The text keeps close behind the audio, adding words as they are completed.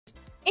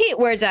8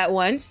 words at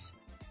once.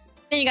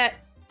 Then you got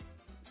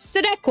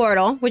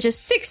Sedequartal, which is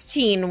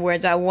 16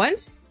 words at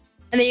once.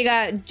 And then you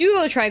got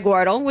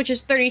Duotrigortal, which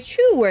is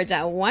 32 words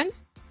at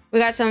once. We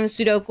got some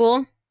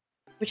Sudoku,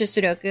 which is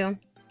Sudoku. And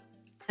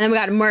then we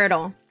got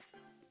Myrtle.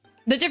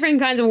 The different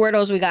kinds of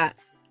Wordles we got.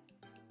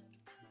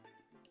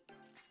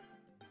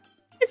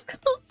 It's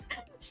called...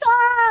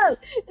 Stop!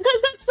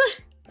 Because that's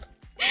the...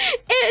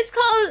 It's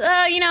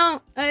called, you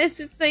know... it's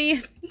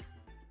the...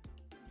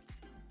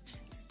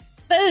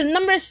 The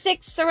number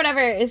 6 or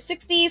whatever.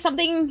 60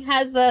 something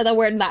has the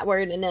word, that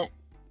word in it.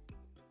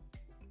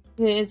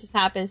 It just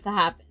happens to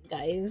happen,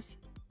 guys.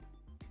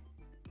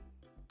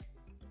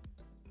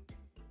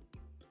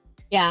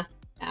 Yeah.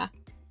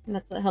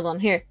 That's hold on,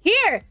 here.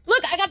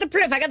 Look, I got the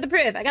proof.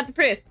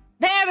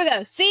 There we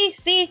go.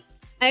 See?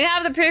 I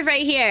have the proof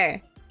right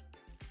here.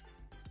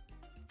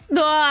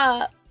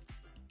 Duh.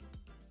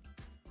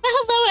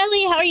 Hello,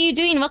 Ellie. How are you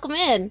doing? Welcome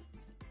in.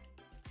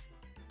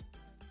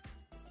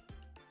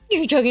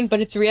 You're joking,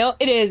 but it's real.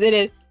 It is.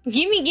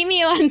 Give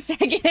me 1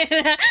 second.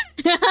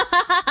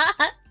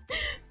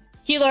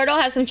 Keylordle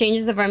has some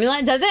changes to the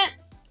formula. Does it?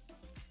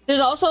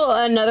 There's also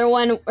another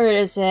one. Where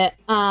is it?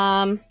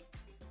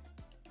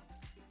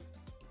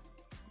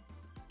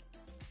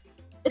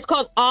 It's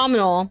called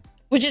Omnal,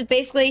 which is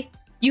basically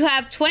you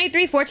have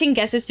 2314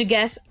 guesses to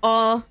guess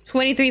all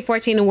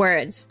 2314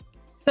 words.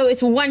 So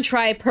it's 1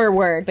 try per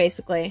word,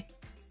 basically.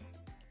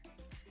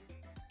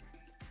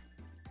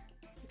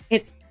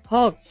 It's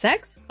called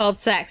sex? Called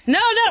sex. No.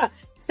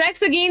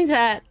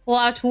 Sexaginta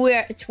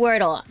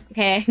Twirtle.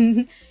 Okay.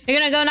 You're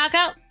gonna go knock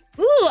out?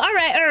 Ooh,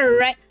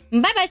 alright.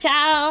 Bye-bye,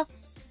 ciao.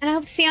 And I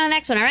hope to see you on the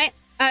next one, alright?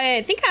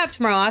 I think I have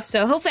tomorrow off,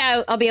 so hopefully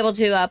I'll be able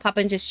to pop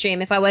into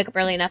stream if I wake up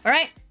early enough,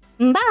 alright?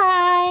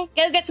 Bye!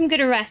 Go get some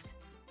good rest.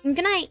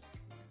 Good night.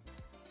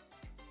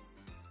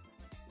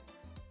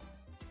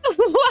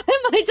 Why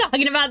am I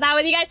talking about that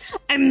with you guys?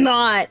 I'm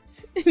not.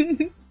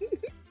 If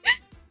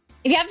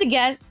you have to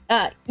guess,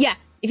 yeah.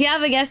 If you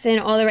have a guess in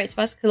all the right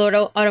spots,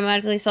 Keylordle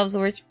automatically solves the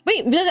words.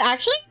 Wait, does it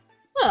actually?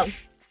 Oh.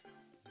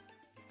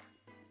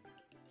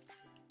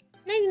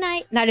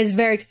 Night-night. That is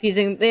very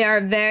confusing. They are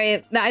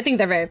very... I think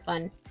they're very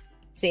fun.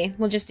 See,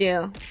 we'll just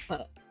do...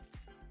 Whoa.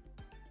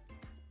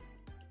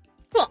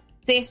 Cool.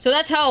 See, so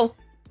that's how...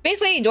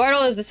 Basically,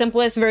 Dordle is the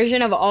simplest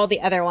version of all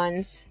the other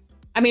ones.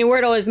 I mean,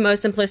 Wordle is the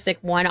most simplistic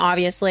one,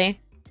 obviously.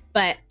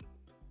 But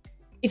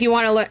if you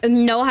want to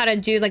know how to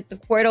do, like, the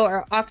Quordle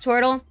or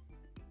Octordle,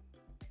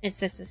 it's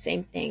just the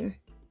same thing.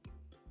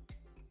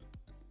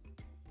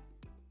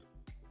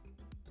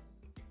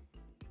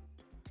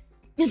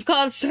 It's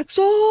called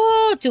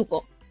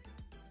Sexotuple.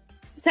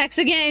 Sex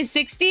again is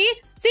 60?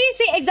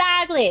 See,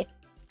 exactly.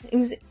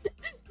 BL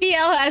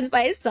has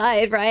my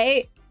side,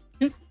 right?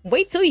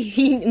 Wait till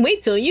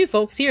you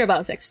folks hear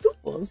about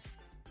sextuples.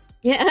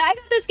 Yeah, I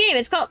got this game.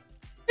 It's called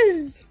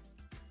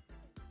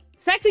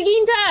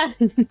Sexaginta.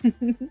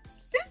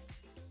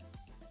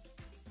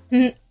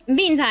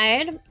 Being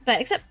tired,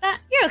 but except that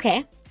you're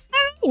okay.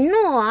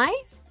 Alright,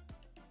 nice.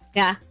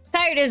 Yeah,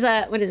 tired is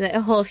a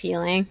whole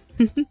feeling.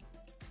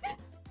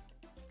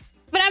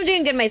 But I'm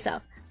doing good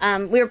myself.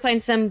 We were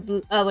playing some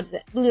Blue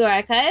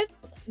Archive.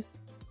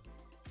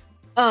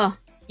 Oh,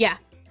 yeah.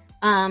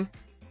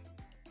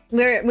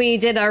 We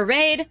did our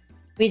raid.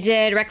 We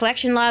did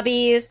recollection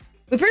lobbies.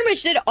 We pretty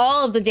much did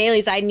all of the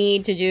dailies I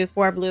need to do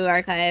for Blue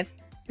Archive.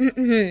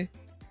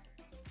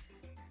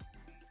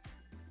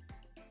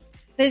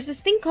 There's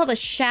this thing called a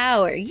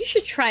shower. You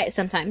should try it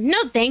sometime.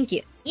 No, thank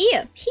you.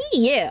 Ew,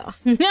 you.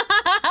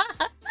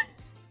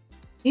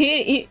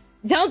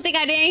 Don't think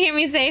I didn't hear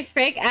me say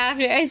frick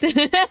after I said...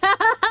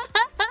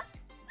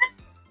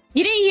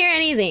 You didn't hear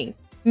anything.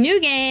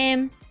 New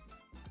game.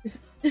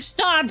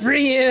 Stop,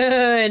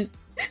 Ryun!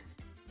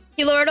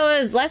 Keylordle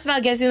is less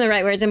about guessing the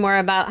right words and more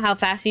about how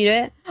fast you do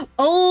it.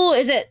 Oh,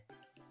 is it?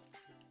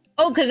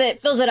 Oh, because it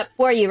fills it up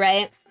for you,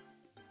 right?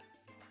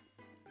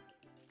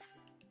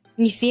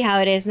 You see how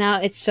it is now?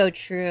 It's so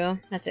true.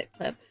 That's it,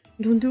 clip.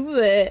 Don't do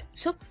it.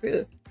 So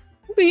true.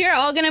 You're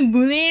all gonna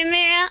bully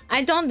me?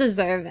 I don't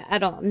deserve it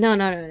at all. No.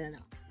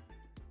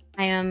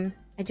 I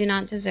do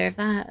not deserve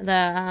that.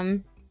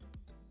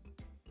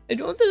 I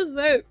don't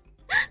deserve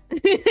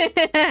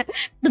the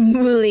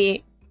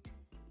bully.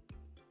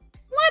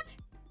 What?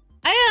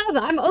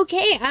 I'm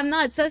okay. I'm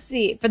not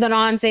sussy for the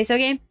non-say-so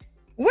game.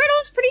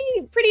 Wordle's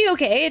pretty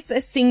okay. It's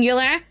a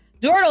singular.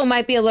 Dordle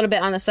might be a little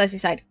bit on the sussy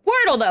side.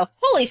 Quordle, though,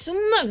 holy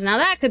smokes, now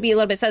that could be a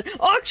little bit sus.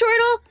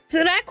 Octordle,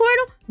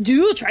 Sedequartal,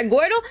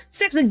 Duotrigortal,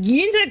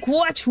 Sexaginta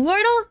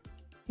Quatordle?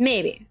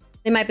 Maybe.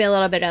 They might be a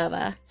little bit of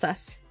a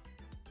sus.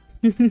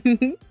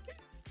 I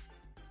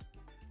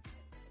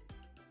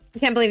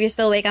can't believe you're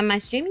still awake on my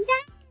stream.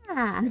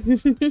 Yeah.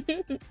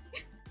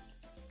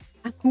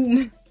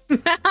 Akum.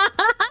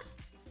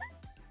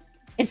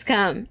 It's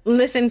come.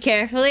 Listen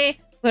carefully.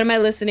 What am I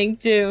listening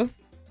to?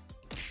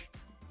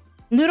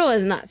 Noodle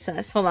is not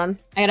sus. Hold on.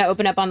 I gotta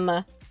open up on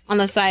the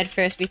side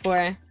first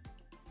before.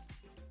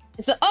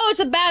 It's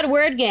a bad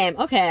word game.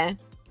 Okay.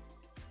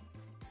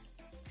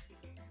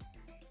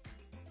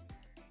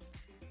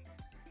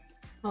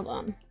 Hold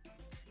on.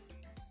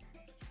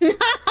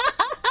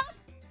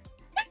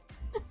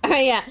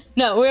 Alright, yeah.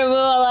 No,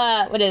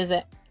 we'll, what is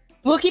it?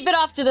 We'll keep it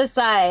off to the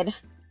side.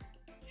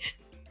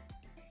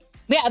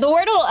 Yeah, the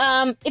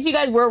Wordle, if you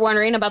guys were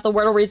wondering about the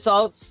Wordle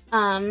results,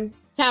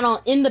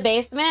 channel in the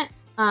basement,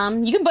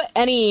 you can put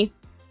any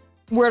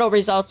Wordle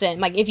results in.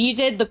 Like, if you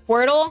did the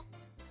Quirtle,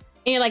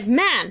 and you're like,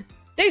 man,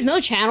 there's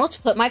no channel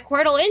to put my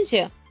Quirtle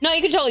into. No,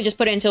 you can totally just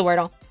put it into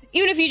Wordle.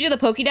 Even if you do the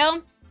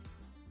Pokédel.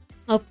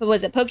 Oh,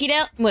 was it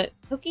Pokédel? What?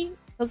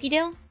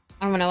 Pokédel?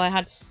 I don't know how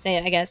to say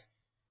it, I guess.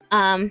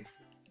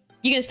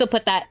 You can still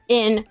put that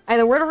in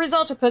either Wordle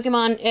results or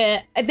Pokemon.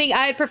 I think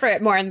I'd prefer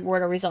it more in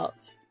Wordle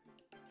results.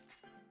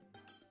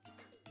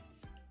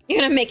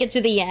 You're gonna make it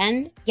to the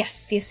end?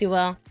 Yes, yes you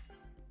will.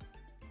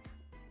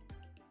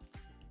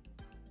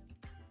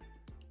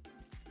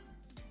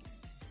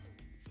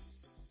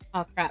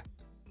 Oh, crap.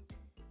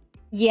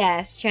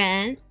 Yes,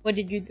 Trent. What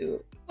did you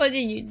do? What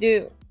did you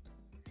do?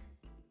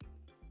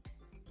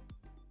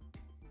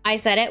 I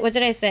said it? What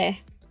did I say?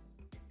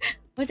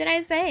 What did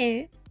I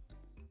say?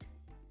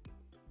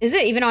 Is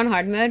it even on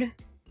hard mode?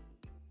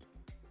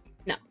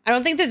 No, I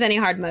don't think there's any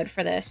hard mode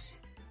for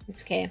this.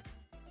 It's okay.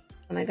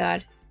 Oh my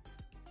god.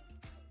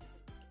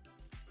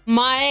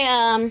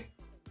 My,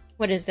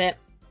 what is it?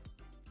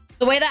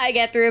 The way that I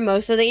get through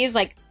most of these,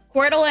 like,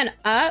 Quirtle and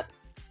up,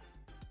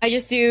 I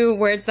just do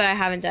words that I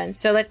haven't done.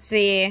 So let's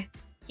see.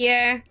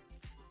 Here.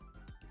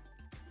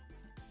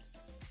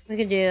 We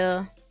could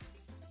do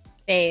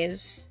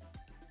phase.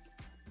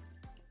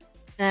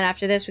 And then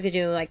after this, we could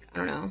do, like, I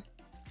don't know.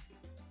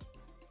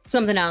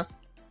 Something else.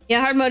 Yeah,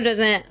 hard mode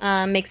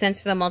doesn't make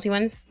sense for the multi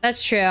ones.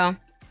 That's true.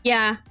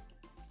 Yeah.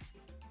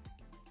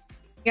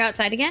 You're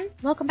outside again?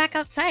 Welcome back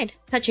outside.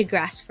 Touchy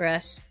grass for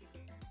us.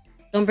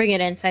 Don't bring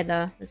it inside,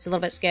 though. It's a little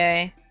bit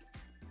scary.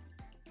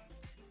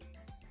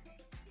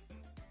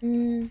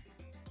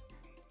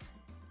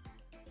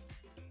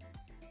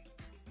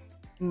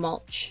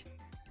 Mulch.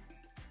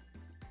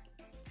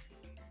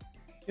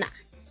 Nah.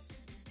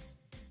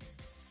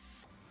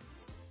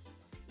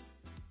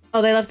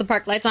 Oh, they left the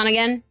park lights on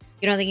again?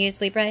 You don't think you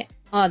sleep right?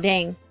 Oh,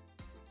 dang.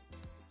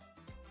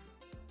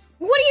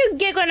 What are you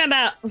giggling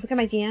about? Oh, look at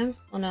my DMs.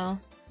 Oh, no.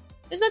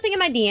 There's nothing in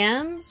my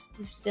DMs.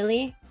 You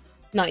silly.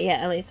 Not yet,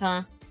 at least,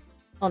 huh?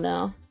 Oh,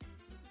 no.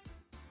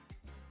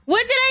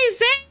 What did I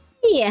say?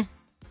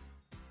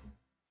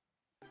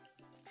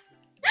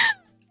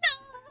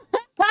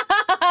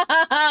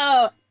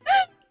 No!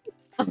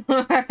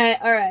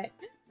 Alright, alright.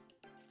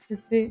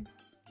 Let's see.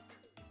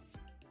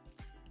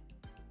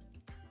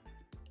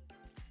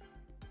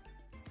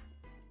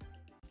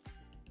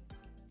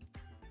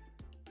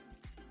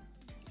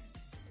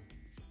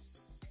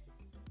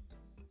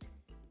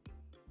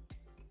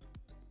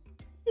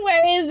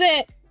 Where is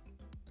it?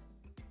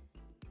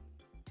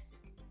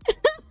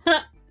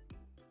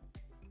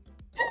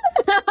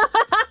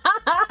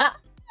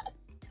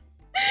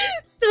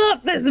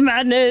 Stop this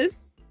madness.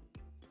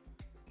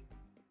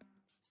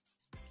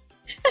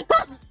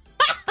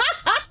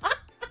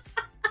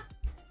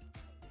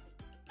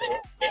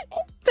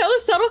 So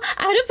subtle.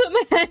 I had to put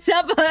my hands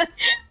up. My hands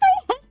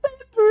up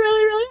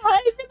really, really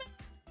high for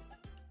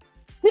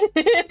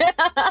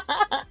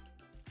that.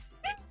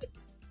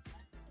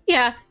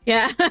 Yeah,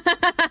 yeah.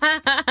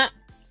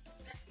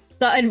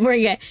 Thought I'd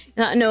bring it.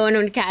 Thought no one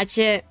would catch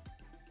it.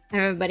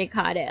 Everybody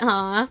caught it,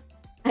 huh?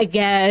 I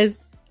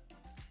guess.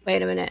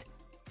 Wait a minute.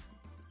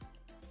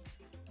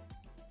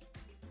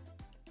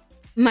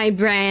 My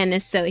brain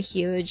is so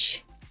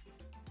huge.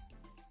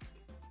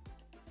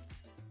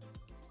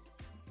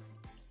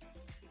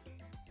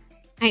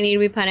 I need to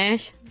be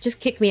punished. Just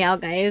kick me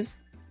out, guys.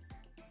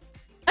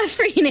 A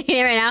free name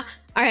right now.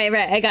 Alright,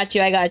 right. I got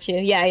you. I got you.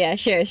 Yeah, yeah.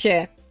 Sure,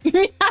 sure.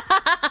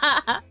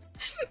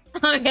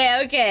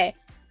 Okay, okay.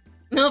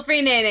 No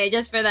free Nene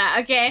just for that.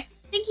 Okay.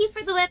 Thank you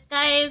for the whip,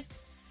 guys.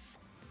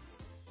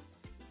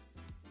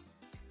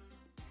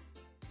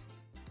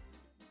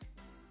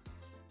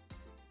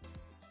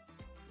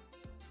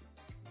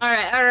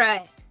 Alright,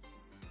 alright.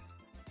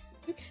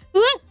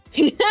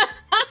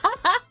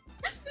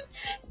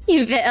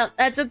 You failed.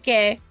 That's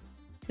okay.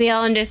 We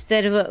all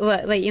understood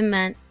what you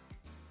meant.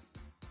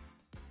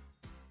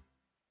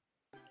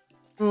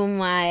 Oh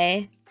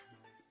my.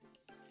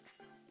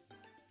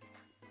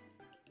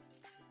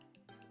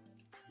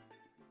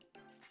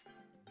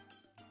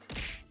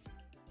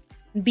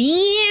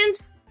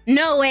 Beans?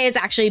 No way, it's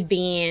actually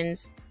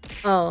beans.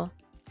 Oh.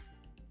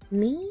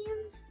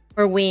 Means?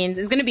 Or weens?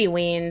 It's gonna be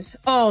weens.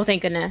 Oh,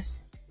 thank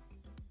goodness.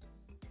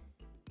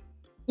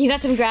 You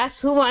got some grass?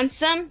 Who wants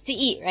some? To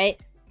eat, right?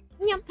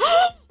 Yep.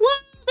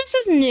 What? This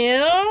is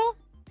new?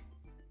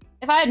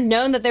 If I had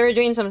known that they were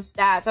doing some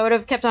stats, I would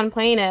have kept on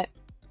playing it.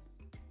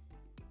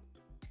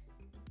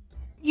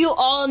 You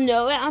all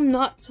know it. I'm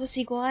not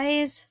sussy,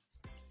 guys.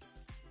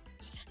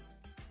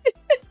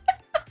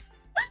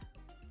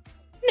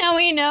 Now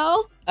we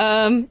know.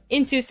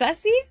 Into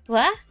sussy?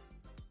 What?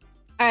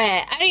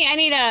 Alright, I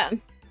need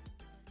a...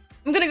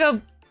 I'm gonna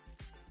go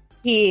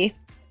pee.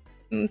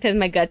 Piss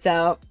my guts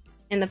out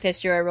in the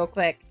piss drawer real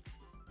quick.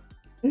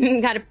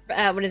 Gotta,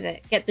 what is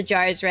it? Get the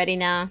jars ready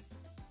now.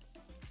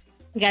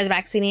 You guys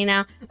backseating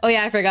now? Oh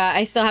yeah, I forgot.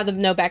 I still have the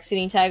no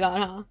backseating tag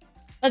on, huh?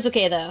 That's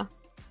okay though.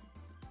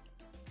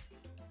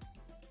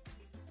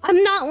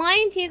 I'm not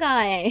lying to you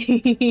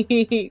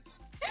guys.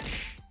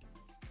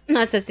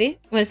 Not Sissy.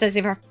 Was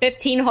Sissy for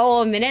 15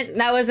 whole minutes?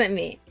 That wasn't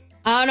me.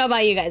 I don't know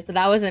about you guys, but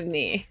that wasn't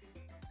me.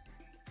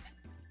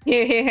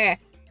 Here.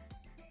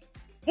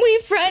 We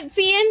front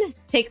seeing.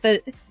 Take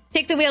the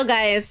wheel,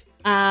 guys.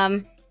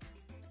 I'm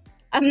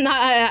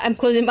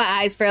closing my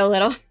eyes for a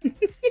little.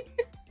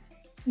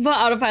 Put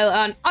autopilot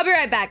on. I'll be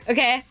right back,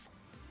 okay?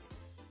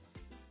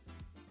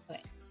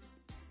 Wait.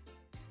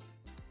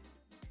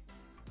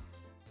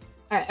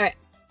 Alright.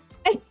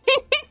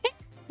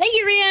 Thank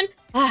you, Rian.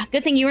 Ah,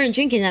 good thing you weren't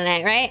drinking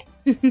tonight, right?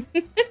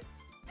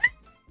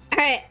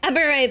 Alright, I'll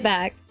be right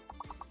back.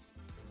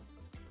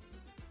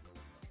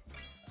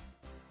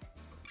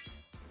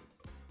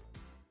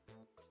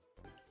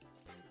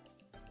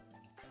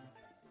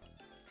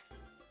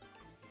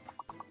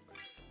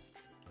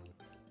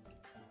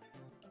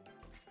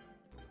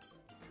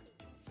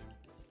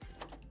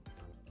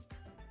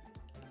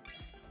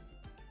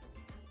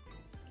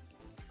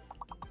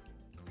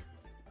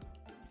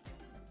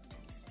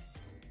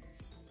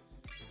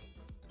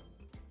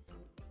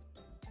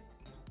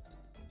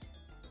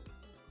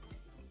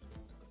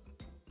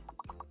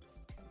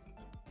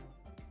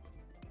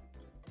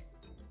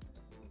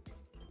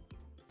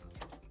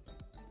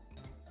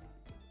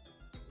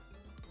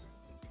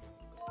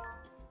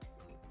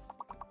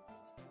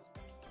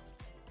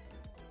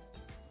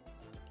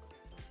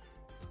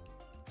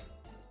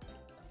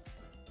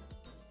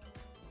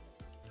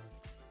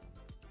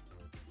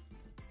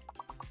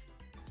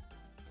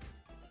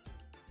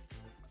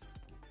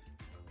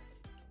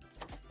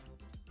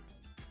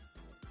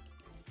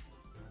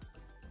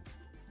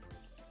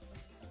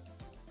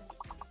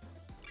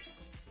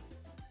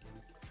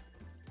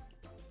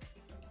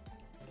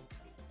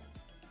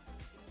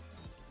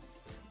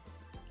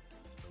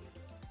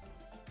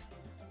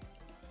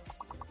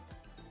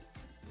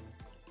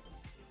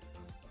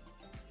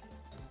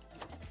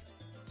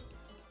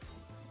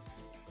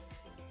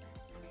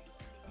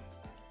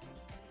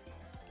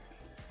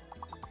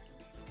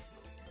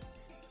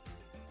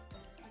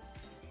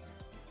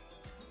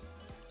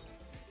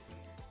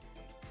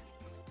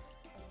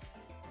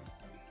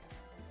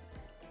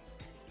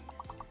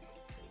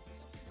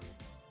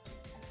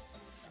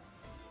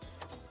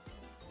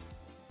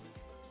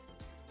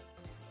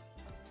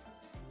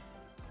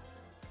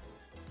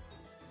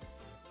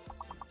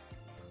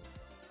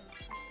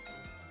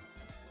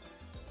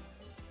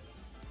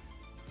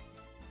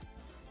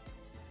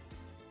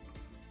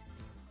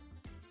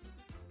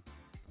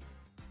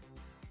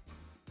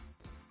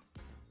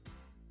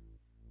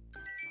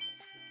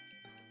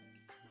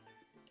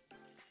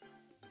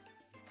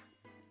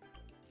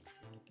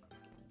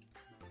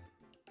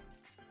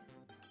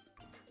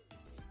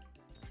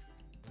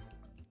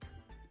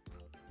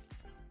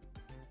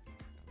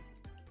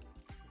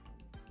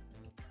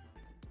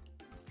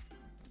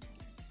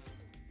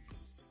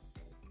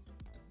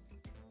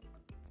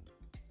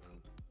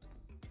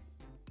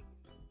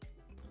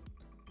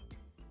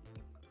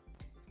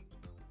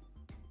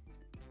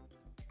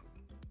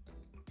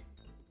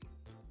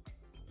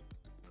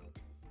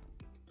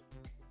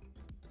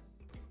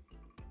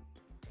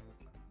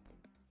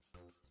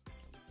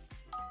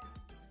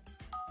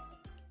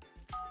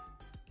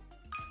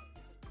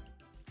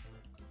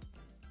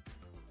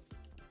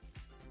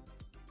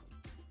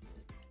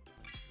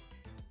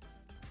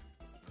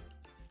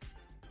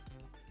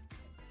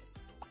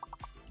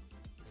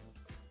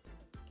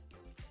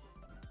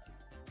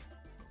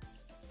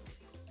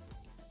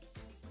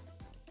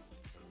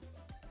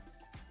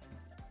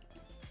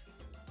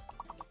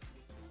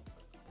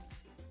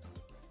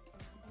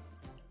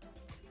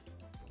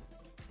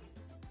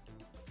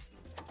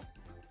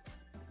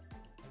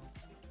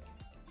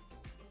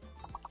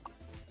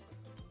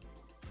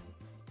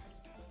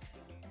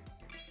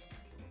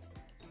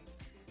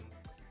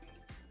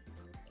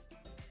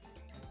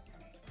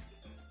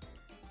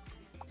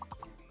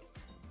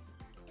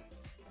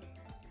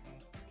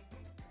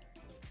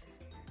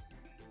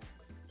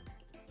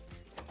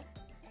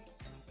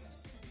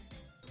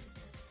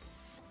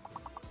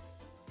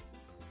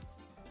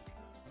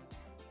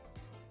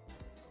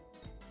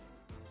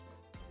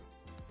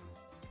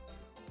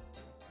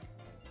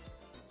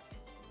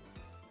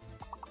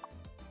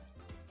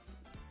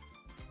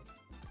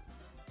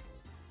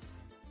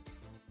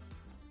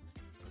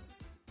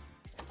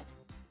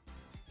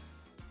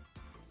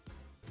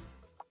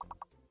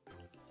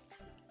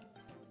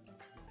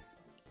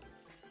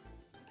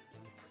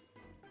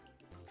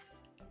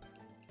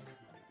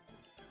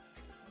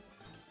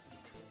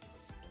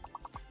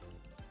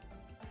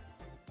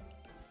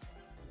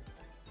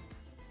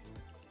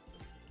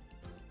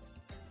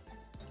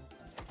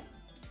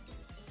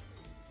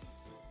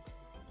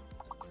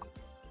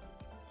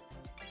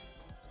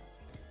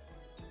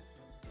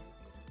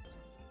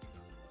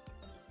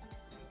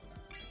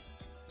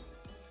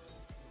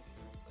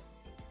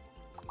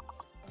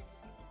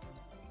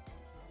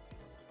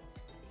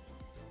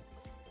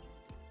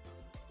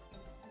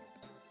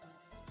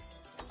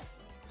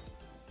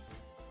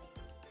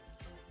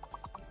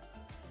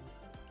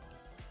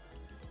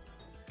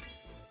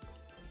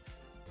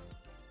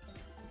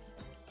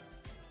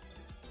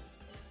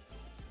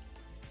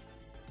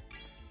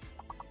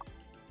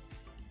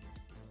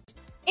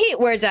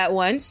 words at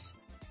once.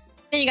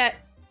 Then you got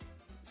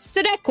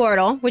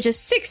Sedequartal, which is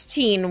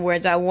 16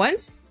 words at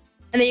once.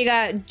 And then you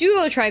got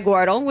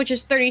Duotrigortal, which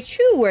is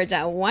 32 words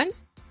at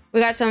once.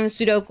 We got some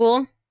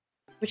Sudoku,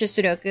 which is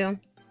Sudoku. And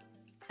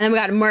then we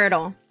got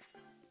Myrtle.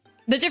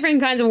 The different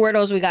kinds of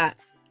Wordles we got.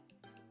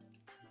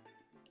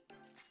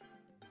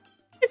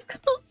 It's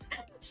called...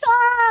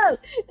 Stop!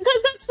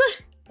 Because that's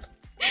the...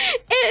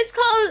 It's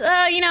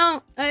called, you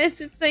know,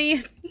 it's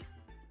the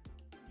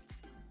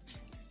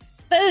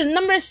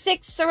number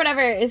 6 or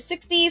whatever. Is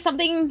 60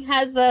 something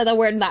has the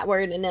word, that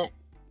word in it.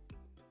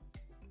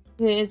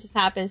 It just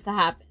happens to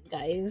happen,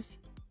 guys.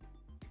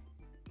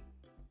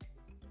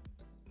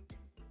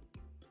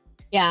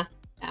 Yeah.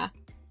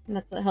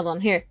 That's hold on,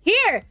 here.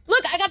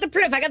 Look, I got the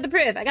proof. I got the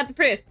proof.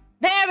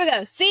 There we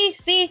go.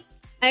 See?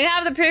 I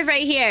have the proof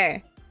right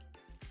here.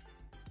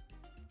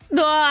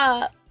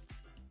 Duh.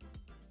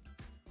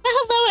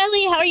 Hello,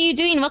 Ellie. How are you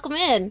doing? Welcome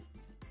in.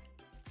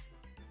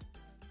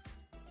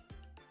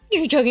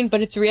 You're joking,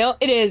 but it's real.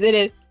 It is.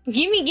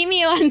 Give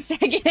me 1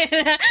 second.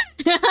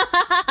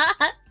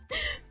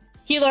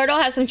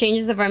 Keylordle has some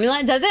changes to the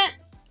formula. Does it?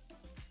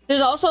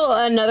 There's also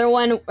another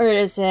one. Where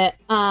is it?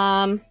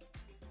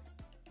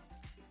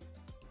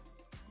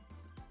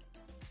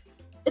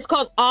 It's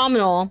called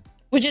Omnal,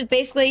 which is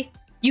basically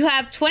you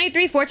have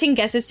 2314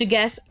 guesses to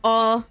guess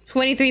all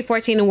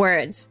 2314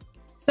 words.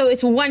 So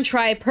it's 1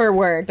 try per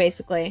word,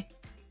 basically.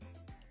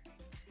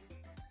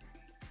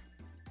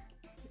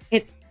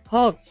 It's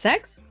called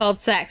sex? Called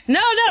sex. No.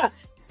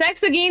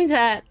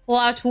 Sexaginta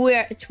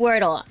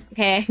Twirtle.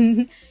 Okay.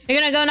 You're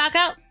gonna go knock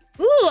out?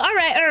 Ooh,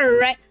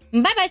 alright.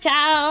 Bye-bye,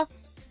 ciao.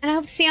 And I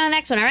hope to see you on the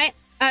next one, alright?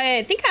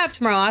 I think I have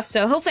tomorrow off,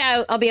 so hopefully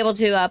I'll be able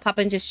to pop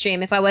into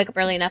stream if I wake up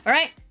early enough,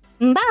 alright?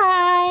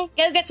 Bye!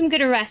 Go get some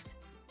good rest.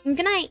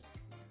 Good night.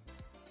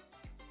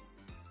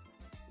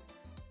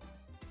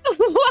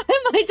 Why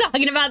am I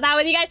talking about that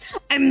with you guys?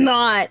 I'm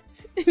not.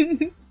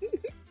 If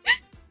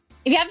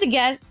you have to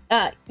guess,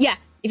 yeah.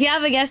 If you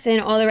have a guess in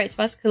all the right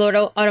spots,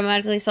 Keylordle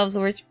automatically solves the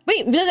words.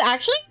 Wait, does it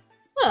actually?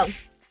 Oh.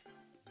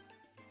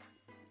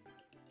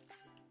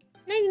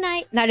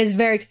 Night-night. That is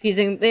very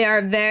confusing. They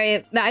are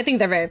very... I think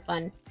they're very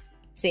fun.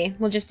 See,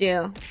 we'll just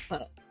do...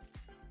 Whoa.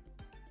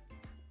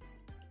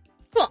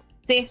 Cool.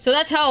 See, so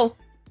that's how...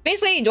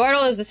 Basically,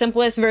 Dordle is the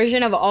simplest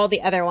version of all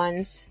the other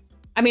ones.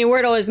 I mean,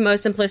 Wordle is the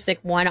most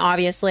simplistic one,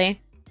 obviously.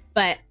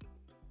 But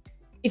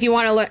if you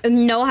want to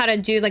know how to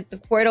do, like, the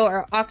Quordle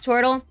or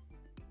Octordle,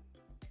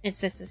 it's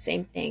just the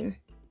same thing.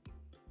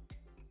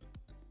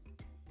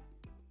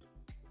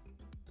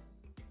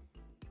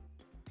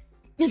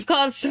 It's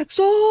called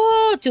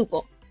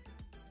Sexotuple.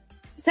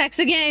 Sex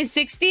again is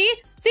 60?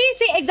 See,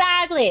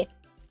 exactly.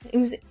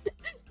 BL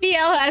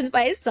has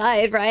by his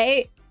side,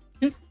 right?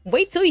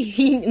 Wait till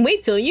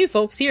you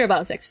folks hear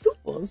about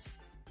sextuples.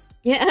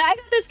 Yeah, I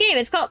got this game.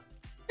 It's called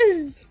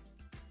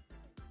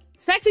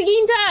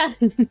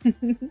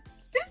Sexaginta.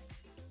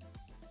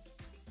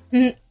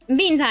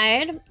 Being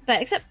tired,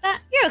 but except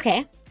that you're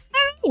okay.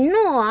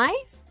 Alright,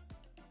 nice.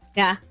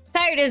 Yeah,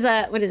 tired is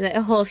what is it?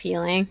 A whole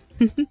feeling.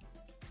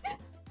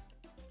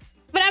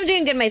 But I'm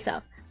doing good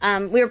myself.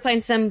 We were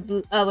playing some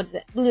what is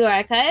it? Blue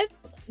Archive.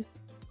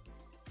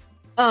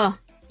 Oh,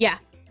 yeah.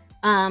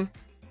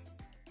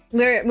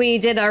 We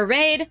did our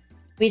raid.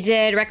 We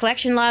did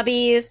recollection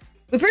lobbies.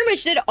 We pretty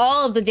much did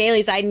all of the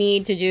dailies I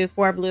need to do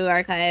for Blue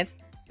Archive.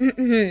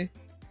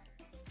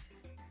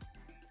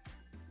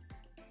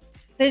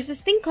 There's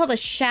this thing called a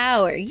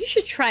shower. You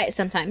should try it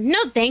sometime.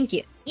 No, thank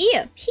you.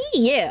 Ew,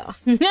 you.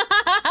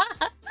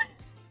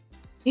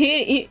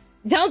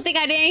 Don't think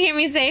I didn't hear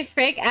me say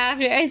frick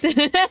after I said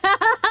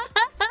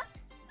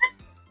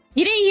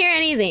You didn't hear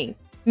anything.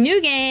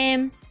 New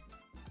game.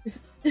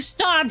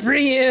 Stop,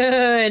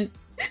 Ryun.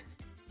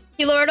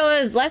 Keylordle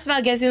is less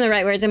about guessing the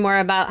right words and more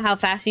about how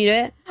fast you do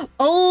it.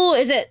 Oh,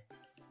 is it?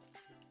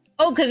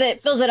 Oh, because it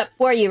fills it up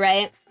for you,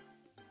 right?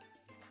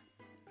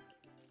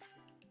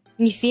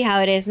 You see how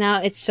it is now?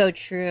 It's so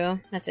true.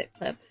 That's it,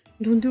 clip.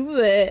 Don't do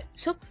it.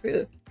 So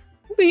crude.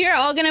 You're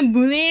all gonna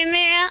bully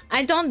me?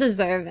 I don't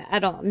deserve it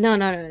at all. No.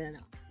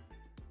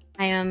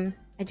 I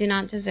do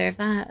not deserve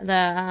that.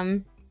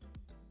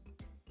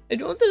 I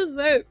don't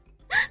deserve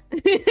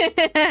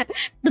the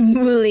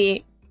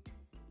bully.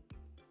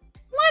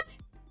 What?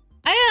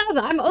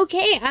 I'm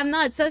okay. I'm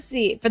not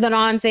sussy for the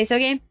non-say so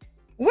game.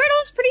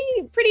 Wordle's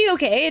pretty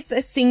okay. It's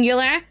a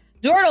singular.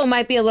 Dordle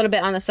might be a little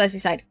bit on the sussy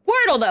side.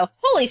 Quordle though,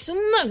 holy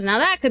smokes, now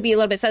that could be a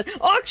little bit sus.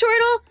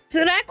 Octordle,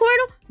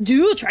 Sedequartal,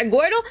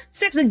 Duotrigortal,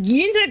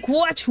 Sexaginta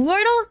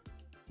Quatordle.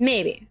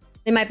 Maybe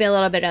they might be a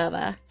little bit of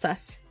a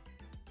sus.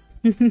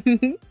 I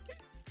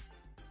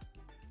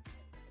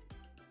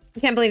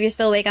can't believe you're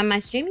still awake on my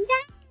stream.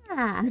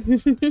 Yeah.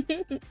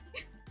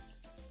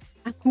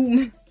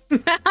 Akum.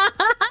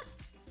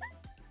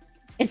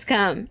 It's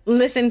come.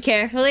 Listen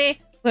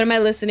carefully. What am I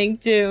listening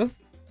to?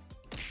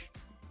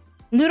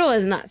 Noodle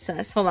is not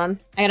sus. Hold on.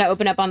 I gotta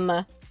open up on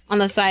the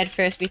side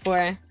first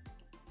before.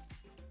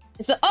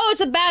 It's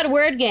a bad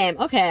word game.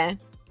 Okay.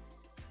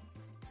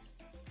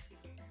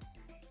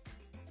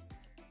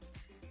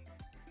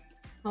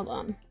 Hold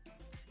on.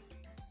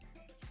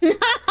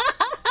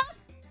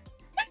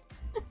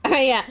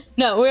 Alright, yeah.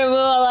 No,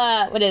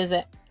 we'll, what is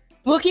it?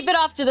 We'll keep it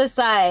off to the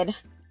side.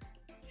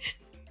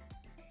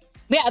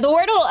 Yeah, the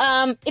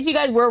Wordle, if you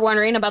guys were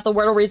wondering about the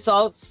Wordle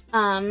results,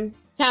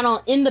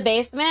 channel in the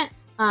basement,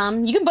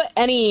 you can put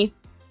any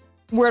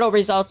Wordle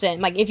results in.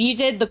 Like, if you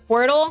did the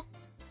Quirtle,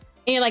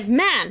 and you're like,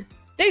 man,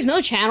 there's no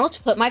channel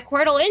to put my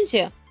Quirtle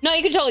into. No,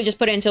 you can totally just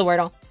put it into the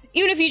Wordle.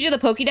 Even if you do the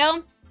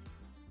Pokédell.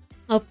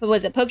 Oh,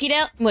 was it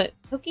Pokédell? What?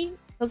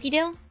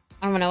 Pokédell?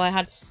 I don't know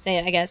how to say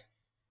it, I guess.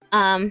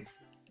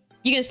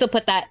 You can still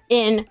put that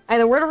in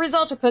either Wordle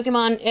results or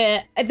Pokemon.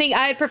 I think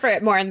I'd prefer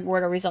it more in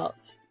Wordle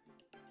results.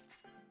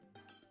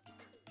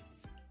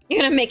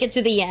 You're gonna make it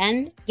to the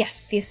end?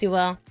 Yes, yes you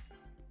will.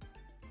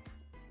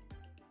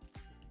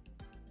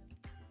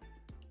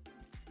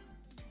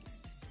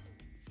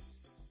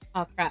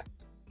 Oh crap.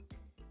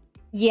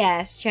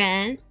 Yes,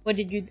 Trent. What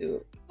did you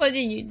do? What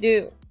did you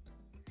do?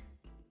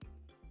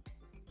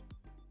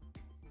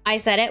 I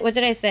said it? What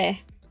did I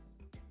say?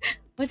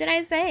 What did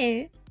I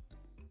say?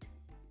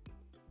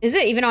 Is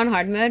it even on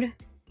hard mode?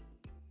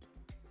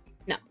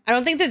 No, I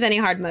don't think there's any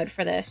hard mode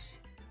for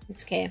this.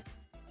 It's okay.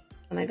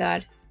 Oh my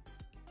god.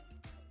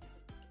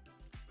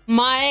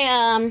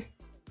 My,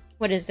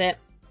 what is it?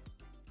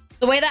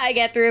 The way that I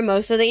get through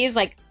most of these,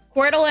 like,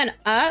 Quirtle and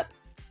up,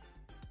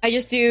 I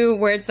just do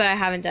words that I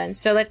haven't done.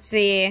 So let's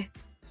see.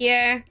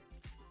 Here.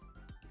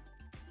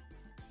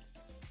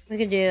 We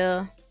could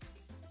do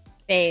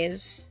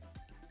phase.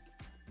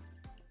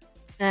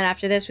 And then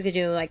after this, we could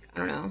do, like, I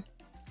don't know.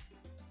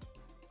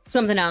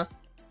 Something else.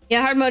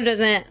 Yeah, hard mode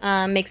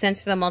doesn't make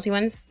sense for the multi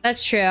ones.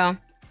 That's true.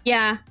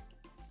 Yeah.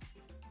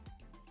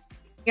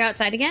 You're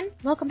outside again?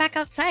 Welcome back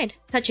outside.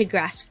 Touch of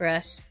grass for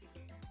us.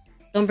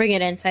 Don't bring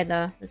it inside,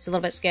 though. It's a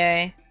little bit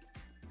scary.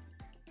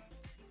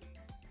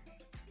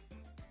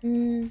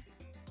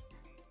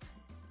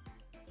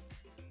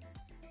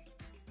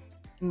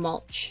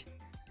 Mulch.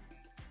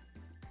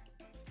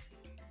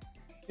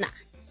 Nah.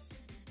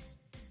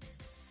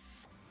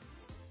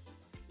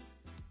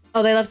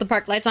 Oh, they left the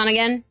park lights on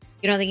again?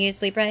 You don't think you can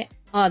sleep right?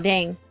 Oh,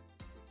 dang.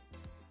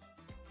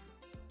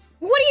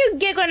 What are you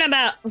giggling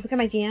about? Oh, look at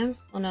my DMs.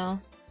 Oh, no.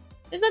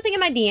 There's nothing in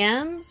my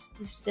DMs.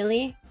 You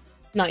silly.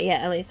 Not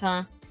yet, at least,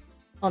 huh?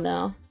 Oh,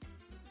 no.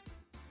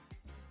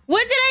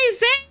 What did I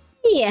say?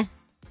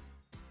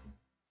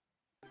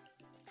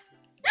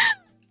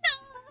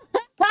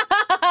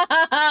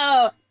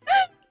 No!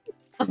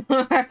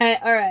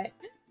 Alright, alright.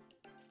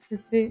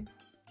 Let's see.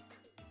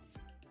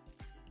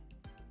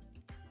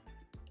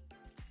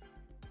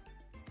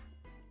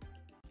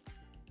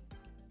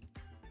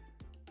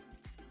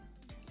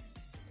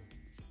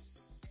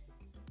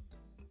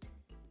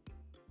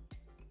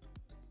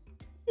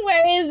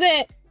 Where is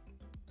it?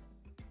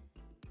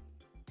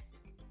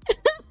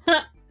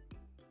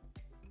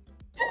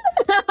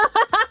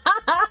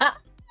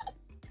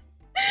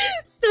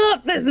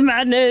 Stop this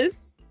madness.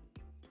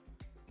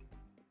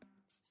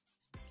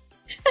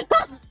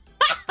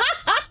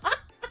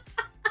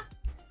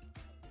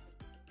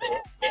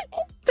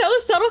 So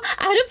subtle.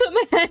 I had to put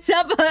my hands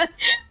up. My hands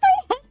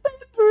up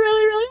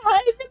really, really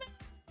high for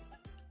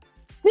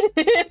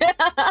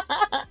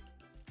that.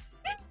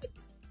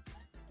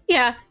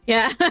 Yeah,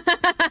 yeah.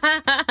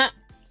 Thought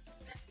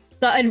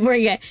I'd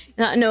bring it.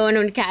 Thought no one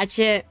would catch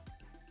it.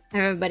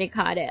 Everybody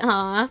caught it,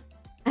 huh?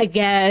 I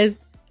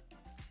guess.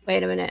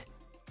 Wait a minute.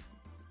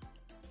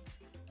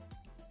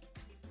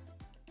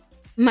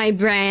 My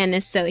brain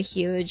is so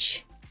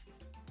huge.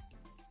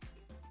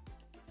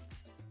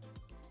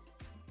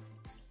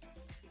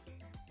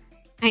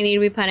 I need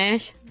to be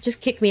punished. Just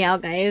kick me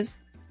out, guys.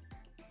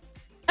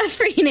 I'm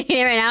free name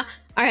right now.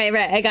 Alright,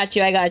 right. I got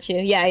you. I got you.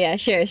 Yeah, yeah.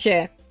 Sure,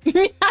 sure.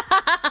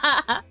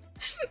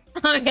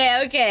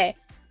 Okay, okay.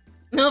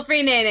 No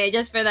free Nene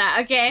just for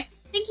that. Okay.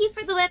 Thank you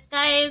for the whip,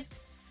 guys.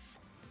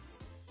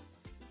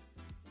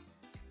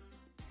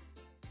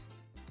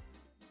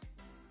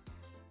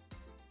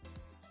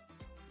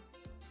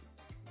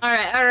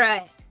 Alright,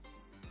 alright.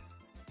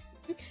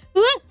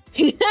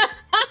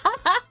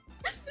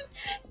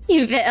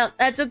 You failed.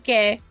 That's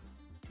okay.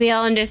 We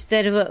all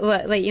understood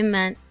what you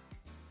meant.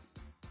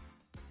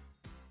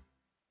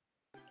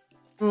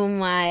 Oh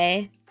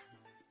my.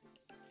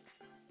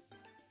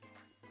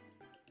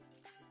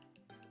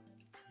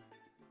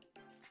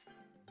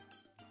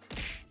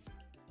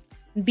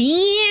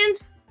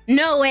 Beans?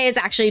 No way it's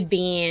actually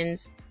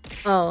beans.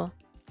 Oh.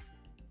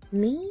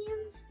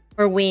 Means?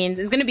 Or weens?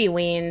 It's gonna be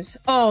weens.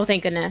 Oh,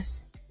 thank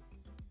goodness.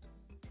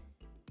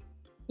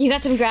 You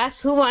got some grass?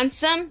 Who wants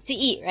some? To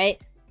eat, right?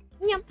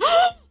 Yep.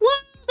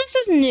 What? This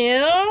is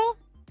new?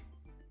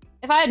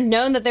 If I had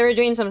known that they were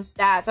doing some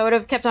stats, I would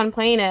have kept on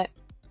playing it.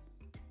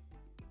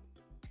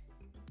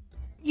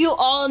 You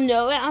all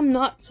know it. I'm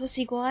not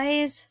sussy,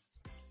 guys.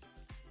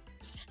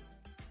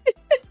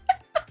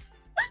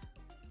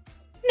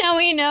 Now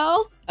we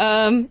know.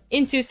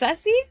 Into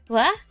sussy?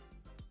 What?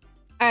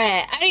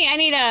 Alright, I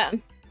need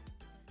a...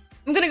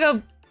 I'm gonna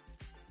go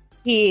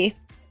pee.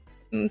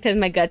 Piss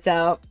my guts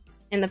out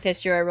in the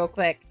piss drawer real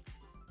quick.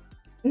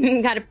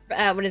 Gotta,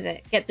 what is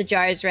it? Get the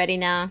jars ready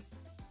now.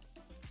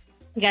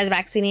 You guys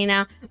backseating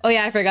now? Oh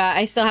yeah, I forgot.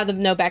 I still have the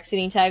no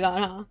backseating tag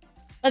on, huh?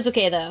 That's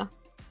okay though.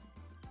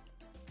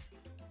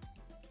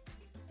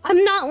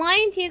 I'm not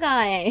lying to you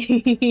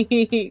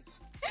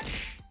guys.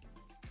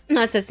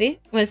 Not Sissy.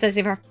 Was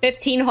Sissy for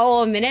 15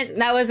 whole minutes?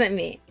 That wasn't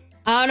me.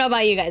 I don't know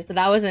about you guys, but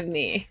that wasn't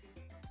me.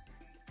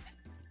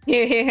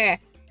 Here.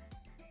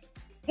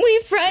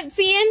 We front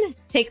seeing.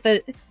 Take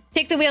the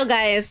wheel,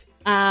 guys.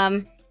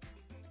 I'm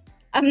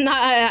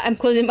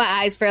closing my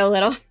eyes for a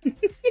little.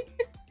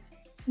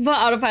 Put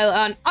autopilot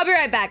on. I'll be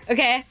right back,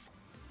 okay?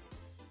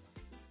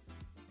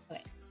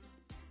 Wait.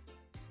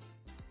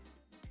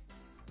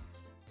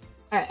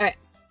 Alright.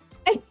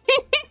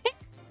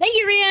 Thank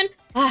you, Rian.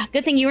 Ah,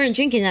 good thing you weren't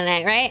drinking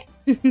tonight, right?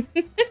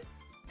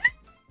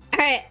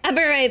 Alright, I'll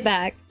be right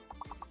back.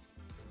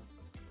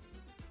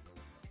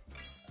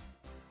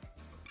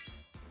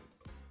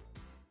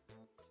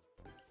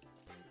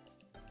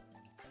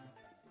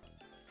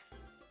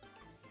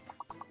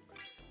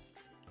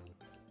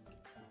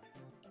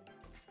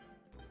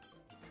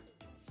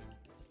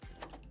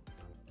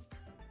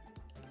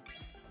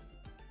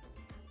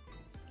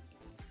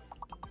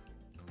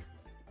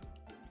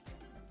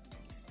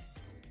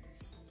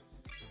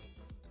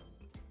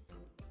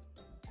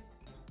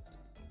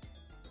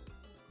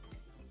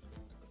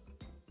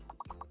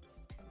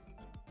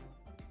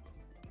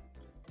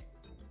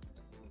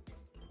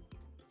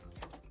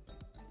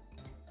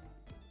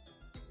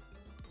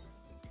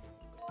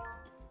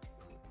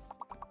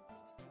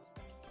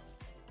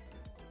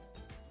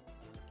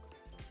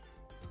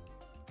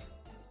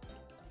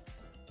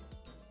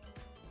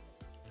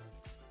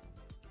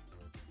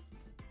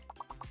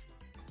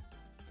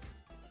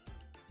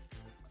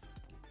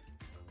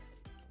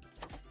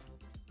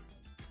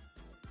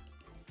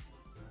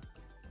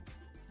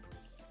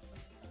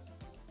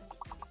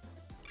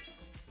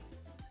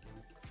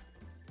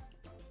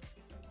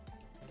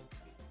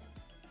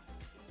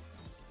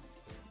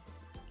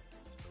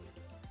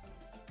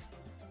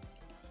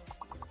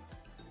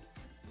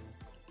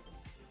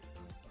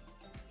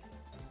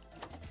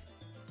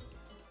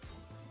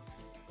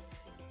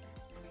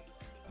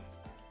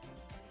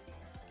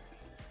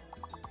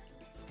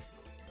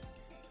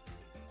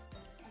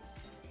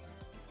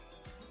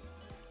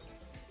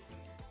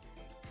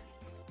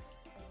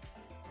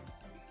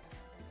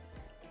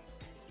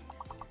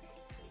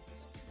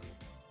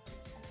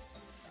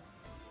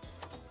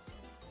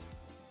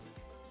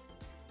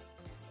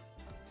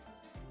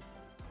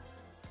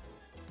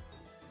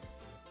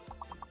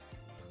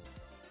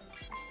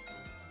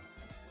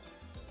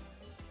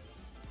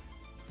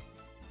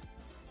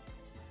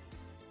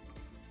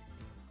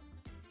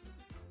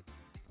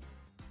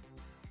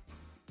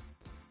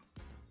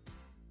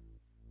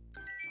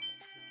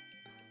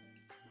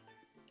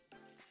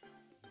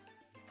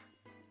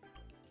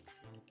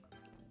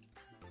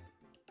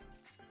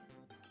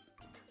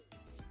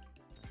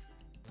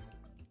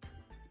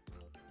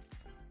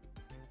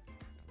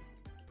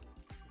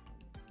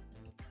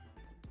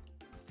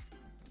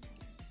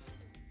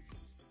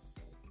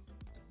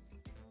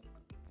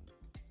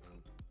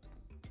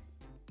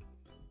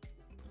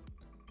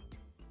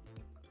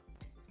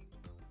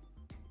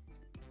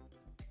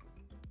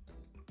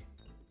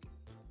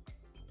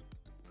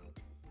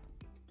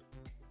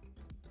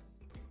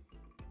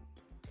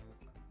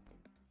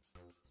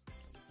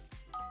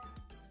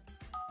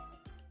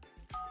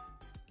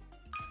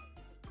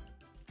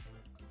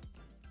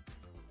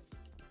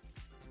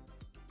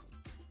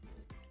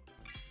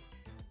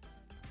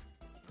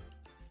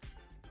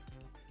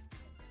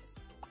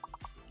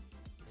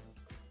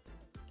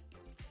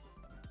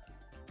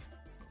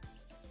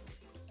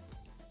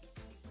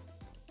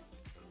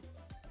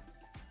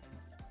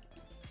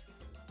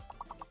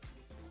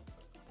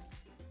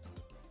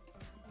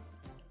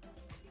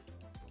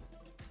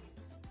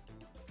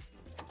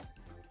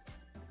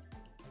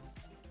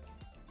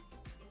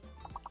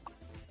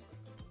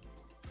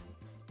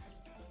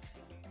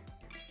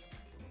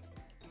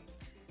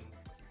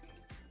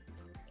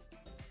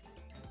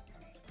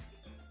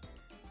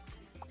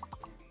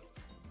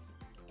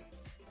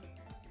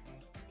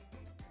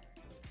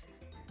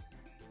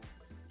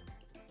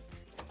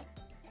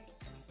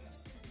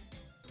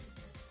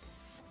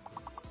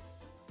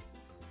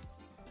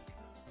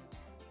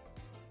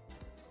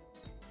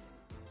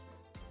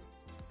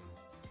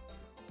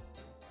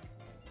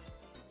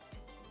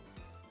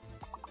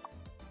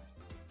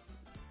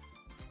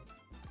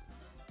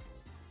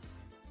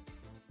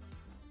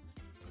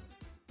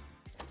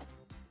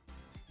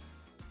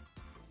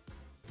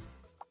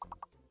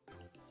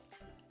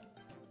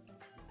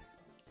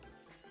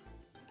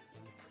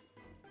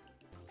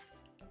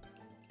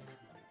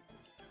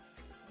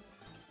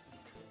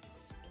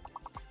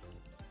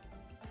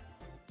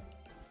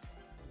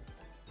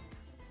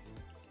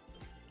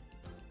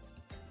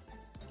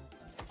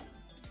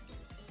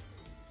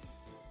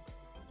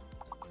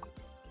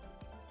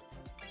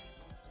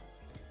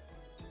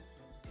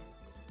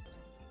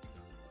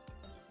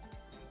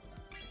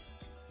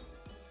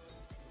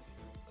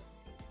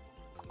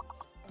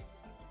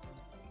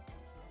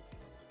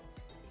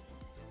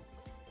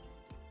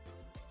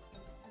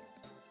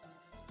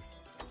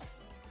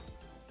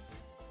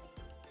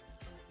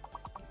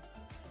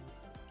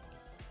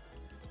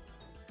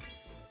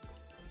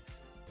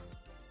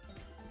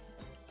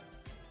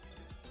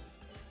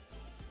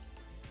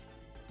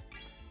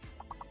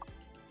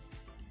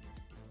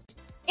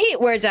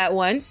 8 words at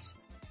once.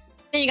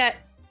 Then you got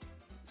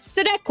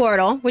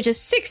Sedequartal, which is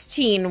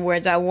 16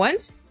 words at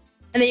once.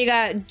 And then you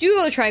got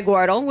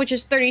Duotrigortal, which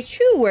is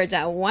 32 words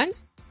at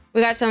once.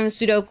 We got some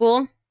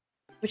Sudoku,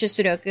 which is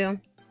Sudoku. And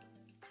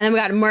then we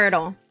got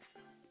Myrtle.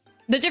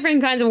 The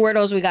different kinds of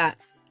Wordles we got.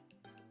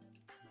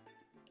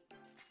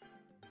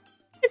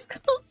 It's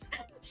called...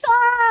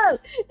 Stop!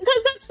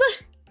 Because that's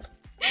the...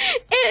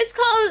 It's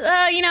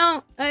called, you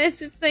know,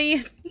 it's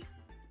the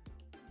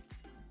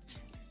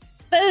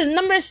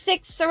number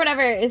 6 or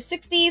whatever.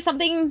 60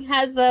 something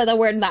has the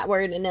word, that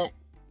word in it.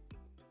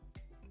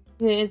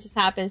 It just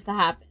happens to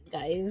happen,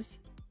 guys.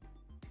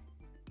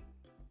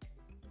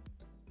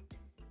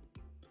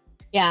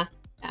 Yeah.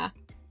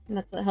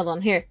 That's hold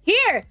on, here.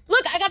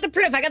 Look, I got the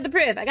proof. I got the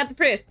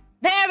proof.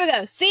 There we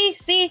go.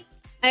 See?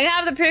 I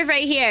have the proof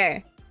right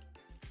here.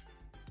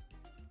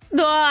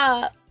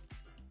 Duh.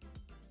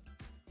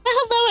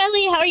 Hello,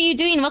 Ellie. How are you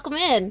doing? Welcome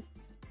in.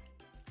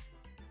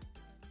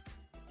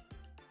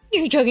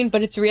 You're joking,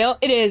 but it's real.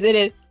 It is.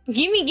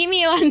 Give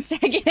me 1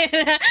 second.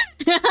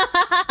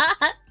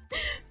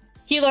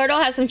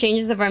 Keylordle has some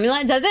changes to the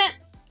formula. Does it?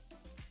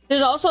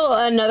 There's also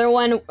another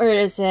one. Where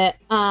is it?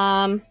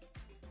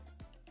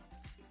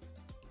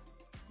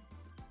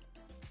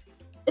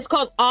 It's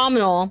called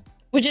Omnal,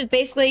 which is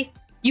basically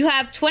you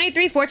have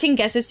 2314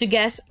 guesses to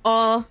guess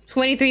all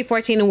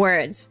 2314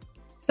 words.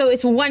 So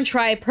it's 1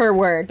 try per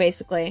word,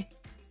 basically.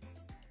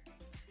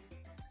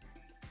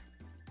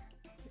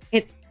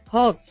 It's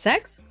called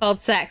sex?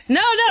 Called sex.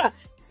 No.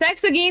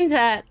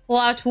 Sexaginta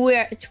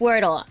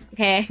Twirtle.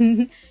 Okay.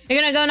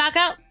 You're gonna go knock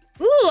out?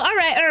 Ooh,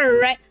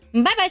 alright.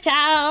 Bye-bye,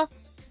 ciao.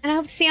 And I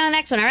hope to see you on the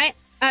next one, alright?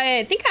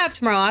 I think I have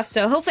tomorrow off,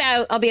 so hopefully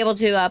I'll be able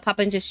to pop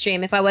into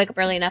stream if I wake up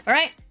early enough,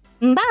 alright?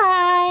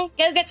 Bye!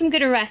 Go get some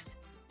good rest.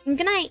 And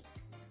good night.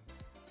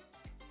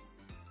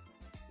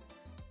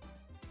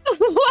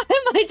 Why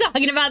am I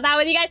talking about that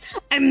with you guys?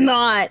 I'm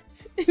not.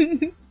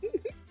 If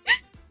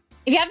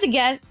you have to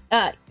guess,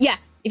 yeah.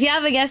 If you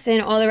have a guess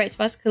in all the right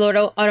spots,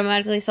 Keylordle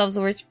automatically solves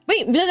the words.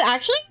 Wait, does it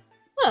actually?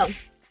 Oh.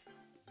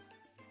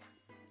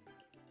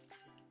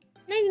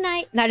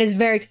 Night-night. That is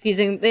very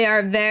confusing. They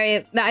are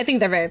very... I think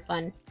they're very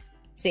fun.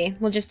 See,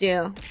 we'll just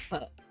do...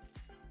 Whoa.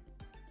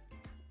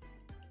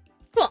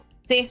 Cool.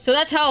 See, so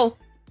that's how...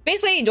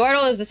 Basically,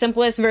 Dordle is the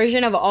simplest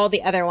version of all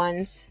the other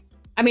ones.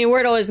 I mean,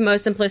 Wordle is the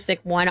most simplistic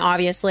one,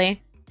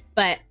 obviously.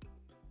 But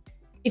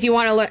if you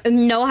want to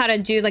know how to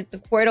do, like, the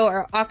Quordle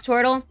or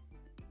Octordle,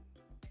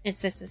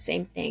 it's just the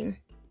same thing.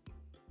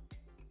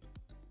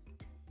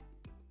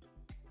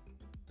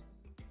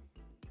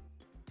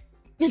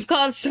 It's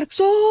called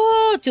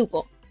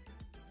Sexotuple.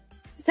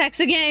 Sex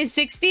again is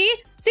 60?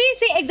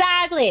 See,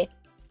 exactly.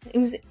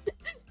 BL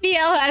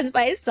has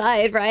by his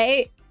side,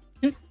 right?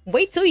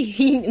 Wait till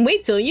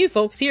you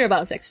folks hear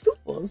about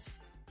sextuples.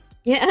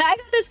 Yeah, I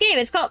got this game.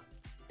 It's called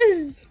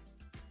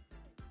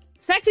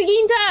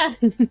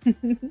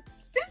Sexaginta.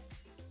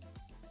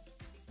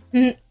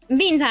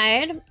 Being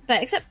tired,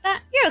 but except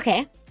that you're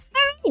okay.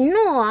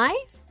 Alright,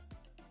 nice.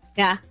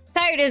 Yeah,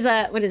 tired is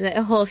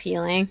a whole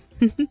feeling.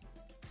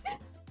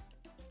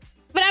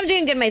 But I'm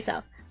doing good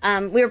myself.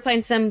 We were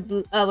playing some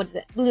Blue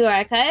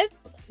Archive.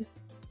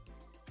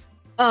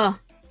 Oh,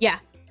 yeah.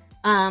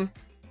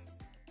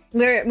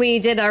 We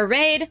did our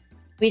raid.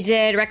 We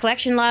did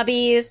recollection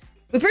lobbies.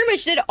 We pretty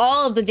much did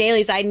all of the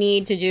dailies I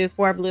need to do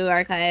for Blue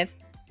Archive.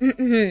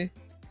 There's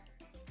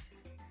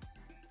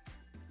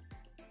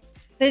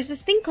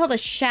this thing called a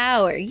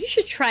shower. You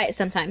should try it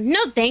sometime.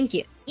 No, thank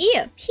you.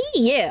 Ew, pee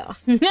you.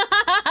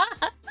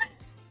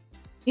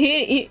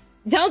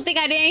 Don't think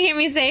I didn't hear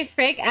me say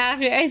frick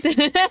after I said...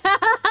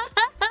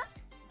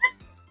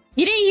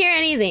 You didn't hear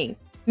anything.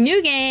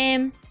 New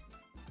game.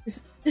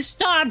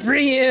 Stop,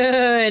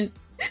 Ryun!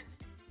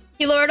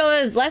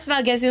 Keylordle is less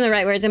about guessing the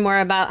right words and more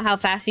about how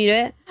fast you do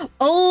it.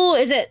 Oh,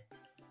 is it?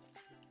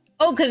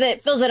 Oh, because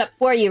it fills it up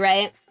for you,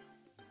 right?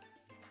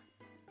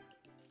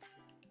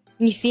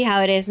 You see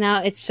how it is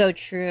now? It's so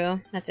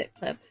true. That's it,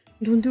 clip.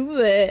 Don't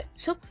do it.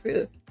 So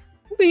crude.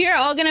 You're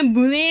all gonna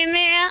bully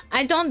me?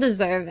 I don't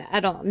deserve it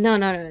at all. No.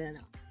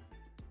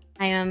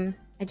 I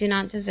do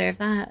not deserve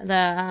that.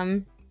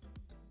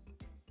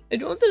 I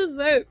don't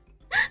deserve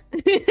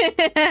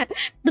the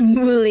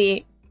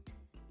bully.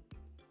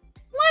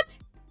 What?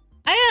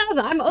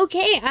 I'm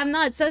okay. I'm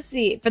not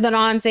sussy for the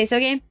non-say-so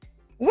game.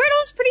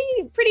 Wordle's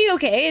pretty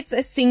okay. It's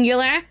a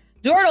singular.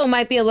 Dordle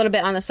might be a little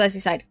bit on the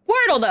sussy side.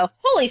 Quordle, though,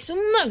 holy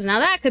smokes, now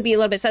that could be a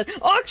little bit sus.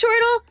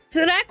 Octordle,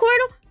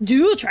 Sedequartal,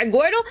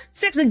 Duotrigortal,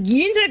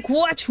 Sexaginta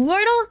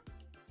Quatordle?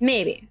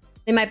 Maybe.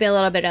 They might be a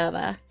little bit of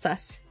a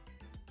sus.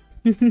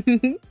 I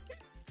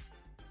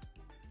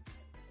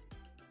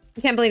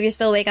can't believe you're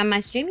still awake on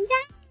my stream.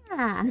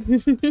 Yeah.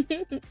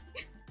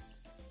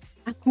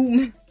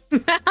 Akum.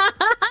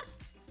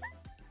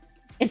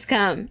 It's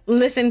come.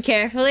 Listen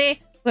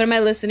carefully. What am I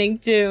listening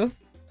to?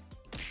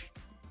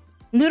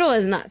 Noodle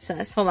is not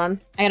sus. Hold on.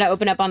 I gotta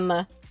open up on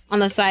the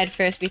side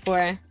first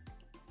before.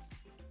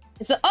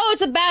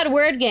 It's a bad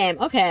word game.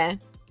 Okay.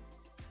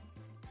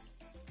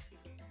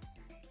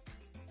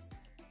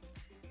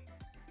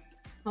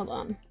 Hold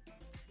on.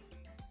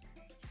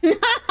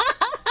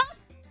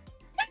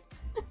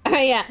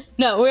 Alright, yeah.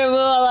 No,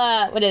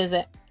 we'll what is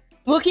it?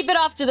 We'll keep it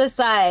off to the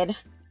side.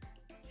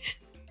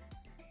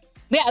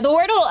 Yeah, the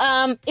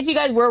Wordle, if you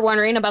guys were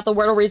wondering about the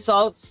Wordle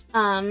results,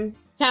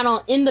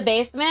 channel in the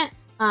basement,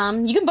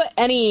 you can put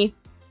any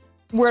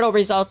Wordle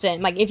results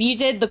in. Like, if you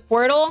did the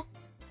Quirtle,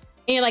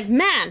 and you're like,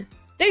 man,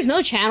 there's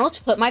no channel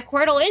to put my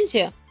Quirtle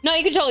into. No,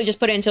 you can totally just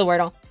put it into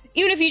Wordle.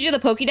 Even if you do the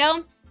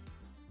Pokédale.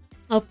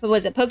 Oh,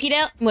 was it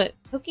Pokédale? What?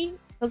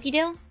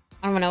 Pokédale?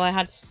 I don't know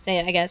how to say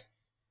it, I guess.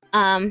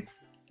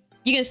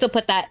 You can still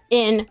put that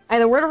in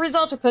either Wordle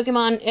results or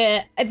Pokemon.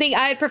 I think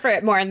I'd prefer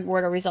it more in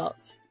Wordle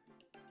results.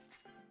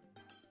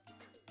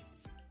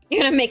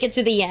 You're gonna make it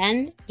to the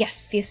end?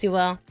 Yes, yes you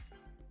will.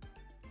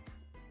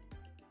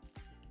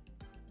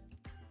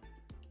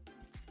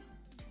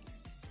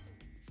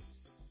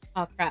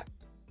 Oh crap.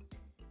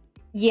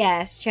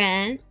 Yes,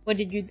 Trent. What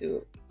did you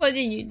do? What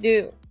did you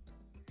do?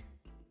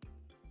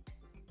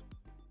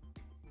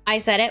 I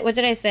said it? What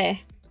did I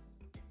say?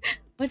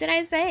 What did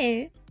I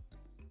say?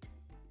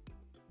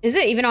 Is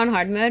it even on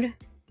hard mode?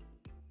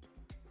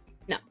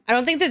 No, I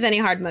don't think there's any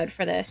hard mode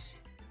for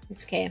this.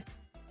 It's okay.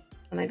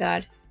 Oh my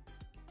god.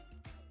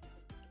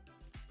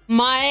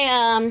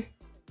 My,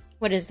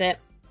 what is it?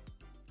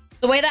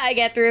 The way that I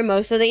get through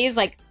most of these,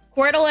 like,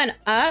 Quirtle and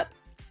up,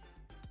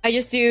 I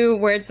just do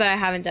words that I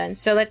haven't done.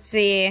 So let's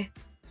see.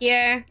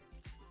 Here.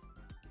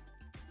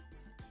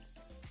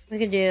 We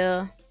could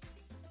do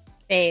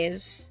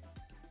phase.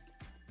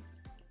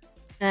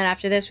 And then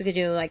after this, we could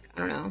do, like, I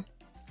don't know.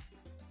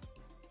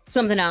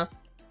 Something else.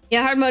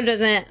 Yeah, hard mode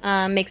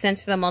doesn't make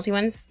sense for the multi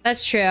ones.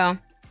 That's true.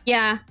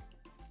 Yeah.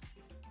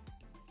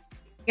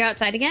 You're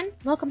outside again?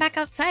 Welcome back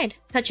outside.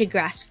 Touch of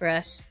grass for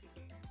us.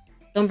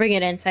 Don't bring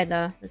it inside,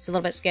 though. It's a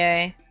little bit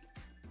scary.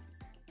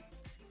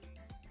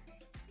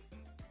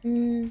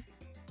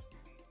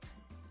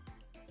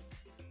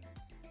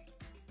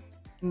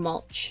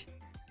 Mulch.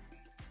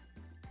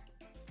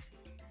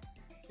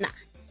 Nah.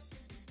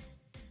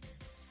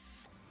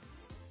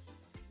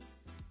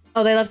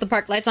 Oh, they left the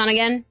park lights on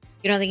again?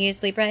 You don't think you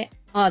sleep right?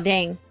 Oh,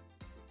 dang.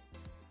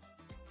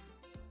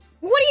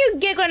 What are you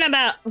giggling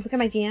about? Oh, look at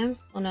my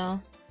DMs. Oh,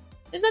 no.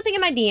 There's nothing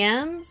in my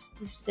DMs.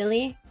 You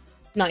silly.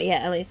 Not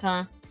yet, at least,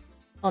 huh?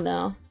 Oh,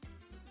 no.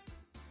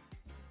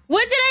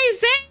 What did I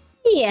say?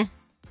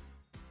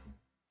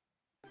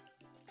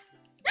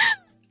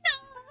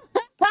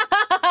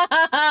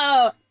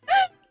 No!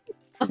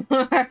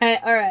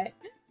 Alright, alright.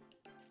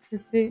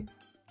 Let's see.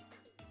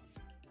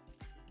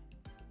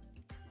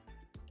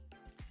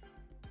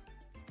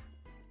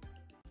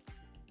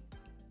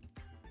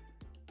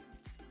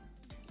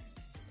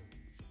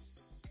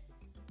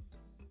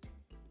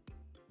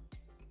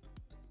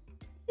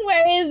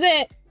 Where is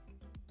it?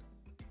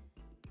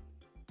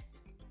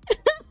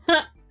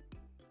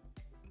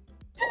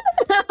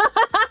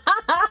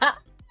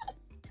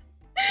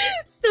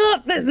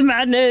 Stop this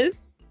madness.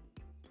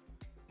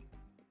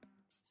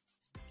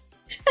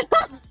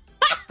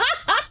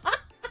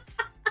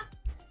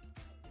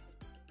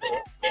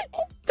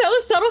 So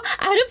subtle.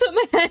 I had to put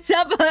my hands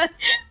up. My hands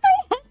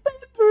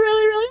up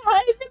really, really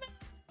high for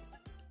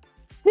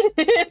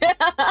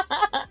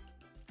that.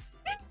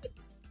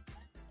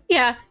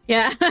 Yeah,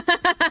 yeah.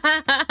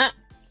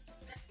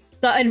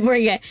 Thought I'd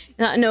bring it.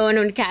 Thought no one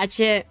would catch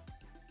it.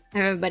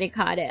 Everybody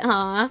caught it,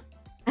 huh?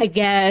 I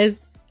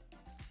guess.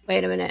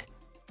 Wait a minute.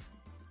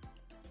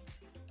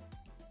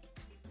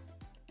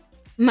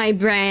 My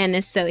brain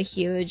is so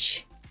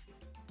huge.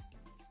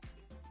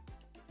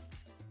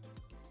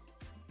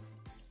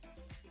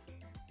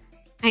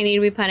 I need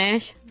to be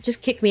punished.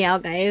 Just kick me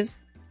out, guys.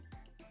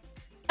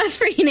 I'm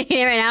free name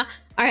right now.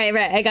 Alright,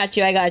 right. I got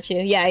you. I got you.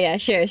 Yeah, yeah.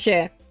 Sure,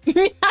 sure.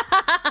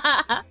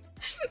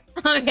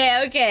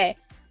 Okay, okay.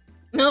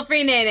 No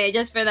free Nene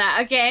just for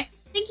that. Okay.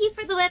 Thank you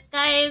for the whip,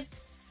 guys.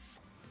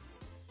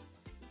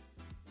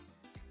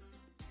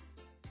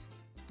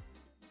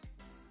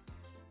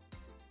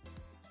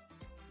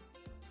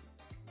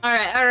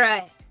 Alright,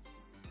 alright.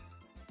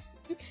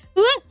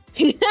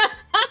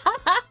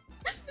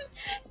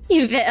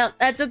 You failed.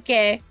 That's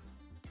okay.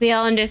 We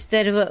all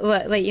understood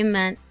what you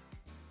meant.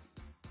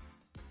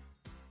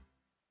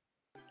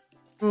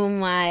 Oh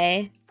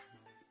my.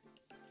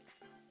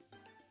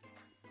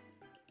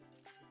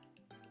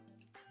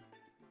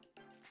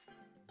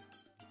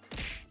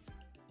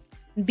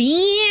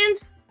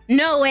 Beans?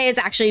 No way it's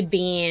actually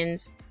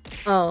beans.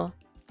 Oh.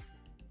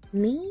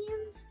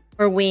 Means?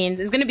 Or weens?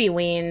 It's gonna be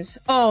weens.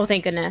 Oh,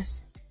 thank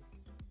goodness.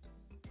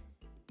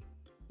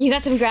 You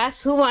got some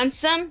grass? Who wants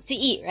some? To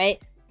eat,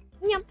 right?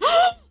 Yum.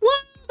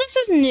 What? This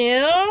is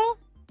new?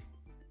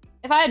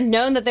 If I had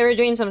known that they were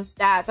doing some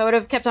stats, I would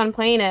have kept on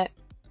playing it.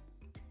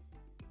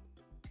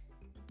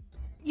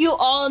 You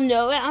all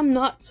know it. I'm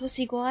not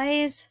sussy,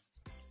 guys.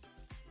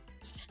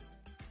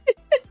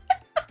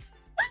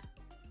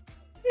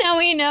 Now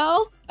we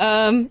know.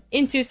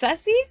 Into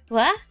sussy?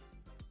 What?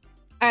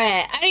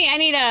 Alright, I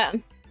need a...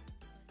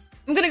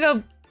 I'm gonna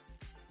go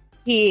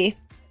pee.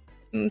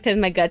 Piss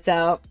my guts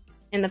out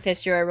in the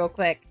piss drawer real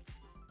quick.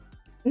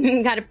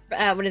 Gotta,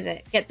 what is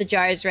it? Get the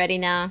jars ready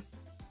now.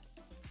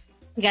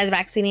 You guys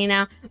backseating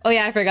now? Oh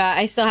yeah, I forgot.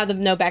 I still have the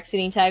no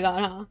backseating tag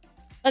on, huh?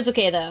 That's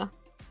okay though.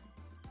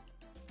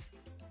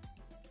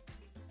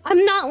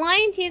 I'm not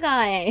lying to you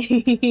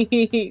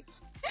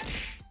guys.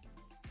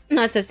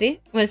 Not Sissy.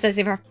 Was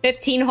Sissy for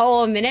 15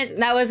 whole minutes?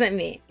 That wasn't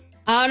me.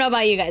 I don't know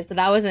about you guys, but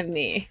that wasn't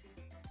me.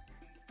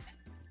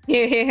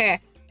 Here.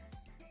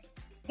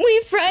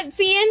 We front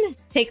seeing.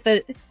 Take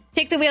the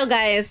wheel,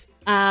 guys.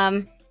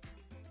 I'm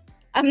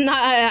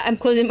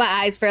closing my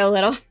eyes for a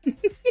little.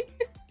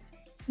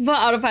 Put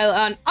autopilot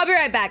on. I'll be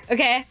right back,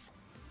 okay?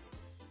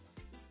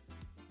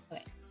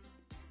 Wait.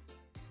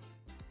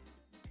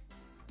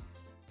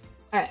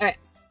 Alright.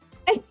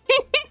 Thank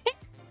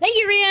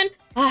you, Rian.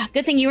 Ah,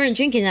 good thing you weren't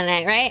drinking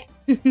tonight, right?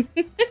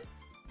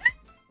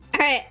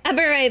 Alright, I'll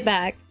be right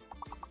back.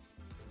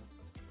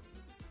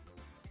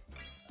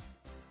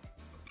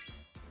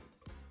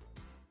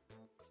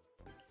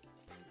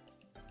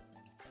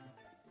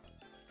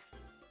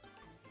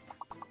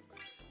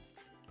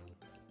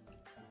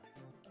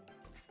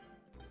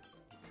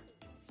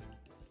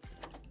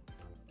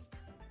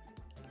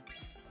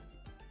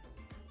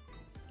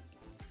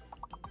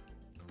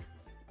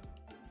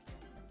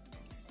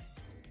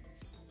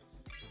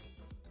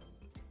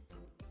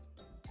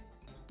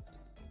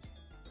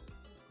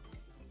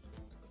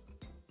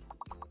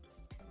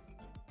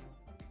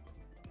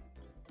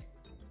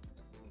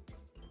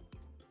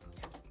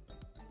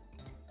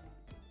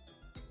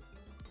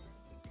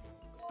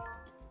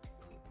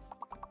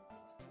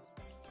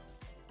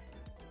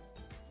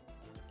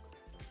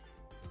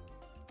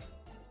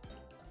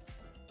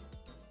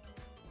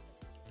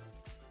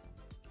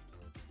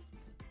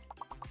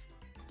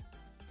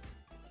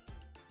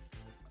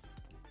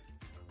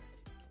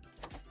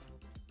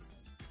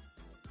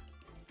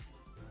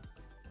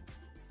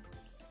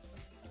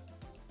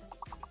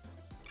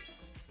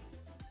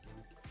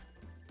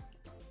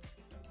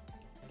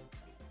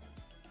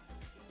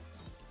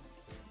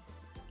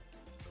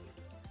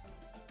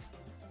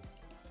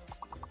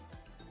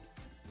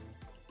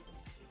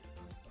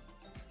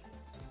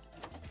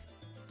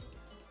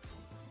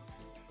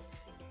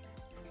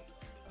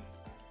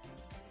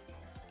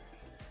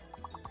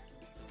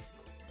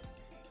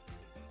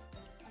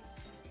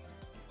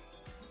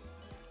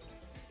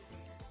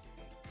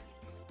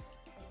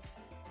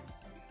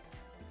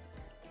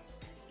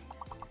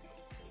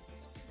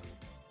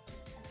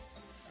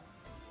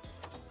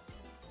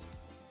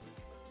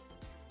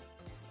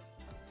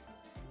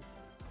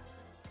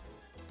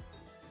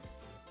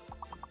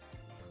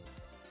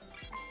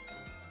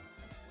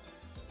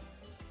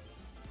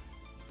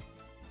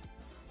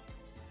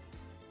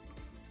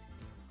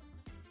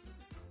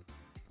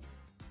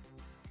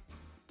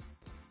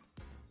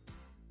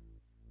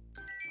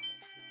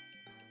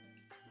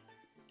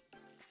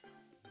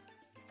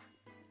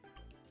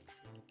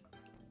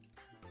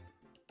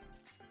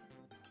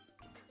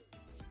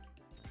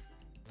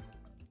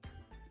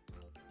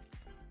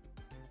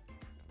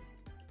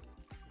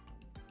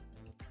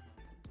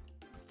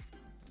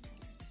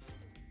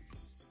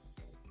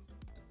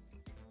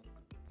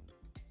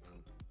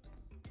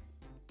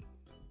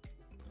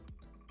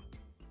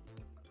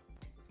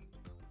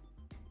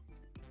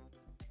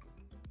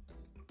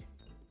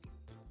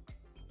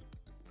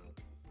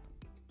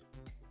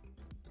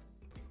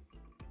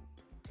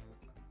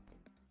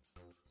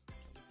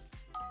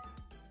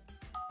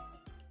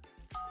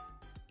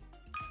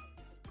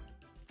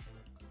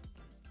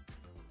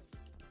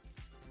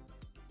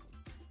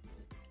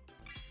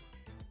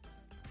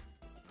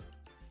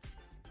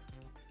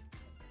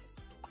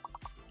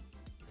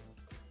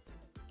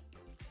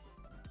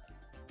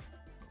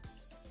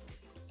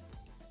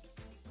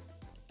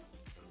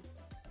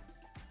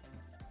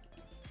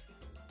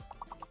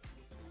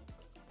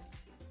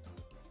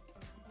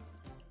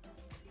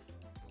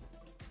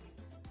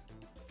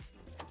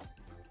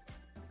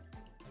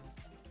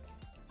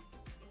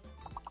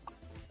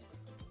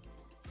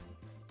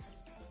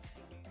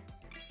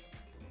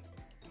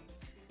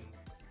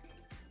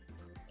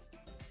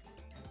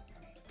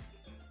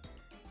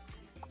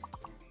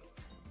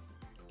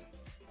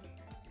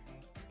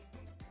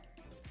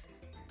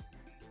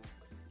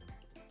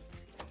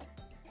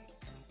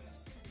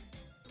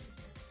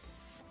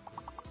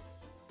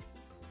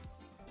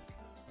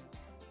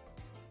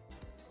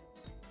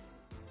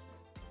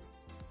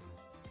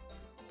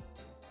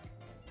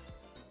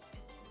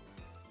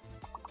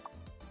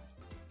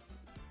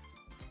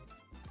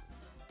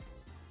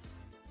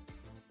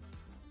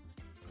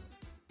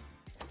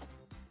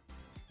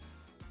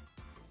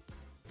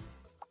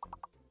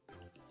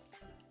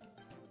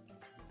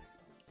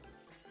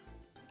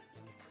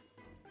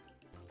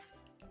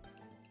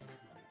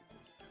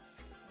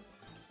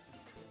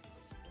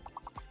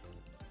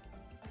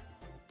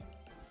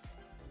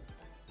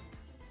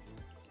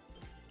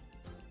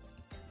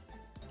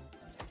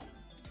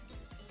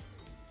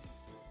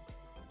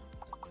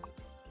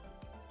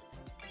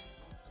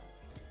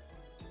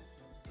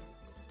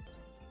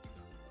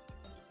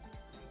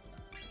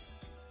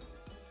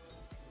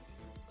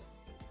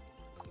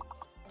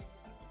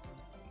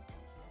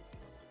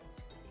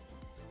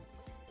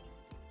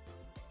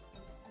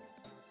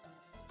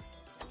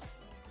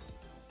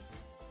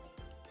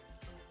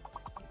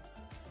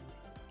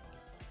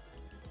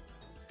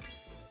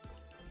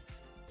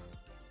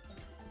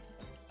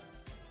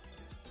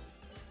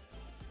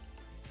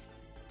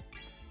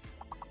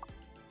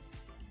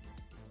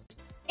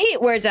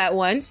 words at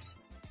once.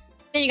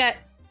 Then you got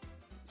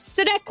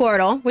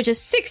Sedequartal, which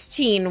is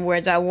 16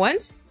 words at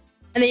once.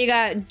 And then you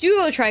got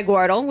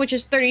Duotrigortal, which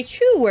is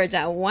 32 words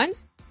at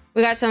once.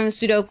 We got some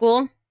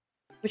Sudoku,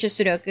 which is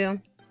Sudoku.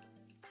 And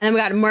then we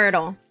got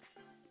Myrtle.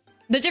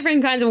 The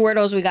different kinds of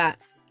Wordles we got.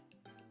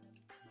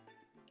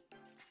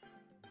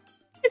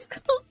 It's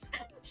called...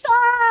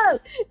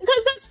 Stop!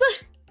 Because that's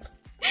the...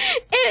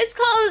 It's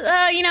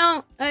called, you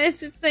know,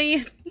 it's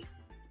the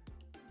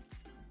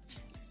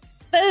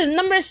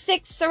number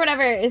 6 or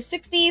whatever.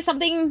 60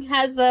 something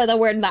has the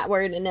word, that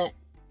word in it.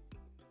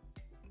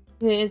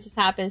 It just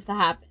happens to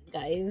happen,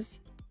 guys.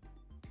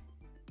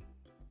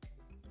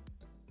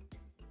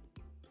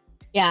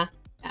 Yeah.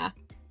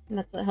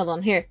 That's hold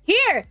on, here.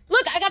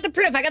 Look, I got the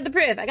proof. I got the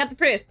proof.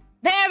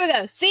 There we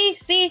go.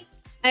 See?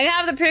 I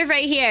have the proof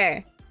right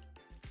here.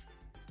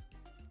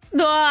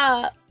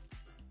 Hello,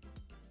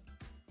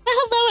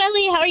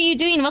 Ellie. How are you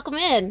doing? Welcome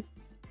in.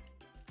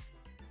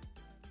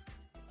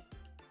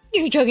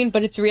 You're joking,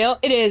 but it's real.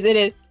 It is.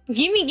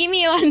 Give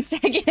me 1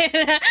 second.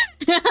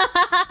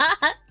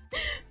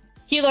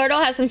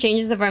 Keylordle has some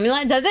changes to the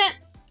formula. Does it?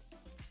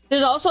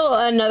 There's also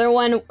another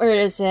one. Where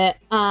is it?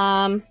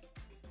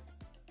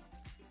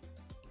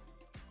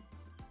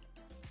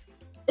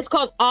 It's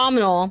called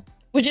Omnal,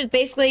 which is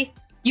basically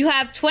you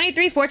have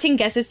 2314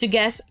 guesses to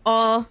guess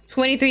all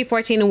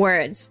 2314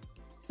 words.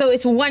 So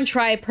it's 1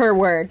 try per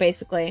word,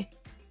 basically.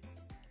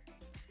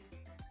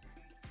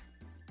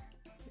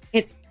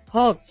 It's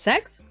called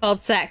sex?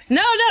 Called sex.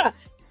 No.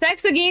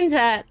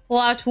 Sexaginta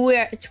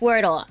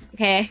Twirtle.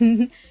 Okay.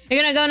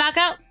 You're gonna go knock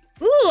out?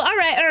 Ooh,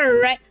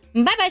 alright.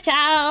 Bye-bye,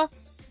 ciao.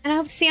 And I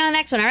hope to see you on the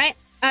next one, alright?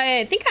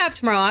 I think I have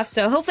tomorrow off,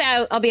 so hopefully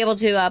I'll be able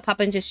to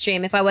pop into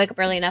stream if I wake up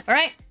early enough,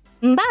 alright?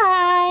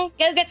 Bye!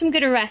 Go get some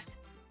good rest.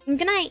 And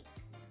good night.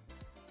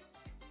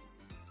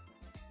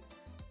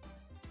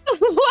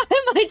 Why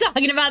am I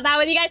talking about that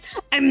with you guys?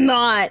 I'm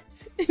not.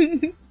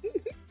 If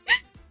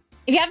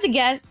you have to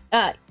guess,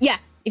 yeah.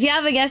 If you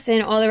have a guess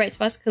in all the right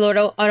spots,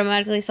 Keylordle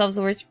automatically solves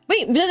the words.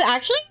 Wait, does it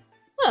actually?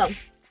 Oh.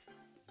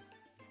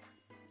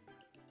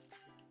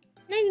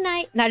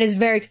 Night-night. That is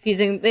very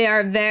confusing. They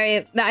are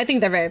very... I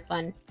think they're very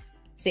fun.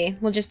 See,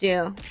 we'll just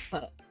do...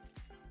 Whoa.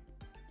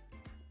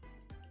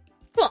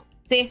 Cool.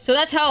 See, so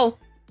that's how...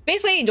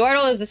 Basically,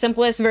 Dordle is the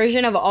simplest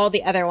version of all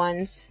the other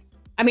ones.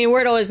 I mean,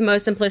 Wordle is the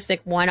most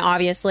simplistic one,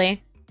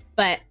 obviously.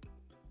 But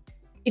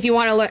if you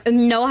want to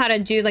know how to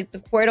do, like, the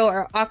Quordle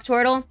or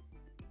Octordle,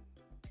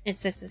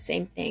 it's just the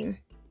same thing.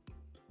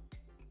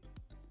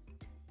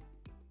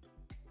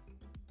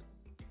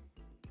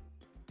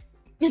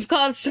 It's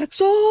called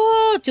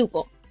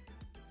Sexotuple.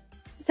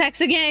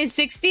 Sex again is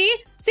 60?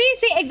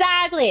 See,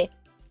 exactly.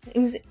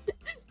 BL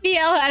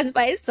has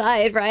my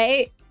side,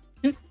 right?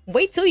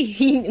 Wait till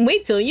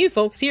you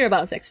folks hear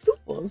about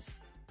sextuples.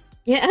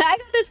 Yeah, I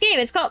got this game.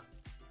 It's called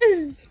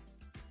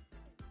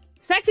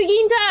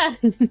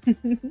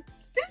Sexaginta.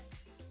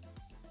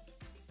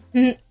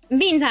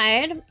 Being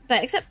tired,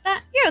 but except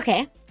that you're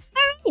okay.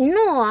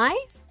 Alright,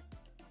 nice.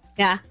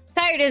 Yeah,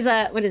 tired is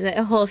what is it?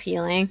 A whole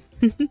feeling.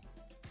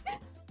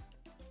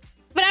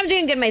 But I'm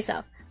doing good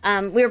myself.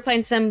 We were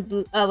playing some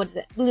what is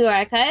it? Blue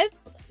Archive.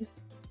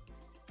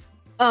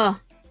 Oh,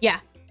 yeah.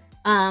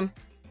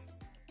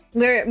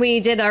 We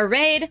did our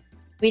raid.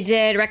 We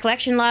did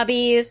recollection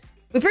lobbies.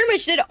 We pretty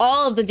much did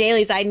all of the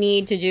dailies I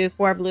need to do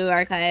for Blue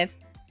Archive.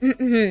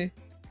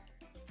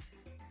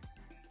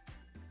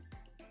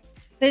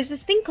 There's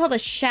this thing called a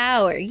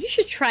shower. You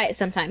should try it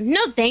sometime.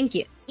 No, thank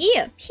you.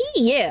 Ew, pee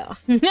you.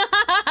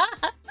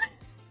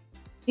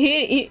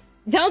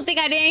 Don't think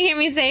I didn't hear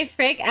me say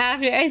frick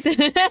after I said...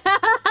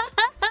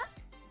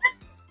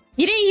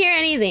 You didn't hear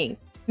anything.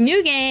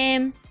 New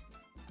game.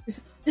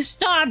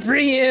 Stop,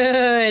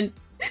 Ryun.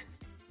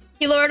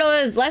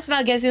 Keylordle is less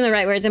about guessing the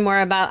right words and more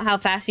about how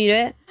fast you do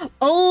it.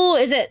 Oh,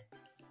 is it?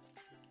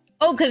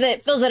 Oh, because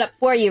it fills it up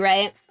for you,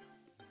 right?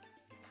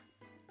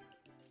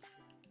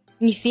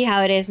 You see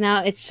how it is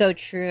now? It's so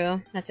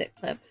true. That's it,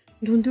 clip.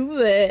 Don't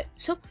do it.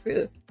 So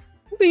crude.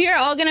 You're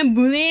all gonna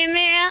bully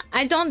me?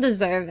 I don't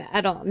deserve it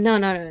at all. No.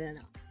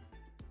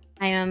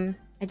 I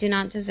do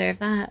not deserve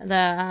that.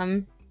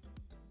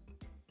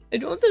 I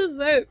don't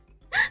deserve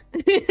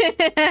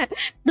the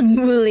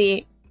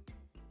bully.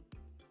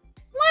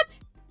 What?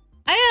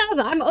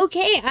 I'm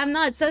okay. I'm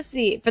not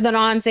sussy for the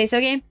non-say-so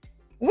game.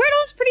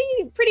 Wordle's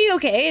pretty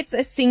okay. It's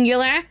a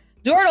singular.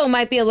 Dordle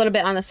might be a little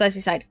bit on the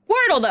sussy side.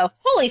 Quordle, though,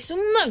 holy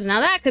smokes,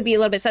 now that could be a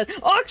little bit sus.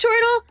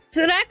 Octordle,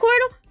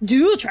 Sedequartal,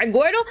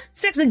 Duotrigortal,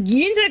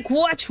 Sexaginta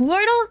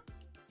Quatordle?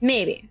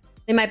 Maybe.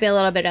 They might be a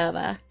little bit of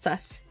a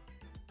sus.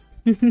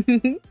 I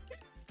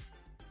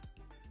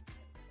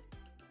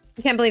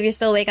can't believe you're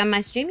still awake on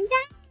my stream.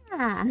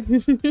 Yeah.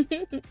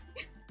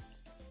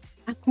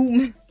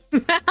 Akum.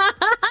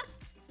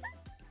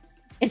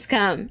 It's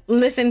come.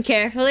 Listen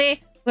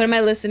carefully. What am I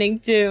listening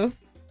to?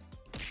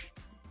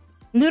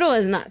 Noodle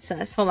is not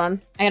sus. Hold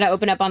on. I gotta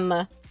open up on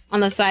the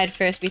side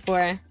first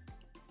before.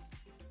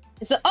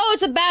 It's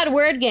a bad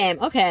word game.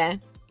 Okay.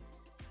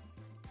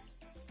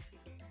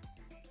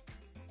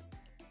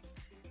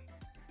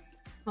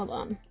 Hold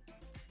on.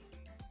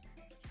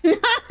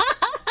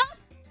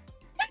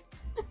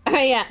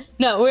 Alright, yeah.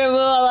 No,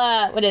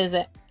 we'll what is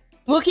it?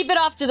 We'll keep it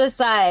off to the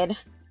side.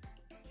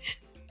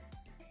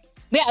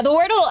 Yeah, the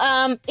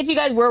Wordle, if you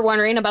guys were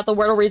wondering about the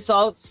Wordle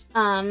results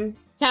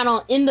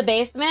channel in the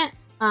basement,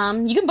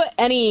 you can put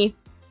any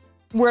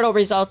Wordle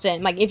results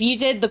in. Like, if you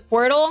did the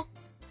Quirtle,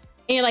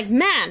 and you're like,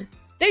 man,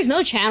 there's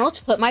no channel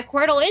to put my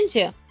Quirtle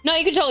into. No,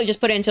 you can totally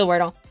just put it into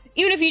Wordle.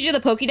 Even if you do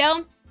the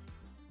Pokédale.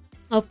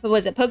 Oh,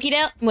 was it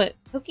Pokédale? What?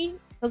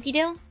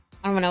 Pokédale?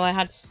 I don't know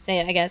how to say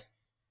it, I guess.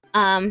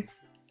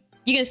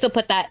 You can still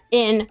put that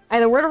in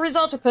either Wordle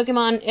results or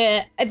Pokemon.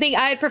 I think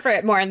I'd prefer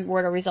it more in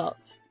Wordle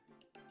results.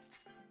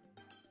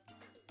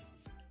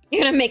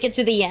 You're gonna make it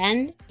to the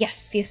end?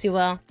 Yes, yes you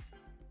will.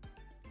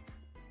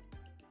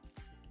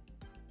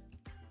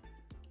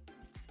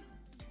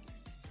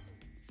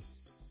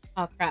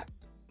 Oh crap.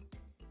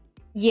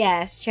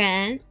 Yes,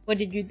 Trent. What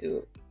did you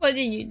do? What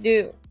did you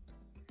do?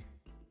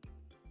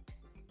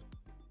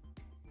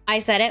 I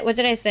said it? What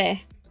did I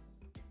say?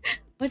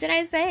 What did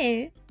I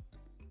say?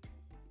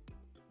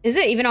 Is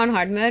it even on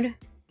hard mode?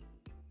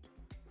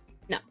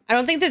 No, I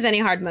don't think there's any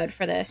hard mode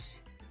for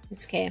this.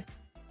 It's okay.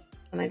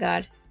 Oh my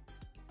god.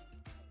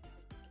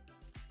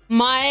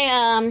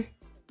 My,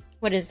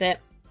 what is it?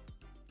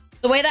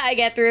 The way that I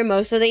get through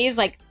most of these,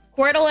 like,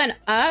 Quirtle and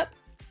up,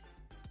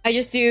 I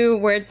just do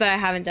words that I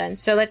haven't done.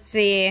 So let's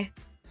see.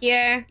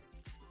 Here.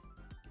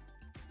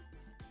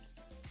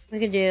 We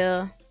could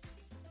do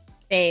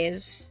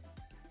phase.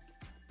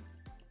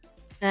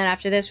 And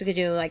after this, we could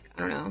do, like,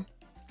 I don't know.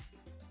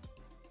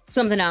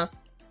 Something else.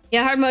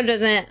 Yeah, hard mode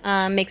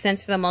doesn't make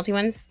sense for the multi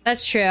ones.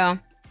 That's true.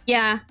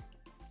 Yeah.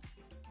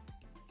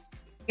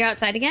 You're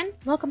outside again?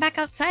 Welcome back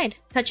outside.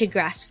 Touch of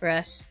grass for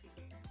us.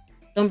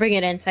 Don't bring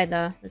it inside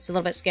though. It's a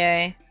little bit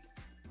scary.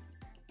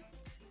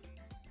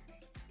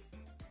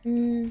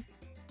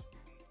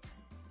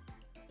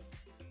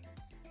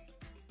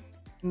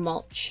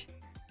 Mulch.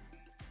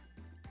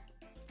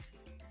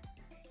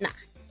 Nah.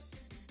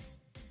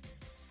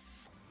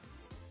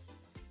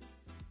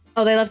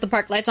 Oh, they left the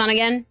park lights on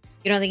again?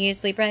 You don't think you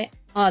sleep right?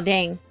 Oh,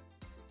 dang.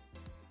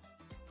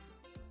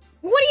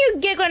 What are you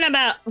giggling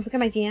about? Oh, look at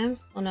my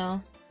DMs. Oh,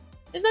 no.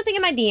 There's nothing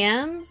in my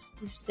DMs.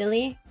 You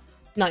silly.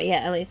 Not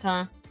yet, at least,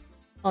 huh?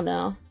 Oh,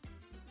 no.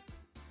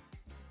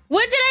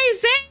 What did I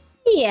say?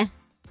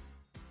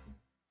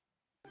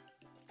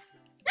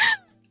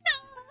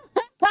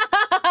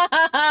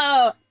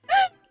 No!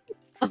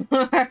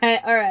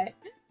 Alright, alright.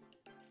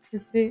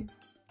 Let's see.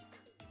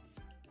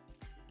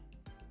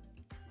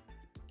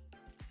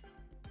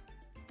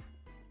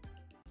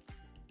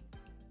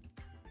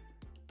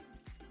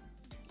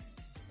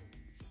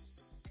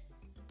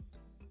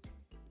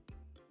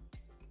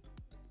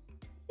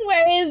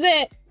 Where is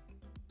it?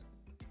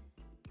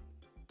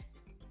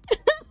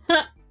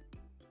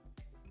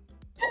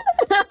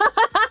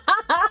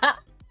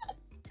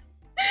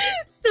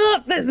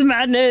 Stop this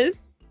madness.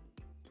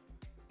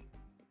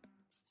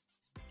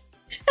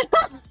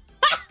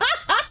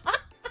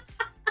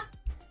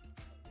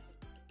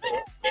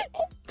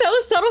 It's so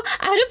subtle.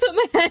 I had to put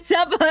my hands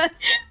up. My hands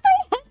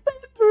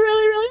up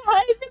really, really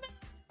high for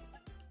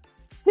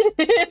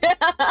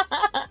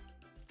that.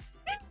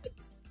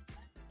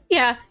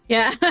 Yeah,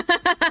 yeah.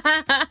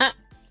 Thought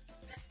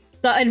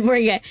I'd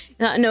bring it.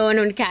 Thought no one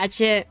would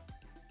catch it.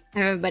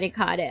 Everybody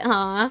caught it,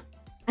 huh?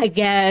 I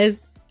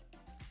guess.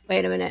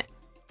 Wait a minute.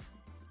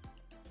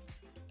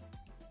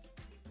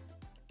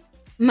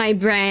 My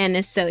brain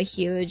is so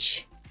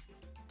huge.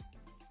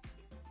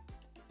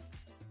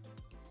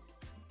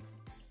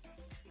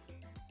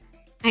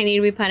 I need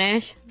to be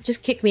punished.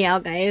 Just kick me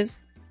out, guys.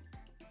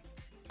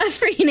 A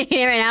free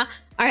name right now.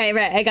 Alright,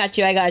 right. I got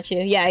you. I got you.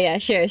 Yeah, yeah.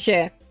 Sure,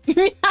 sure.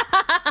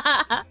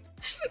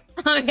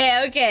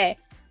 Okay, okay.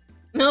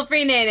 No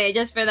free nene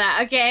just for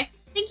that. Okay.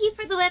 Thank you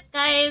for the whip,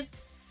 guys.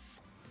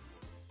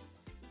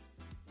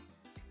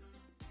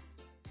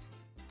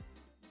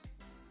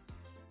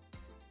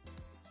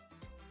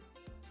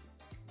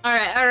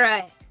 Alright,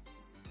 alright.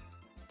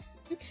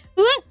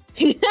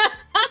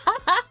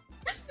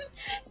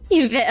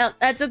 You failed.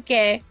 That's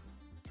okay.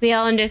 We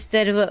all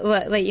understood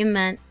what you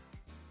meant.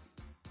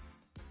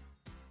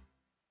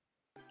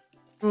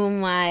 Oh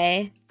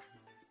my.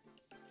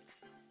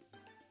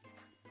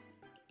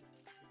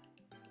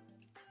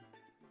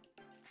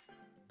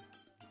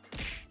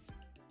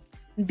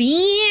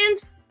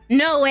 Beans?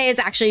 No way it's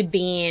actually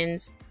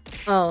beans.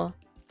 Oh.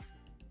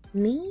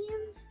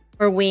 Means?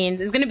 Or weens?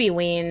 It's gonna be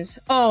weens.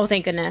 Oh,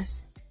 thank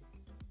goodness.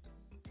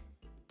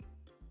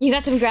 You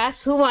got some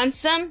grass? Who wants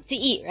some? To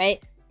eat,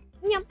 right?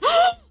 Yep.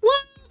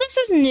 What? This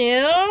is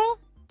new?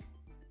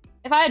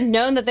 If I had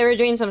known that they were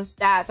doing some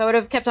stats, I would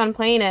have kept on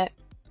playing it.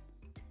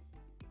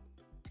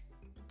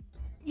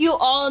 You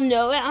all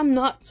know it. I'm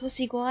not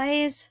sussy,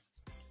 guys.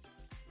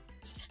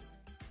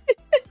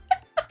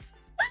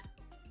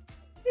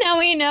 Now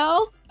we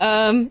know.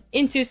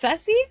 Into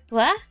sussy?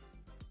 What?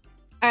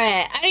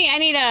 Alright, I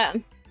need a...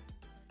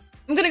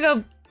 I'm gonna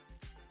go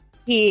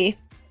pee.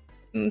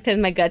 Piss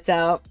my guts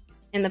out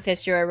in the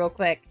piss drawer real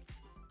quick.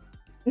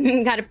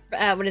 Gotta,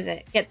 what is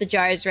it? Get the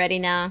jars ready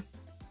now.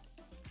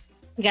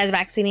 You guys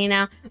backseating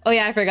now? Oh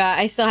yeah, I forgot.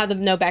 I still have the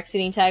no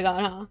backseating tag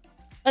on, huh?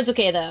 That's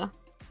okay though.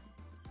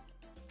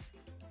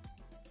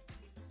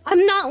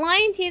 I'm not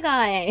lying to you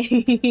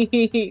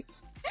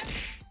guys.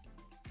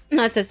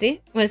 Not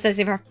Sissy. Was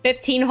Sissy for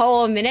 15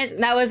 whole minutes?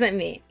 That wasn't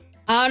me.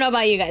 I don't know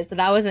about you guys, but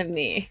that wasn't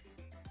me.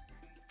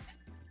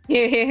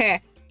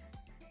 Here.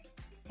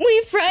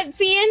 We front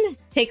seeing.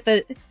 Take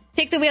the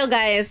wheel,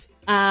 guys.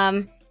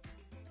 I'm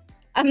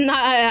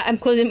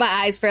closing my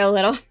eyes for a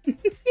little.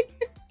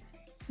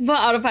 Put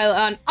autopilot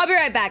on. I'll be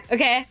right back,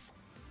 okay?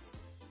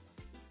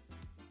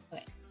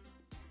 Wait.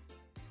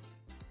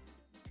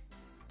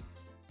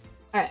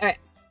 Alright.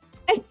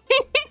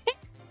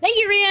 Thank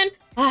you, Rian.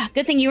 Ah,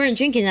 good thing you weren't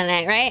drinking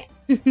tonight, right?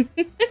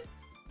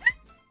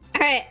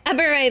 Alright, I'll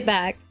be right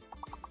back.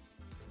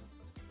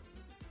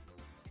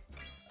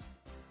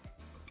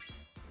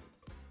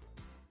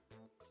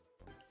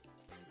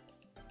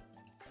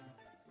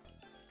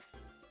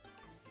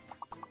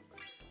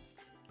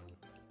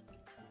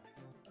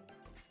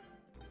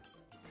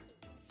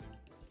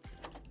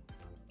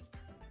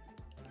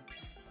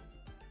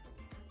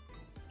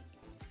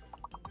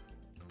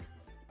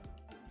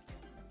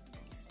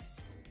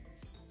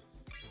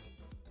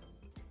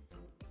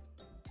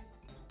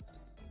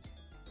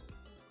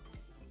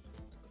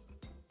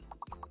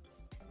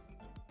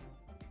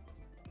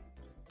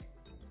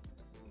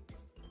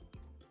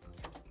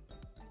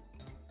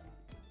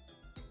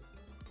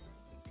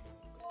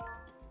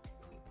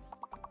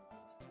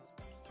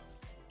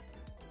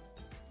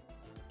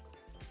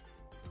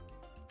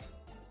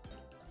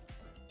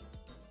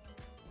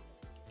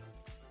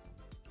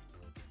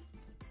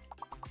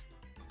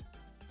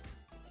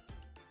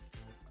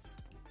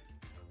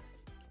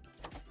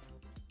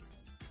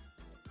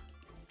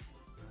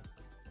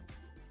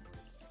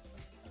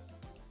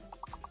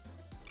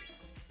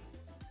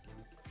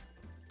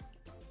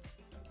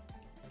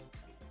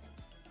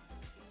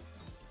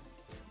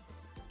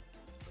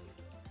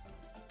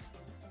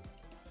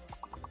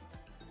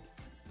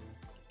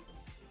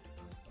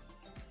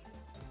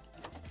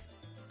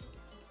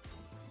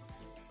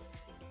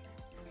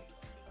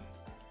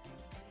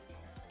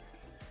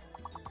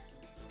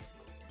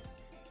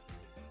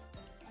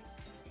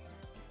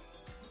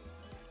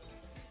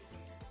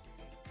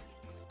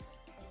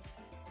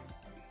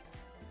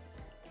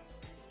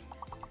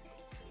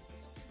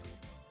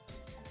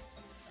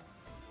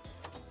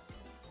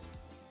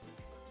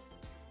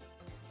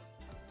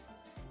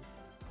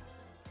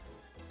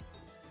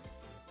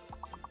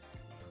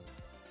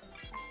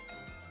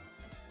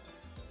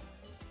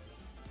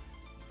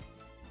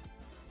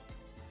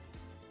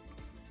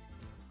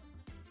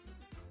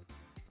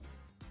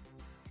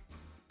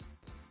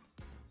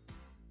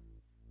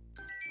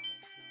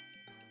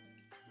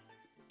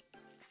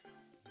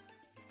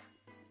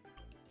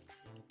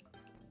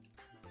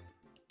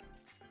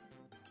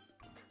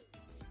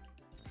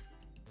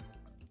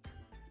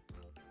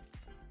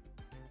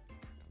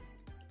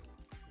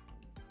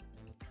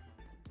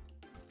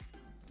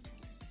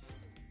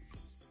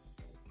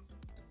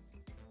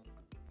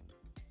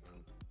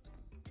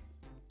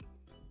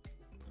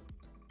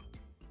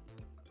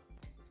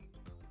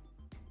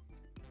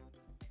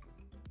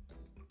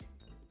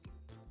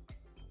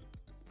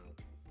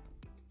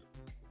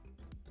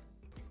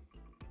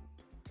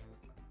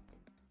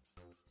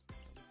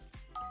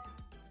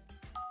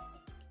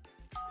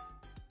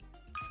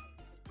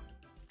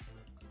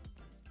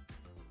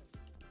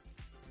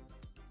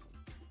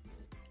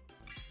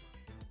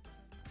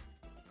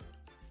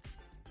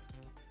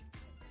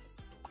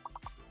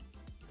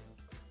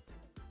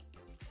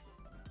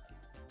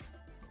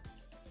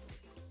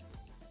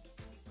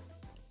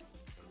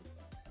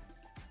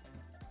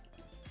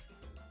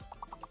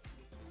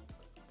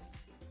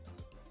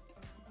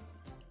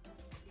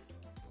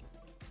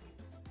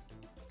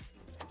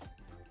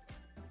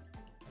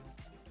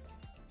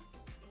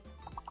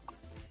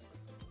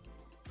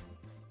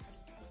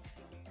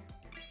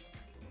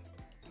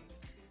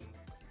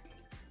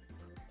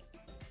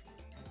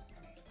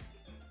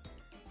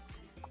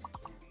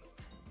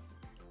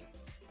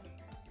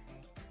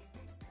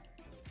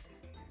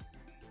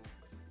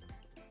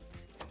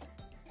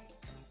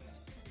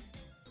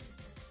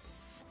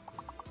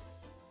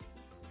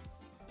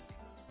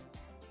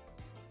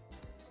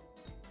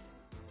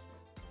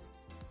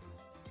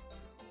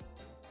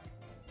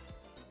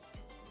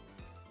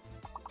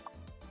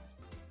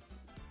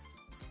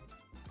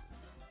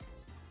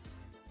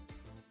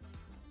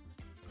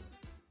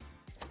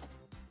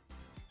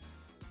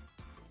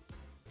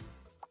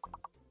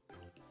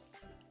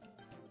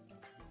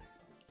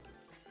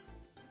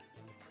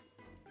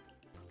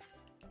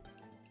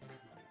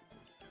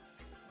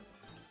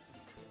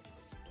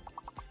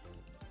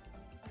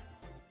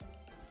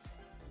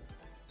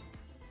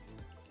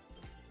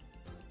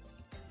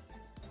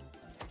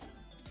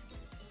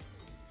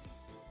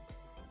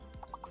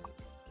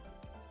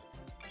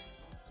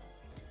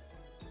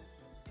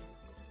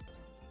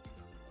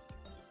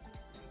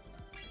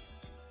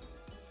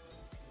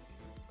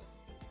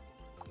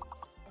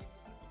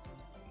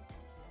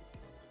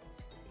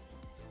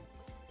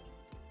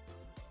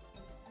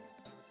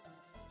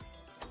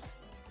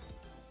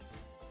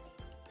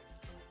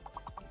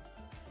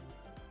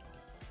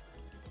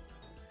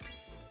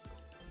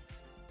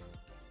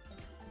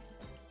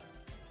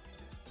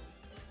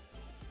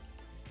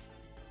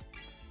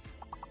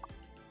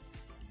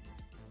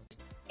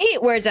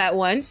 words at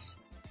once.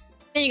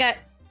 Then you got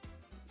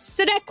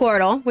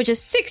Sedequartal, which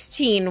is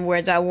 16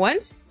 words at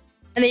once.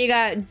 And then you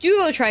got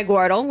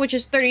Duotrigortal, which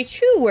is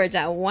 32 words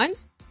at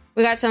once.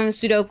 We got some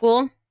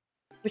Sudoku,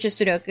 which is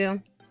Sudoku.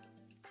 And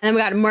then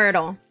we got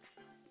Myrtle.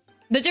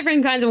 The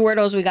different kinds of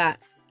Wordles we got.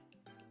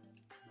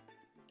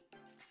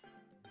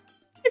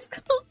 It's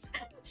called...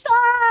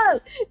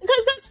 Stop!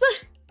 Because that's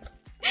the...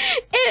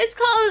 It's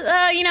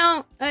called, you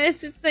know,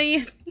 it's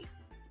the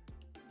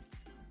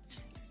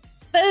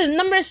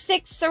number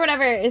 6 or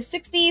whatever. Is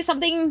 60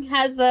 something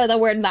has the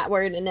word, that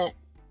word in it.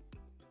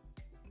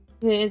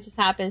 It just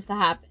happens to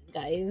happen,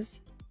 guys.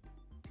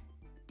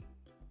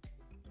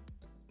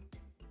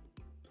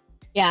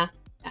 Yeah.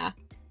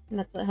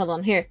 That's hold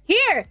on, here.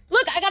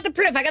 Look, I got the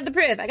proof.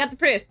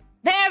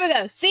 There we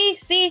go.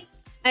 See?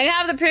 I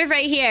have the proof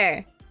right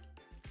here.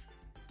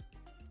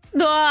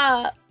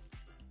 Well,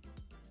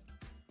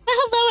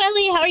 hello,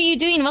 Ellie. How are you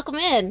doing? Welcome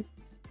in.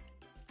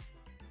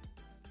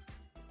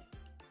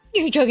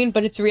 You're joking,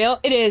 but it's real.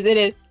 It is.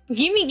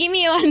 Give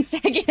me 1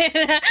 second.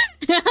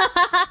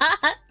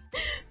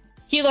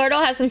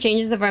 Keylordle has some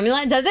changes to the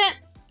formula. Does it?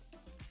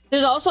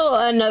 There's also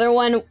another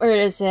one. Where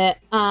is it?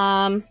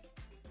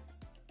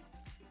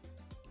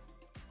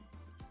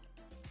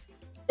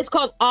 It's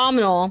called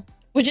Omnal,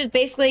 which is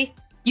basically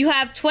you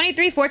have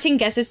 2314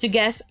 guesses to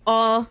guess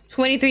all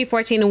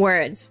 2314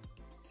 words.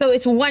 So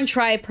it's 1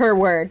 try per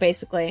word,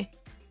 basically.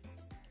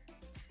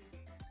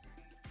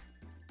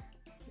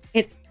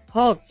 It's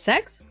called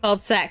sex?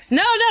 Called sex.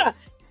 No.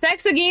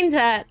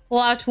 Sexaginta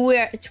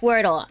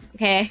Twirtle.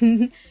 Okay.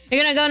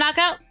 You're gonna go knock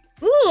out?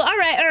 Ooh,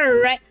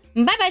 alright.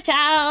 Bye-bye,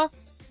 ciao.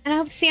 And I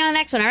hope to see you on the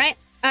next one, alright?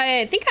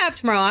 I think I have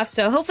tomorrow off,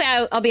 so hopefully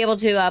I'll be able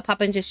to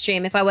pop into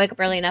stream if I wake up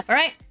early enough,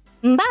 alright?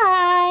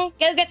 Bye!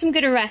 Go get some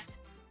good rest.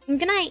 And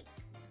good night.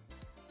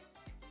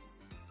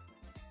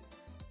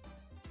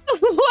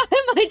 Why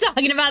am I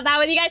talking about that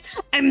with you guys?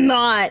 I'm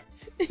not.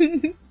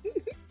 If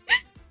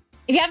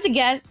you have to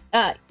guess,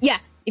 yeah.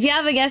 If you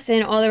have a guess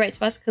in all the right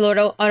spots,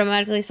 Keylordle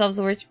automatically solves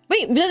the words.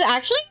 Wait, does it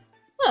actually?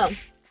 Oh.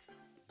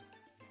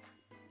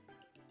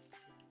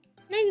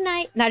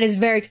 Night-night. That is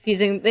very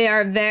confusing. They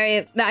are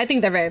very... I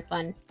think they're very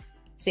fun.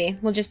 See,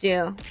 we'll just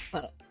do...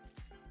 Whoa.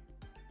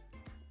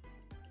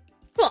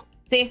 Cool.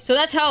 See, so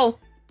that's how...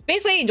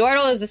 Basically,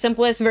 Dordle is the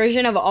simplest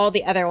version of all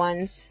the other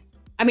ones.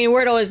 I mean,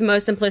 Wordle is the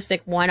most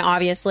simplistic one,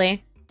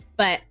 obviously.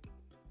 But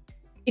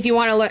if you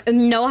want to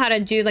know how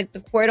to do, like, the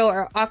Quordle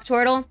or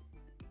Octordle,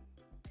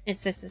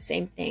 it's just the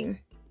same thing.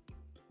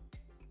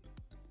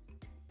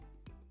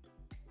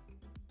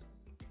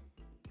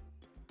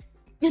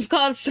 It's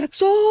called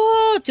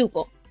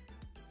Sextuple.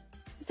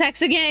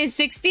 Sex again is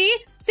 60?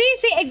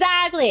 See,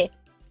 exactly.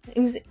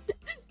 BL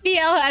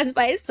has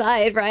my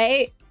side,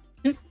 right?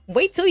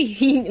 Wait till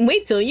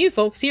you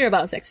folks hear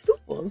about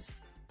sextuples.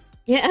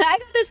 Yeah, I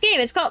got this game.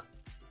 It's called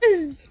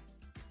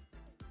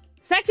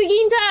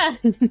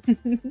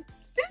Sexaginta.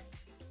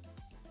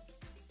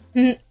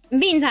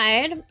 Being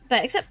tired,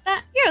 but except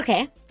that you're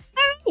okay.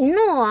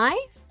 Alright,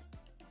 nice.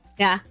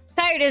 Yeah,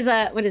 tired is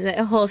what is it?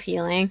 A whole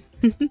feeling.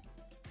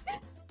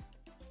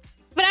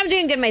 But I'm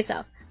doing good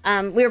myself.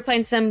 We were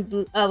playing some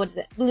what is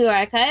it? Blue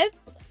Archive.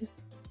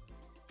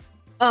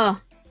 Oh,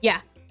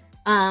 yeah.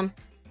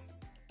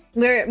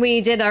 We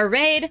did our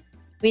raid.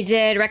 We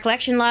did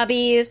recollection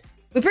lobbies.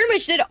 We pretty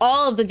much did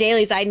all of the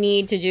dailies I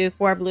need to do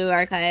for Blue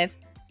Archive.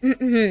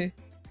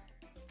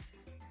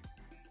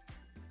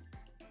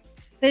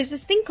 There's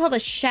this thing called a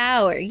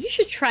shower. You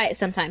should try it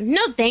sometime.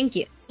 No, thank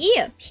you.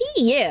 Ew, pee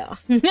you.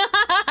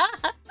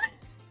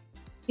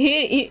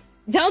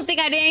 Don't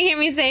think I didn't hear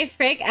me say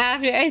frick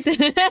after I said...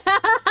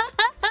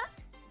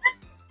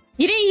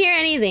 You didn't hear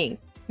anything.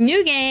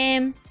 New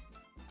game.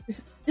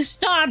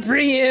 Stop,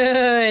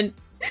 Ryun.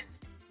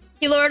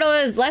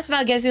 Keylordle is less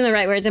about guessing the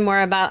right words and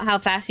more about how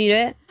fast you do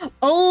it.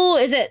 Oh,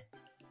 is it?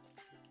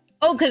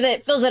 Oh, because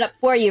it fills it up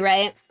for you,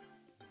 right?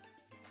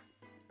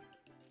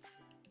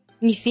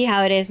 You see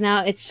how it is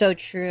now? It's so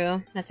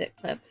true. That's it,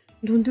 clip.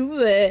 Don't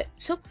do it.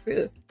 So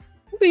crude.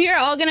 You're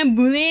all gonna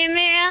bully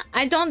me?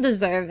 I don't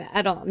deserve it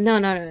at all. No.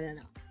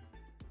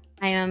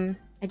 I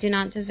do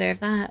not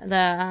deserve that.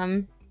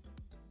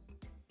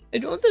 I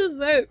don't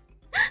deserve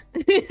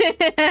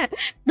the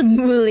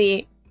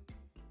bully.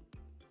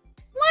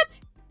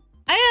 What?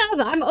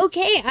 I'm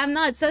okay. I'm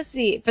not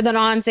sussy for the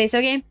non-say-so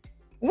game.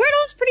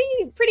 Wordle's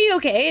pretty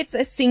okay. It's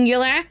a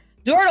singular.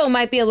 Dordle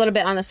might be a little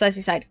bit on the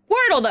sussy side.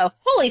 Quordle, though,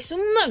 holy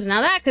smokes,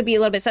 now that could be a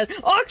little bit sus.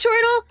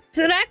 Octordle,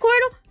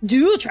 Sedequartal,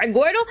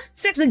 Duotrigortal,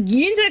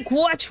 Sexaginta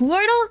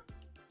Quatordle?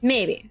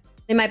 Maybe.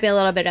 They might be a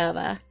little bit of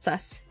a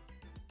sus.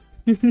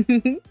 I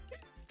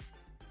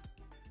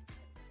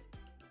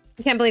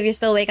can't believe you're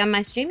still awake on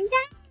my stream.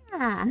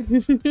 Yeah.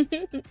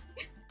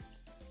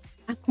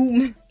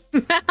 Akum.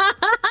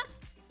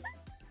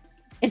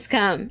 It's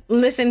come.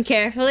 Listen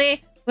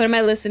carefully. What am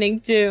I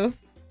listening to?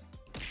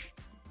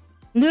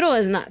 Ludo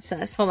is not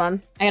sus. Hold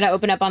on. I gotta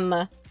open up on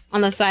the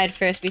side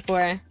first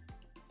before.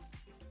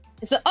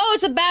 It's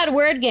a bad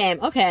word game.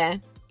 Okay.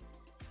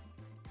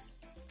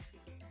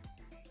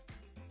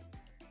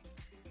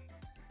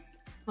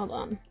 Hold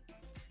on.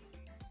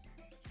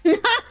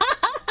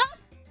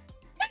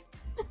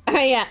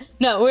 Alright, yeah.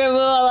 No,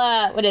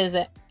 we'll what is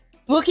it?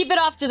 We'll keep it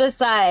off to the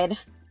side.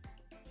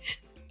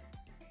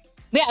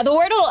 Yeah, the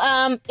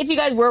Wordle, if you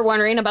guys were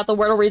wondering about the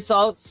Wordle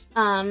results,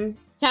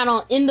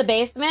 channel in the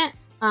basement,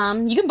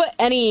 you can put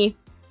any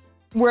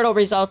Wordle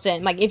results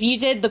in. Like, if you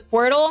did the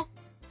Quirtle,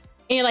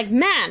 and you're like,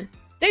 man,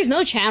 there's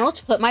no channel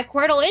to put my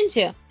Quirtle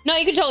into. No,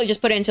 you can totally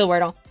just put it into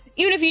Wordle.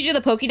 Even if you do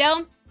the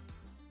Pokédale.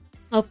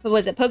 Oh,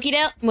 was it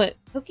Pokédale? What?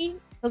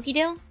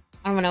 Pokédale?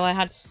 I don't know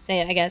how to say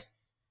it, I guess.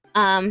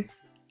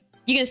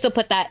 You can still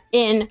put that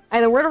in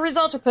either Wordle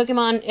results or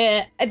Pokemon.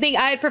 I think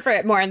I'd prefer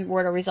it more in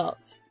Wordle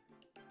results.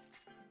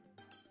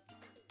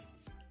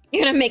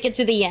 You're gonna make it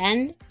to the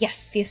end?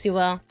 Yes, yes you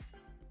will.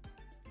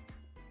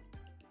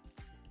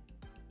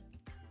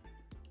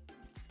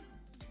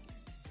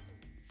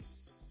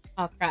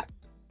 Oh crap.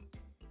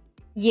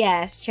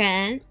 Yes,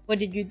 Trent. What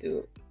did you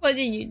do? What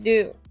did you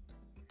do?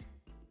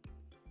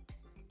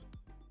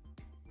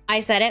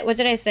 I said it? What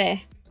did I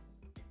say?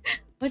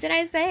 What did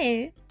I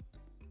say?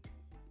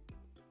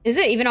 Is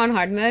it even on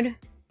hard mode?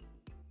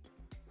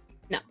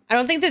 No, I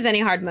don't think there's any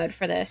hard mode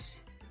for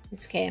this.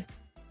 It's okay.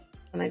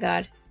 Oh my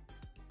god.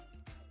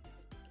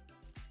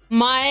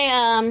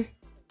 My,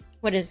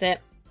 what is it?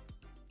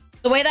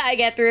 The way that I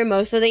get through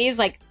most of these,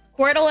 like,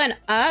 Quirtle and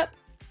up,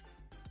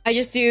 I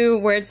just do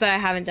words that I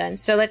haven't done.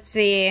 So let's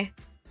see.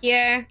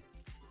 Here.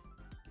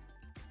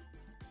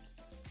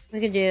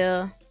 We could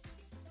do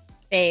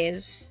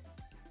phase.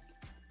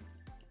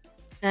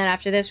 And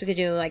after this, we could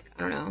do, like,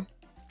 I don't know.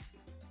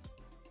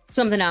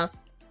 Something else.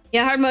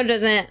 Yeah, hard mode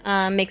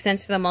doesn't make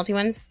sense for the multi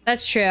ones.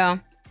 That's true.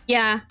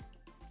 Yeah.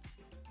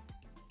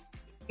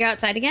 You're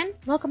outside again?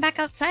 Welcome back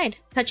outside.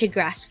 Touch of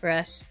grass for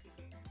us.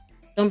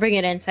 Don't bring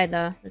it inside,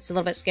 though. It's a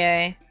little bit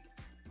scary.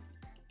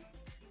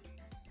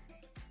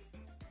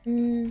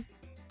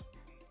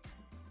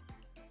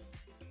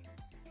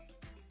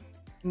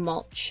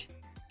 Mulch.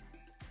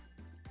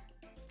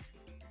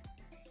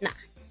 Nah.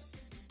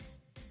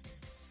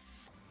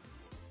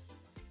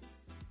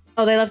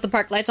 Oh, they left the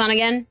park lights on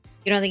again?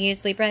 You don't think you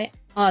sleep right?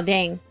 Oh,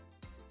 dang.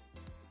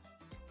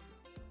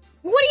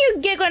 What are you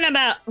giggling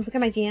about? Oh, look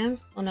at my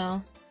DMs. Oh,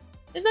 no.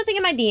 There's nothing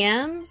in my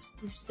DMs.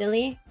 You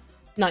silly.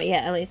 Not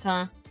yet, at least,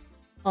 huh?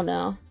 Oh,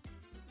 no.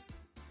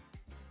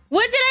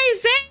 What did I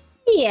say?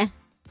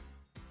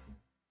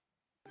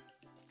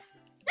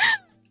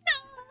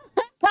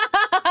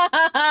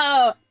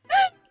 No!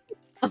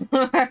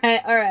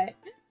 Alright, alright.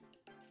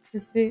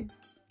 Let's see.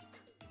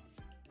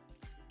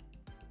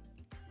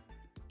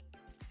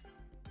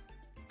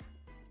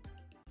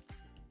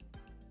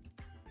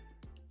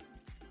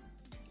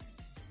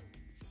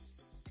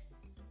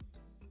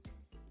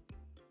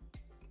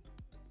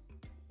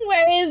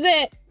 Where is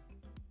it?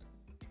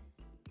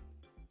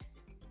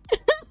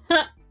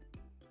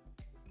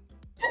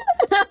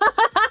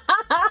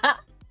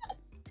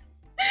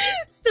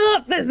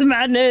 Stop this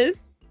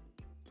madness.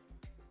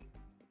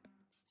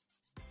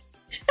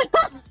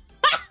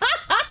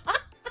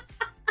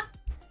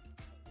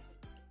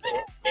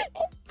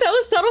 So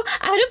subtle.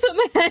 I had to put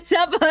my hands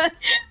up. My hands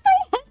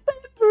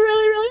up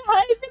really, really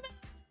high for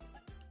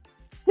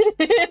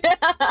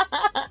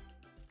that.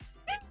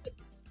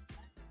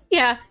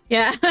 Yeah,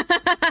 yeah.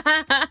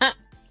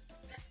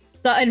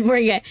 Thought I'd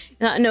bring it.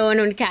 Thought no one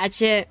would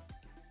catch it.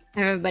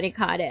 Everybody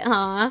caught it,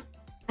 huh?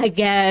 I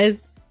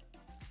guess.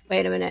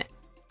 Wait a minute.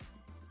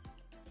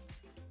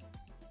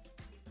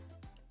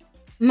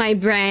 My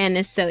brain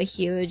is so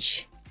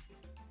huge.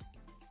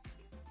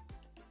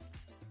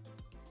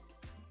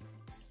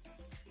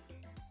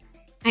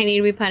 I need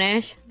to be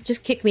punished.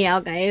 Just kick me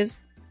out,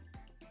 guys.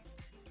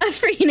 A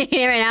free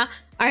name right now.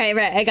 Alright,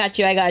 right. I got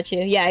you. I got you.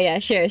 Yeah, yeah.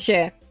 Sure,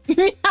 sure.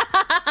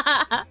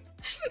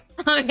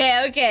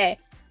 Okay, okay.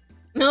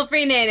 No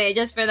free Nene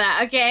just for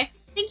that. Okay.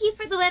 Thank you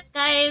for the whip,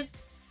 guys.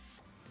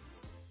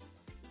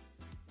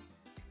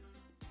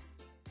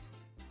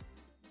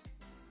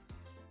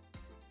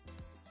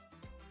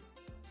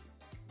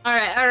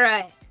 Alright,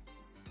 alright.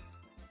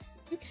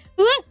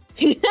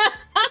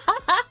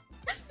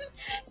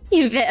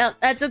 You failed.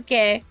 That's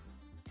okay.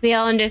 We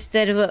all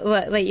understood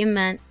what you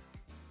meant.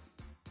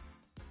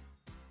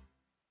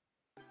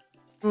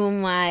 Oh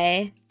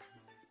my.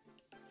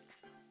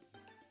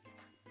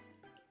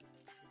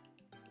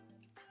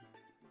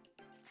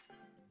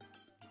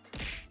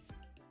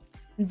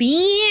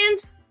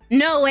 Beans?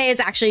 No way, it's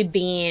actually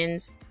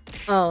beans.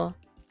 Oh.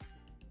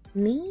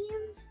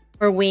 Means?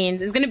 Or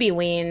weens? It's gonna be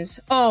weens.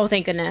 Oh,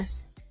 thank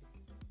goodness.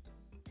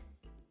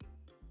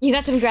 You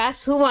got some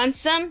grass? Who wants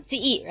some? To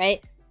eat,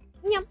 right?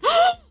 Yep.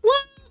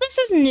 What? This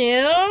is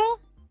new?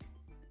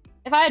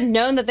 If I had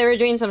known that they were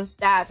doing some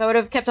stats, I would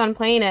have kept on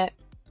playing it.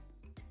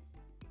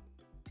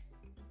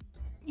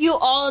 You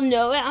all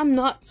know it. I'm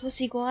not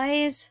sussy,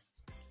 guys.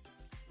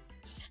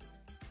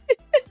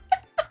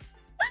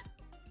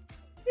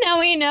 Now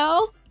we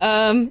know.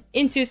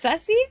 Into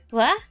sussy?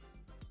 What?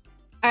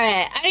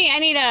 Alright, I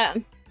need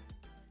a...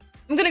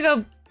 I'm gonna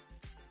go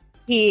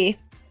pee.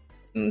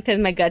 Piss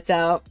my guts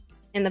out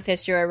in the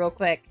piss drawer real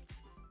quick.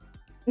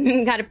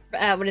 Gotta,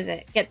 what is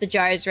it? Get the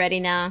jars ready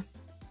now.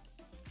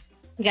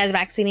 You guys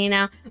backseating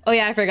now? Oh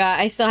yeah, I forgot.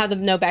 I still have the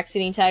no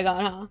backseating tag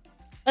on, huh?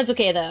 That's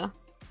okay though.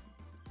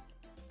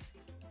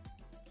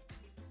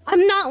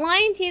 I'm not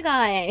lying to you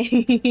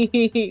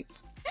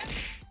guys.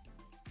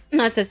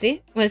 Not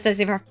Sissy. Was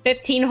Sissy for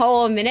 15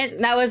 whole minutes?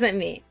 That wasn't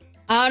me.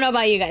 I don't know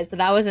about you guys, but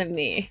that wasn't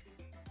me.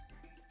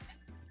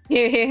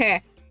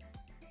 Here.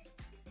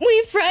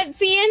 We front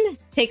seeing.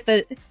 Take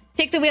the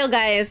wheel,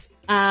 guys.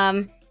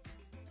 I'm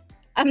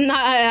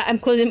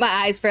closing my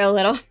eyes for a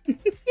little.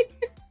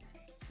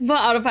 Put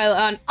autopilot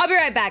on. I'll be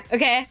right back,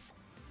 okay?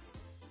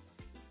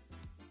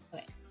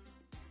 Wait.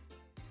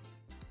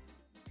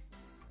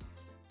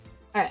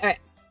 Alright.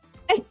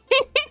 Thank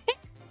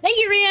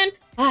you, Rian.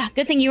 Ah,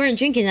 good thing you weren't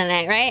drinking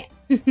tonight, right?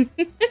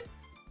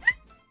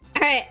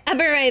 Alright, I'll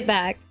be right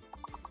back.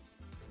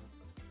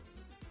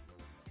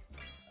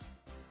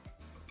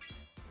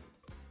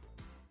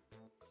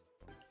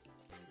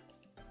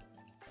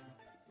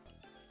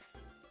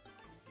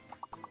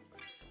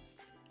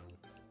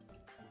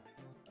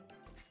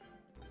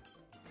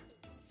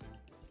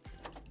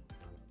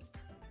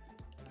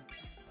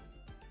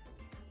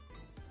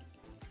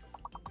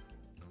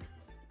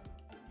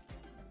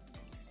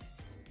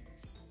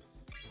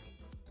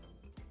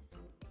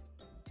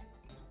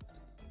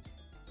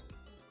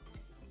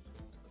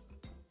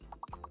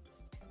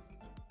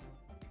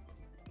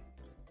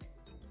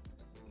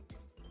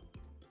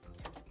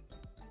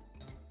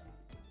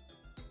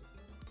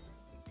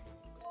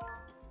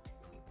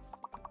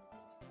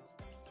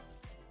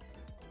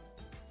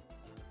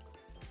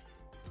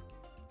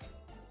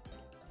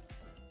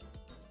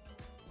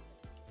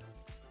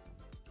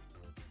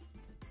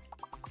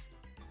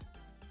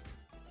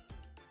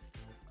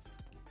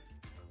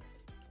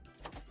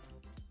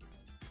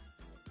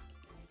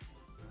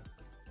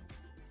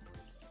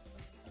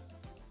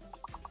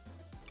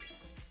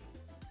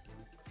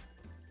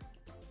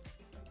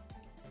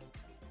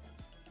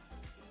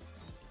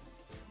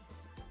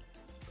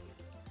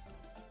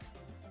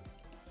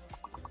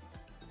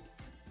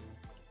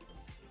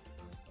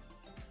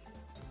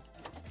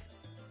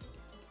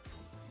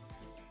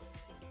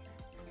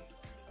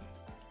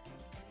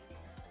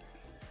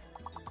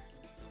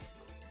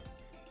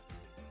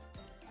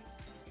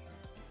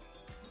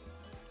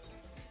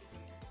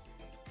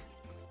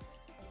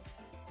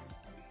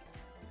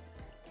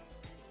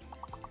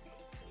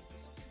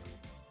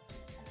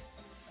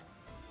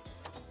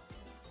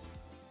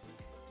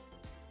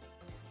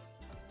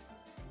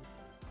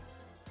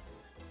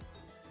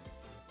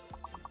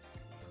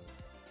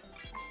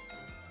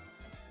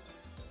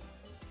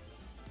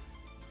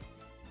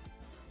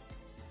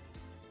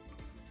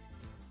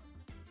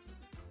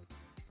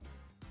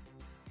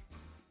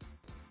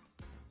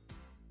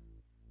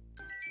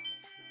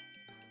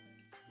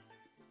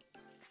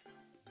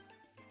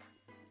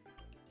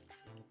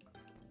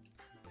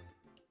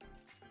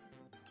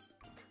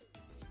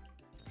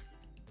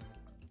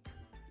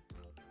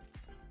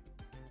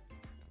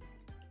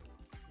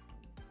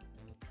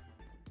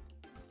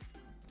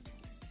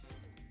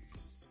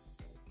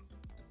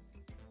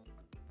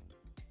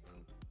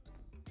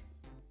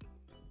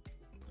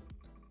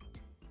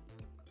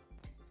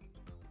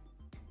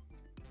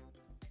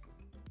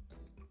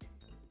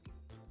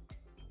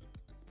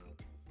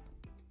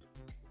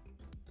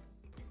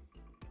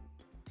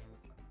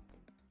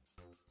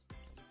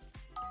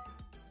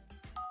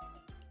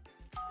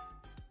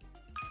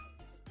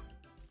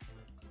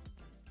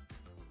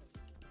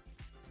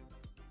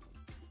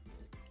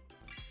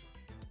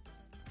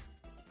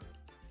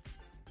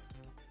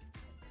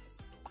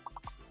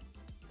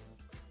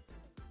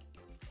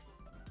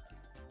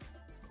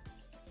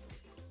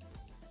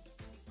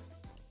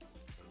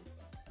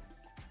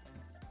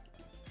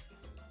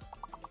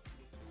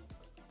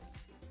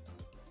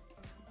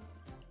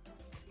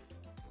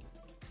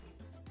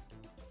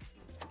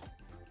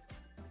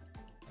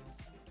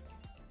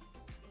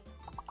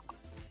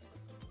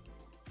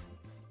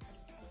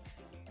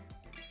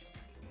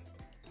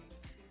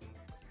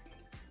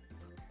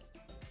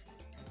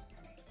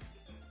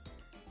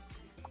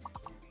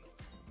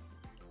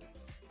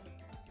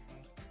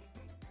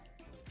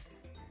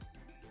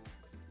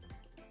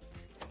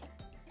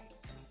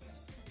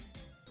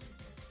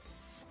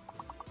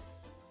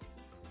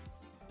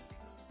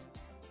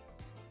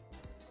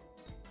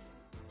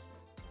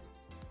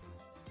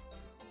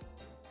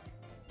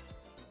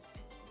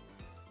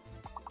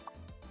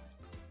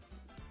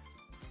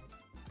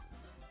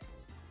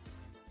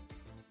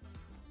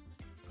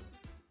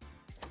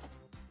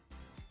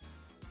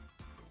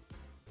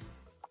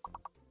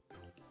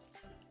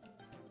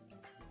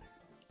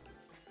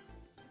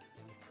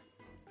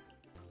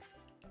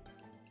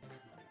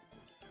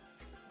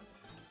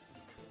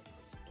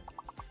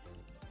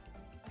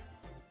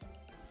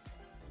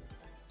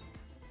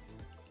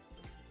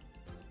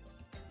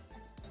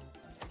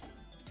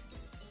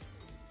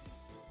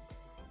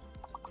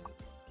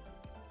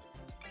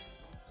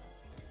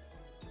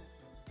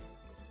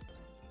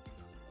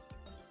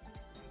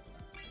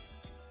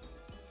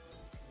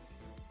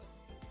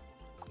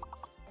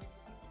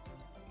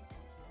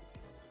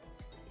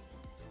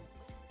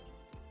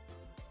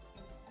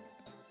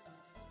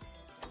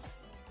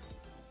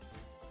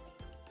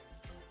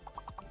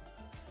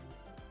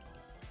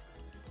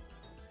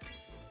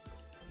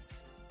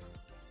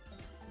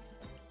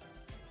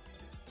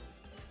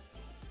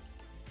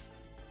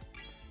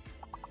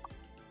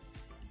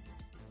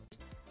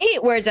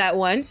 8 words at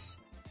once.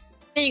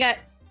 Then you got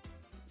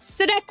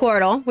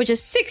Sedequartle, which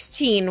is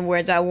 16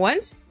 words at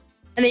once.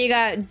 And then you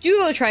got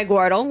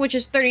Duotrigortal, which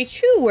is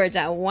 32 words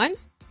at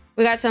once.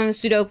 We got some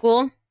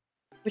Sudoku,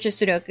 which is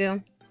Sudoku.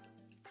 And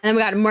then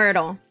we got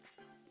Myrtle.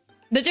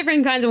 The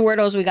different kinds of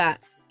Wordles we got.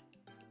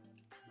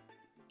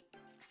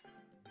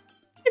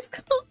 It's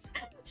called...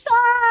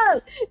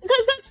 Stop!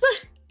 Because that's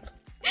the...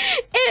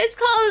 It's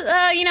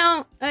called, you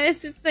know,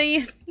 it's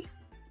the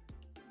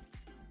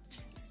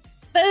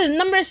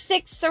number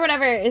 6 or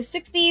whatever.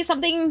 60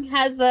 something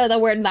has the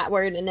word, that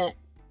word in it.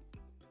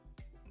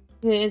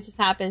 It just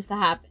happens to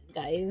happen,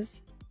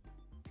 guys.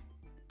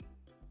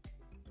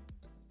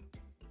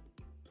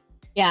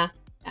 Yeah.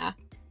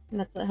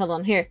 That's hold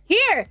on, here.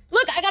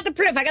 Look, I got the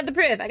proof. I got the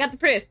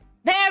proof.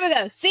 There we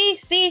go.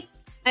 See?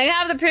 I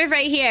have the proof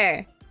right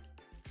here.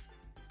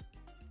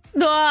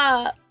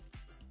 Hello,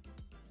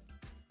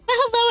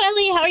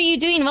 Ellie. How are you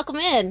doing? Welcome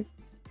in.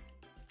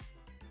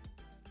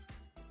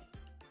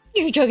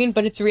 You're joking,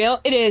 but it's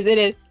real. It is.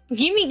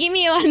 Give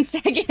me 1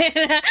 second.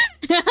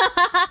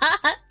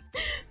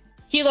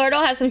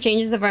 Keylordle has some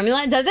changes to the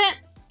formula. Does it?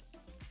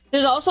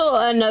 There's also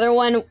another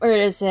one. Where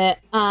is it?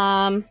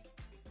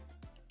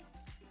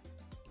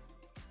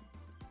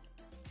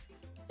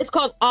 It's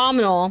called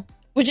Omnal,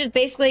 which is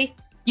basically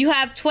you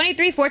have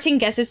 2314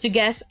 guesses to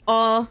guess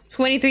all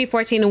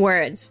 2314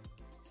 words.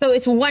 So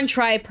it's 1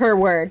 try per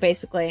word,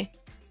 basically.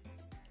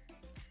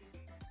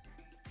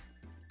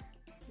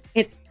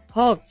 It's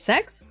called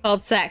sex?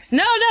 Called sex.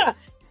 No.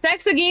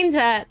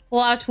 Sexaginta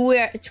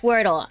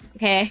Twirtle.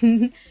 Okay.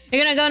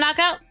 You're gonna go knock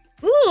out?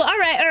 Ooh,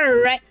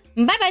 alright.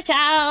 Bye-bye,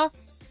 ciao.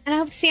 And I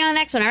hope to see you on the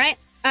next one, alright?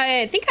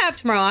 I think I have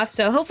tomorrow off,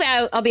 so hopefully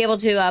I'll be able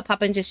to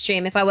pop into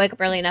stream if I wake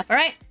up early enough,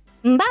 alright?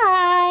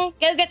 Bye!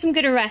 Go get some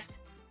good rest.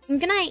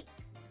 Good night.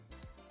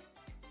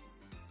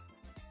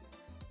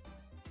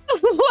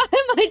 Why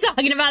am I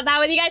talking about that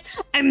with you guys?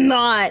 I'm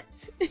not.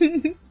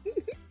 If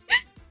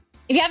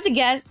you have to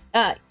guess,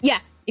 yeah.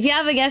 If you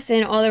have a guess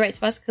in all the right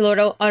spots,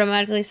 Keylordle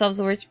automatically solves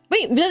the words.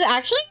 Wait, does it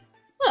actually?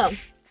 Oh.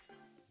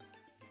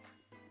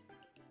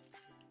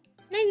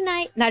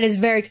 Night-night. That is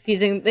very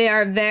confusing. They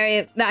are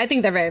very... I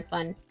think they're very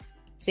fun.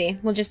 Let's see,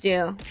 we'll just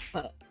do...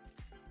 Whoa.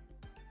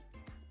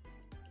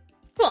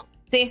 Cool.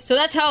 See, so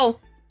that's how...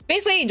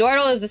 Basically,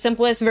 Dordle is the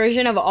simplest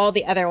version of all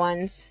the other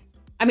ones.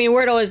 I mean,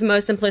 Wordle is the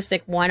most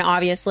simplistic one,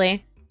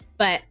 obviously.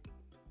 But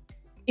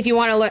if you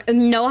want to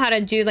know how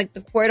to do, like,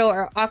 the Quordle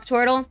or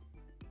Octordle,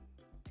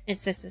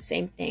 it's just the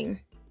same thing.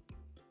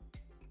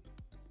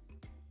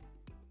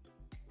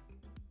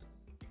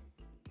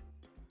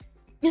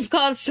 It's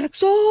called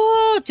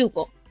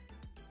Sextuple.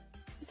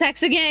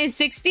 Sex again is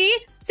 60?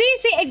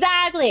 See,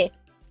 exactly.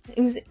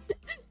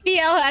 BL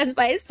has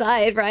my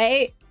side,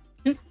 right?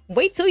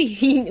 Wait till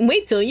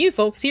you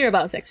folks hear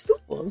about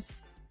sextuples.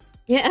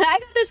 Yeah, I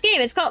got this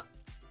game. It's called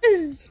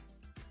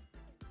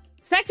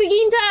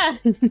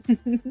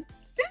Sexaginta.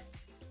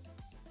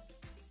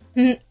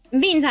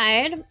 Being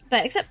tired,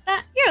 but except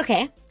that you're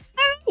okay.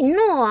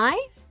 Alright,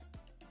 nice.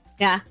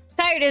 Yeah,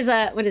 tired is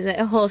what is it?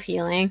 A whole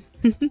feeling.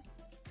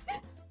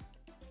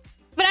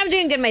 But I'm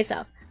doing good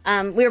myself.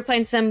 We were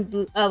playing some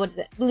what is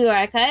it? Blue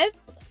Archive.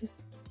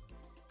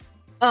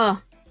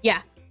 Oh,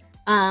 yeah.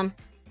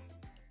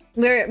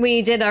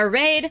 We did our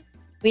raid.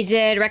 We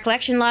did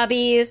recollection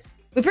lobbies.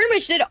 We pretty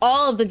much did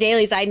all of the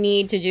dailies I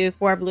need to do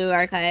for Blue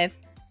Archive.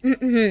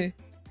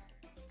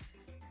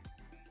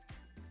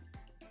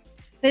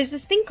 There's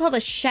this thing called a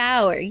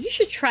shower. You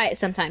should try it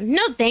sometime.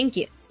 No, thank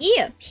you.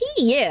 Ew, pee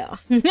you.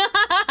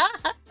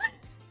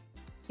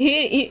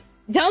 You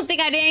don't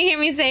think I didn't hear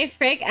me say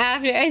frick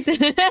after I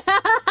said...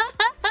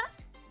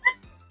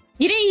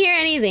 You didn't hear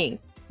anything.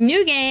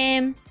 New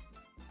game.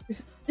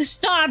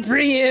 Stop,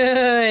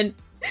 Ryun.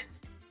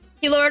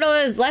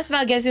 Keylordle is less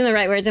about guessing the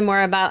right words and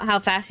more about how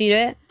fast you do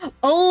it.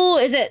 Oh,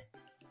 is it?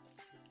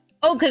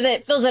 Oh, because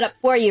it fills it up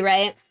for you,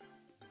 right?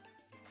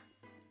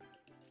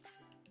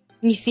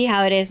 You see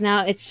how it is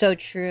now? It's so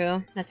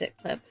true. That's it,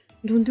 clip.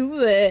 Don't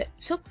do it.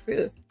 So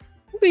crude.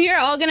 You're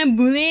all gonna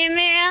bully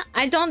me?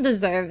 I don't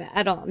deserve it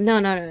at all. No.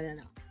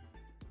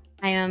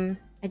 I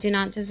do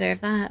not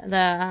deserve that.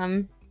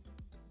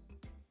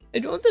 I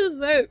don't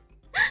deserve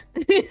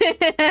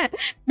the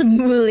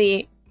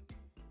bully.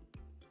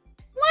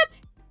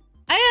 What?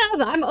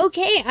 I'm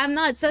okay. I'm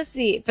not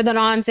sussy for the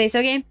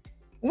non-say-so game.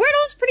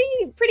 Wordle's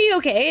pretty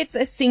okay. It's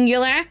a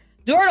singular.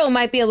 Dordle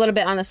might be a little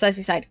bit on the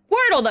sussy side.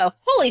 Quordle, though,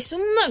 holy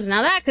smokes,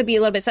 now that could be a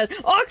little bit sus.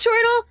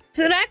 Octordle,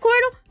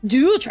 Sedequartle,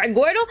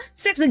 Duotrigortal,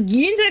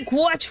 Sexaginta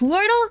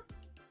Quatordle?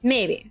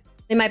 Maybe.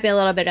 They might be a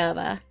little bit of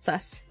a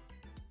sus.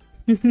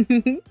 I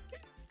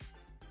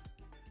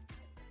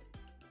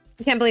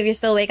can't believe you're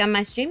still awake on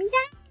my stream.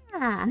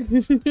 Yeah.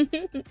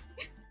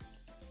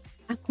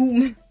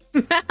 Akum.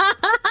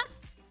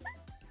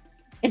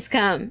 It's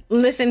come.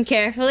 Listen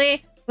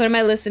carefully. What am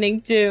I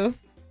listening to?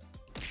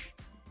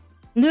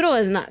 Noodle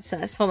is not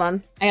sus. Hold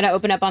on. I gotta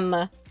open up on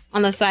the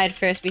side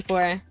first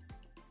before.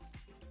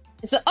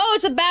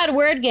 It's a bad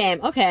word game.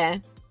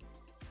 Okay.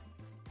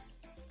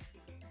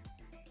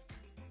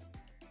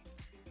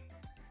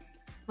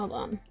 Hold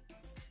on.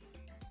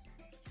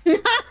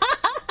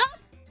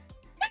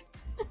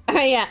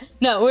 Alright, yeah.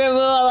 No,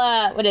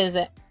 we'll what is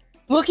it?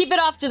 We'll keep it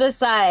off to the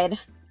side.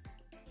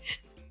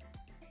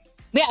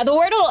 Yeah, the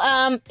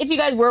Wordle, if you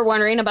guys were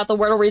wondering about the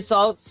Wordle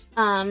results,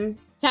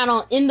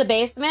 channel in the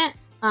basement,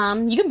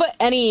 you can put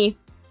any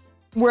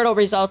Wordle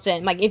results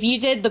in. Like, if you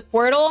did the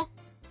Quirtle,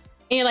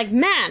 and you're like,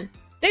 man,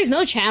 there's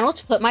no channel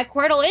to put my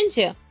Quirtle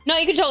into. No,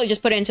 you can totally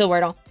just put it into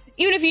Wordle.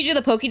 Even if you do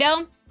the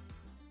Pokédale.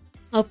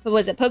 Oh,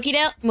 was it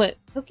Pokédale? What?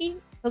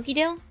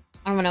 Pokédale?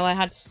 I don't know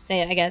how to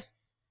say it, I guess.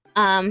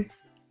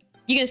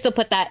 You can still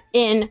put that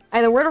in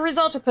either Wordle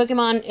results or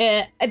Pokemon.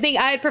 I think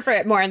I'd prefer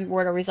it more in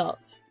Wordle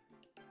results.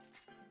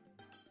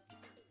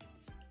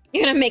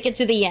 You're gonna make it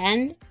to the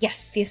end?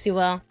 Yes, yes you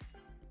will.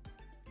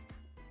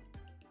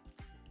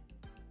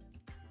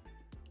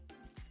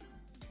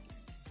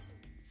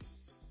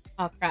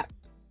 Oh crap.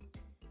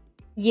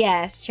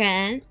 Yes,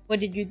 Trent. What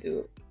did you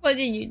do? What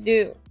did you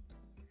do?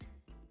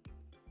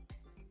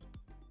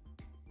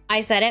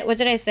 I said it? What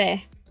did I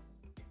say?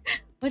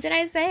 What did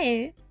I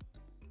say?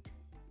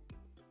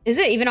 Is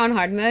it even on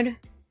hard mode?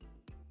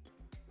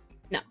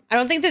 No, I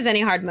don't think there's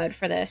any hard mode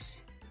for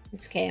this.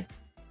 It's okay.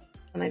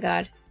 Oh my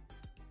god.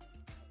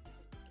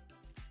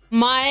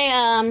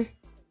 My,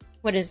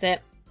 what is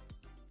it?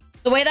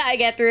 The way that I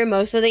get through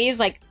most of these,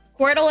 like,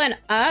 Quirtle and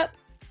up,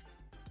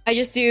 I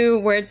just do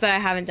words that I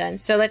haven't done.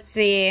 So let's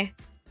see.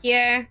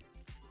 Here.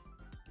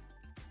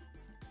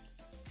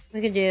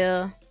 We could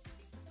do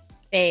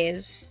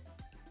phase.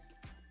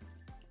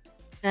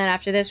 And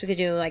after this, we could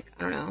do, like,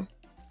 I don't know.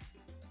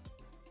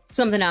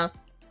 Something else.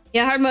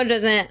 Yeah, hard mode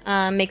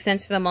doesn't make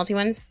sense for the multi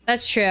ones.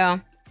 That's true.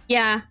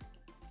 Yeah.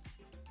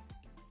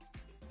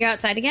 You're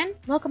outside again?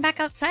 Welcome back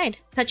outside.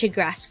 Touch of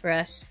grass for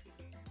us.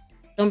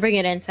 Don't bring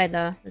it inside,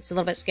 though. It's a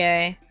little bit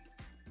scary.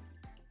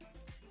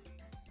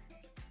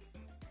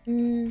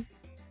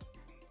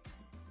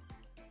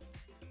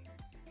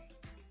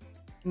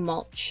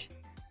 Mulch.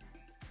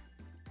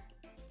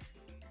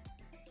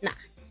 Nah.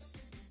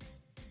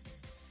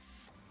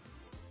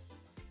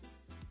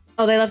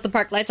 Oh, they left the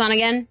park lights on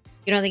again?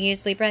 You don't think you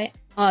sleep right?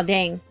 Oh,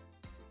 dang.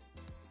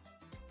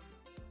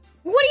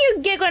 What are you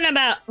giggling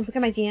about? Oh, look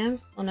at my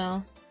DMs. Oh,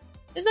 no.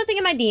 There's nothing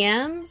in my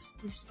DMs.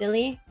 You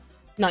silly.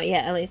 Not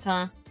yet, at least,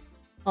 huh?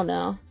 Oh,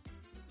 no.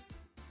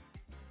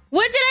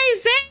 What did I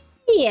say?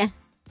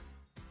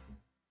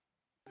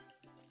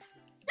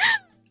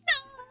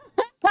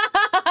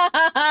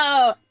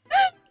 No!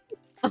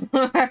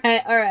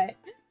 Alright, alright.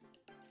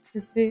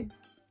 Let's see.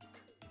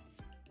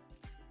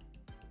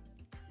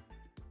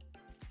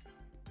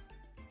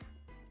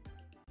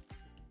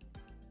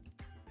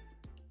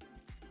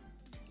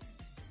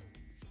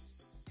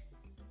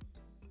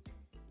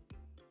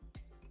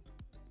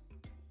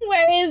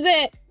 Where is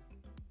it?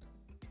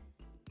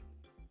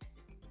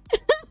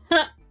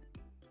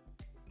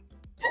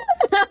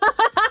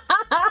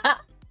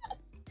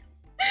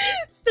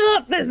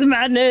 Stop this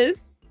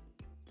madness.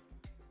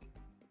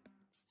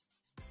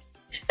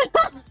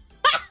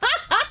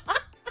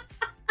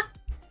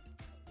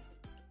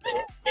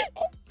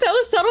 So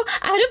subtle.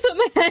 I had to put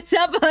my hands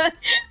up, but my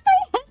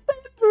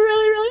hands up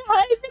really, really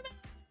high for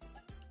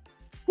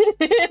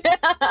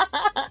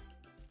that.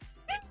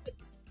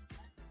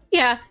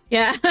 Yeah,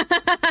 yeah.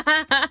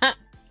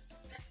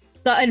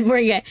 Thought I'd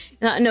bring it.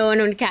 Thought no one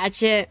would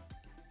catch it.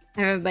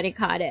 Everybody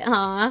caught it,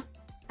 huh?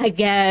 I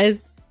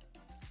guess.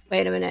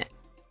 Wait a minute.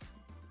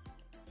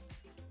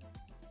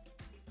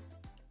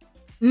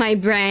 My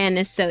brain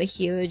is so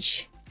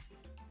huge.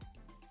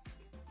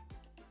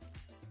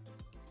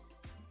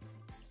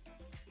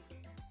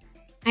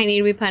 I need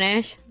to be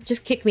punished.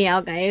 Just kick me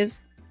out,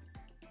 guys.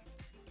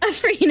 I'm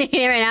freaking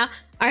it right now.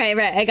 Alright,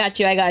 right. I got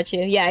you. I got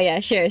you. Yeah, yeah.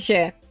 Sure,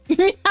 sure.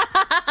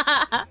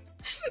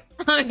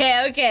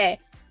 Okay, okay.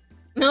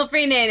 No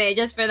free Nene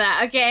just for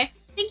that. Okay.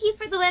 Thank you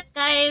for the whip,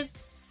 guys.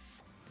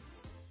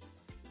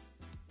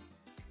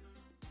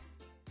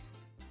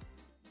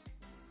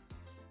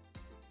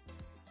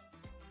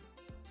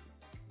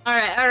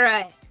 Alright,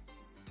 alright.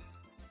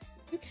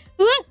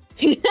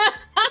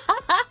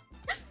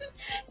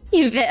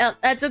 You failed.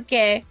 That's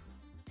okay.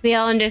 We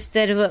all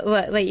understood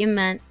what you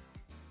meant.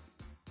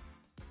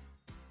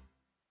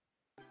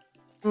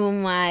 Oh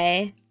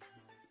my.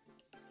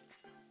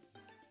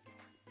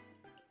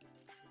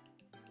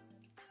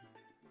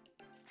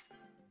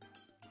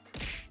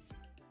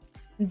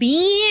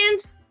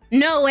 Beans?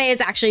 No way,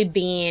 it's actually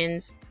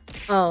beans.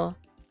 Oh.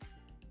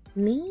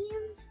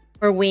 Means?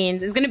 Or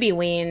weens? It's gonna be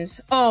weens.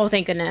 Oh,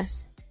 thank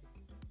goodness.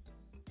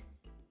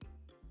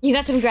 You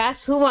got some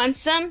grass? Who wants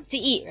some? To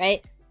eat,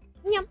 right?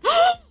 Yum.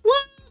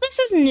 What? This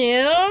is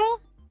new?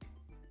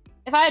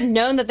 If I had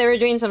known that they were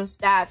doing some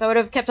stats, I would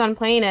have kept on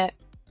playing it.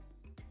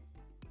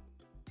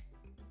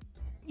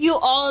 You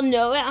all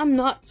know it. I'm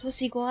not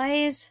sussy,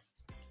 guys.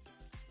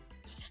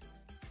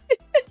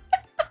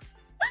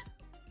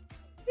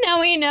 Now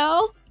we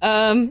know.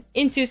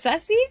 Into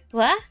sussy?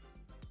 What?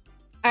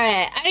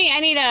 Alright, I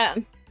need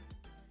a...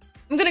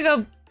 I'm gonna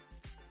go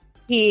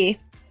pee.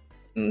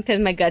 Piss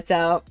my guts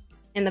out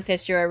in the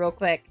piss drawer real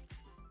quick.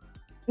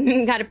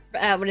 Gotta,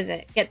 what is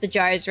it? Get the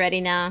jars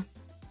ready now.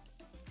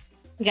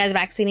 You guys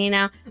backseating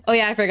now? Oh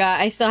yeah, I forgot.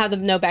 I still have the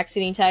no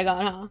backseating tag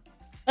on, huh?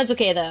 That's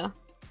okay though.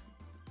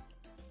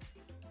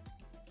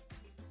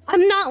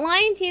 I'm not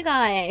lying to you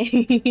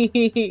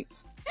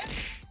guys.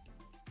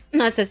 I'm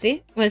not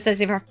sissy. I was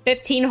sissy for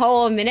 15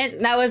 whole minutes.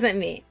 That wasn't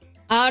me.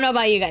 I don't know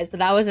about you guys, but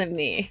that wasn't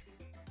me.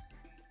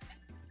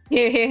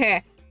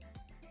 Here.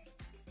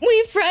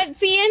 We front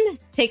seeing.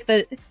 Take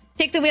the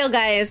wheel,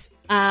 guys.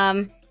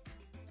 I'm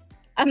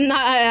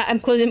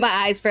closing my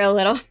eyes for a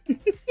little.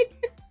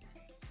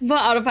 Put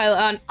autopilot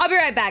on. I'll be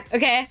right back,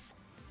 okay?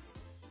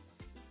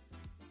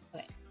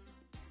 Wait.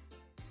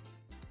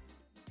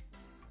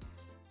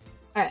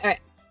 Alright.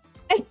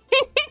 Thank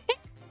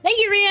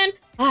you, Rian.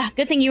 Ah,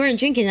 good thing you weren't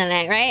drinking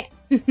tonight, right?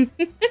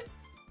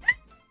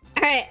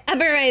 Alright, I'll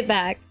be right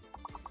back.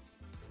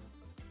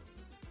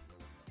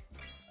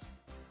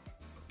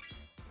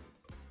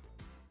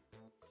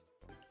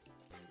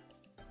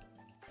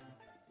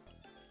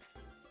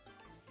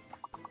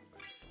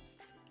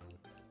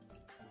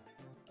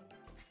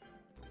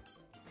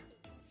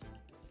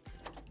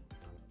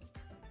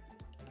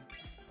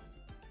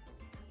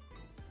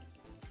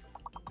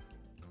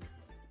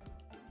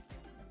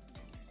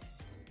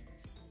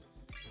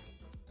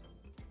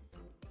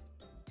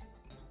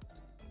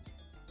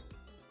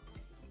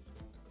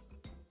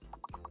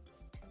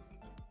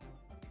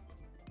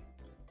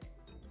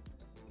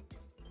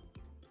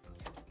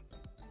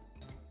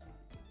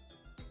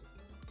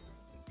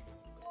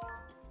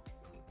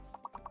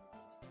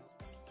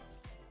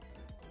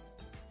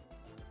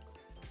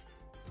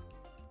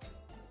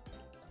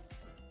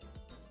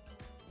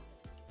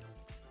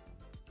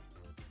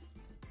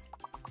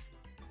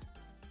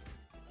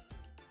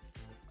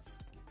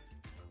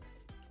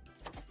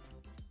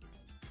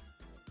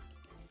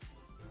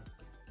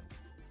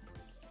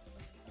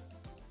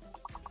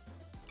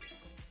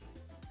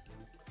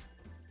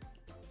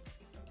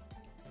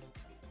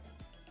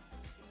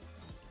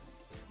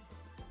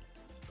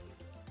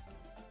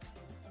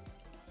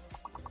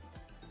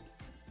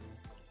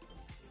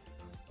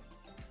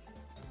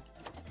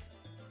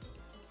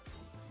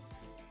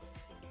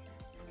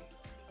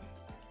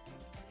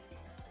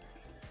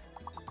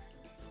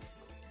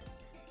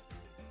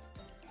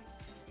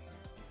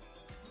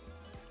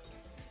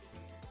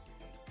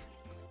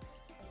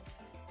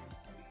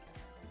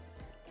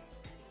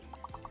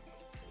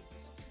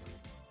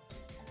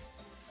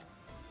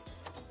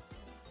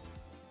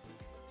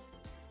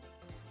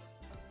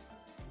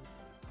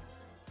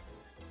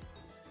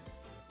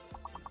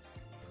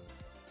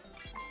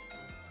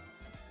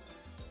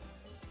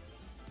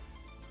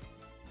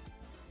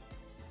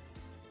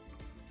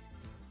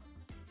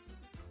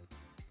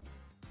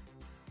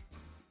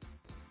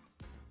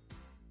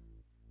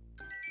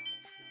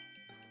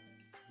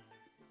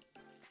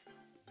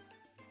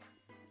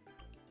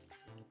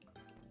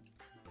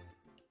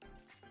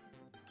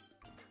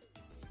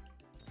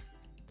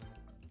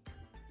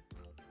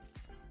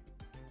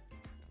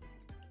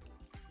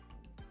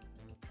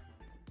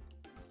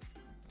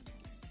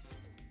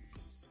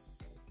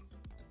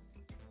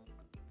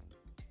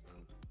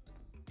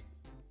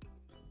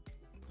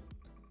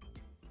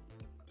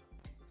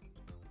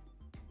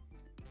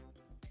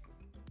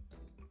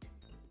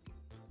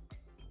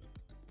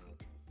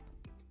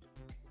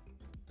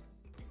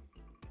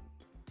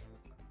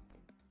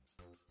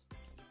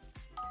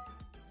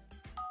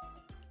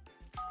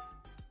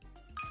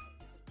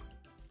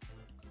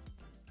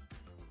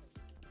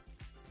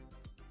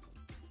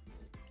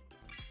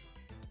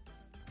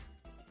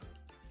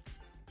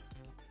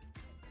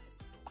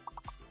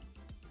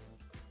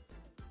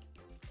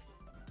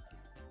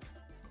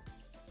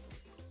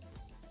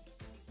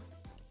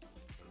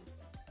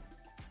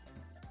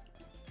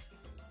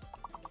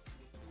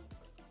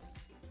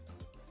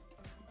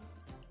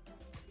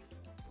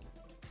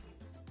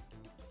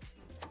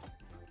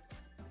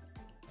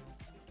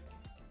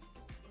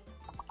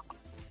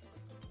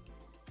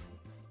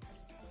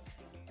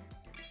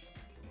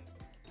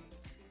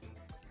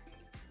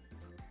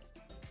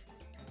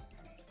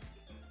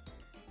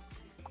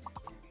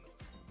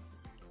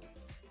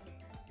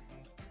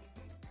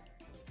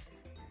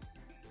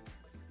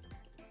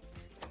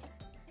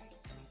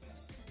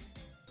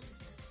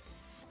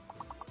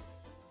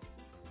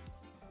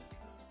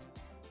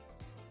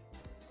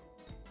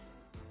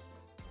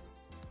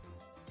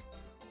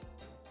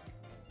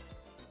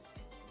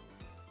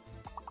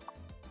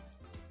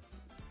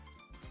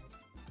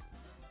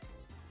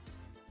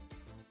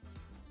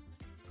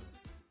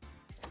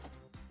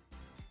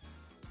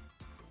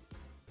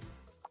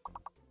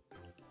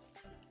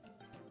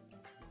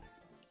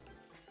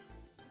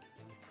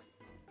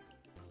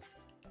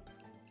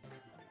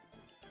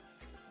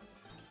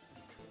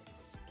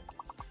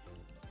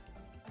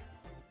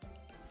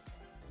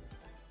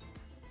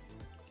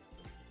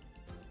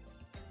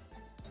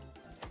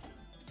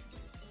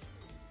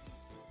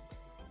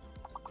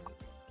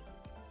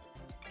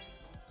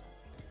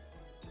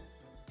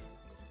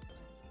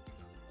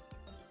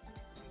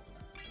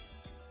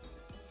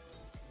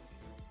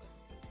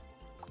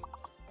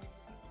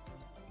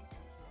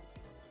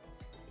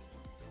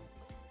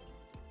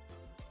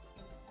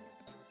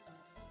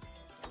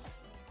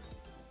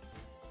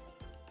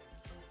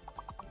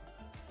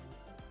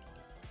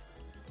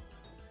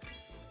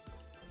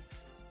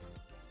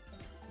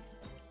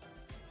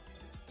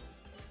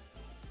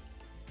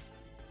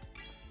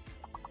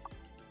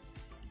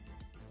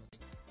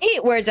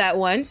 8 words at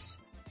once.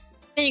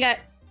 Then you got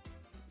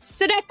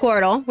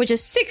Sedequartal, which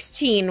is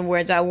 16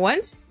 words at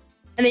once.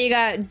 And then you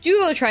got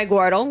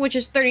Duotrigortal, which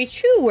is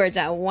 32 words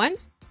at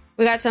once.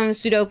 We got some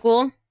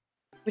Sudoku,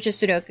 which is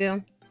Sudoku.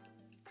 And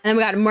then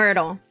we got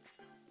Myrtle.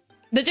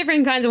 The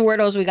different kinds of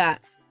Wordles we got.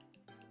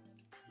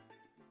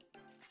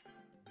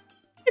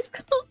 It's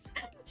called...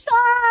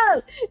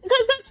 Stop!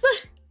 Because that's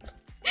the...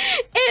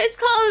 It's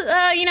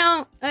called, you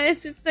know,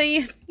 it's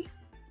the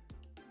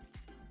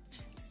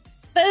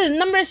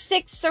number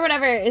 6 or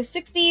whatever.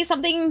 60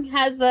 something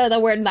has the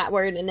word, that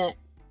word in it.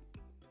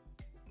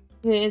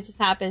 It just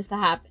happens to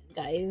happen,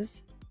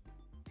 guys.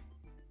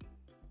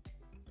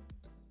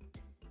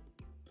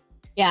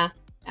 Yeah.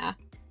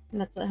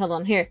 That's hold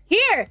on, here.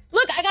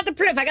 Look, I got the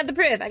proof. There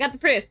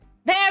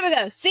we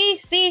go.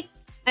 See?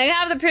 I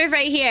have the proof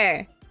right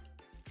here.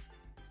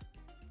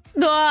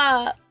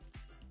 Duh.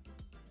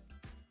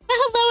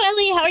 Hello,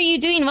 Ellie. How are you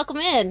doing? Welcome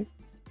in.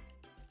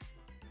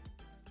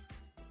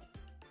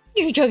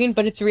 You're joking,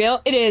 but it's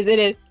real. It is.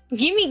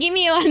 Give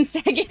me 1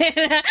 second.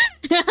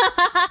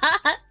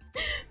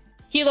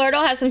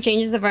 Keylordle has some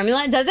changes to the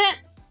formula. Does it?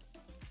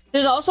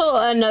 There's also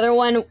another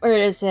one.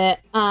 Where is it?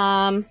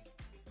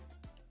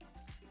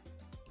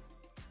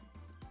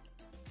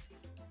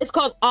 It's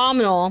called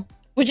Omnal,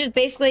 which is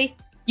basically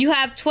you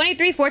have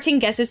 2314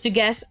 guesses to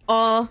guess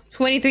all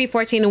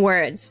 2314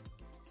 words.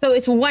 So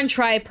it's 1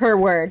 try per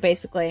word,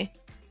 basically.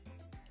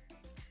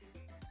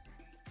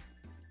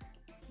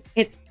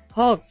 It's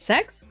called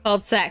sex?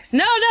 Called sex.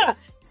 No.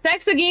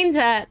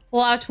 Sexaginta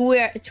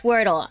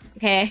Twirtle.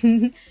 Okay.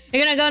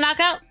 You're gonna go knock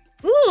out?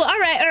 Ooh,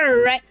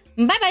 alright.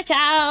 Bye-bye,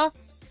 ciao.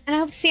 And I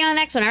hope to see you on the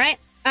next one, alright?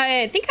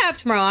 I think I have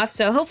tomorrow off,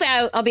 so hopefully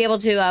I'll be able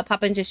to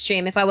pop into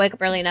stream if I wake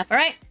up early enough,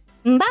 alright?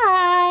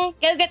 Bye!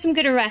 Go get some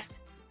good rest.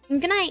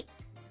 Good night.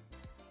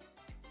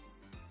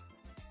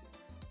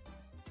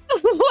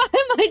 Why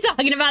am I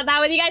talking about that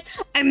with you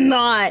guys? I'm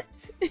not.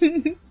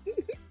 If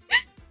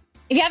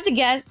you have to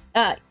guess,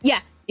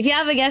 yeah. If you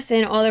have a guess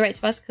in all the right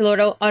spots,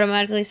 Keylordle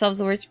automatically solves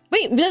the words.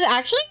 Wait, does it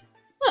actually?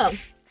 Oh.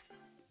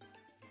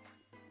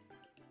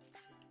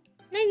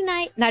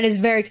 Night-night. That is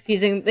very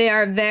confusing. They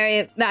are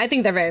very... I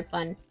think they're very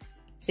fun.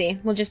 Let's see,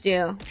 we'll just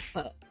do...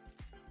 Whoa.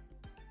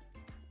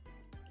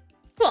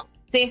 Cool.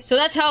 See, so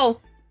that's how...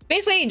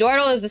 Basically,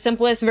 Dordle is the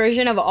simplest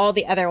version of all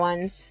the other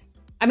ones.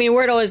 I mean,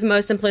 Wordle is the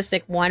most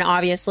simplistic one,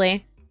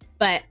 obviously.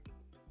 But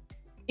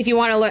if you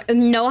want to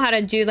know how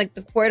to do, like,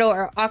 the Quordle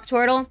or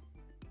Octordle,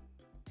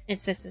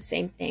 it's just the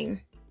same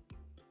thing.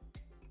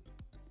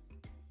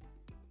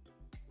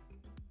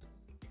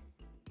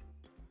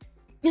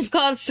 It's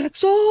called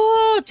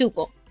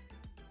Sextuple.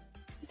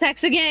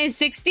 Sex again is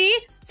 60?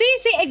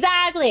 See,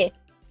 exactly.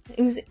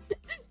 BL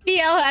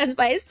has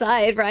my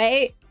side,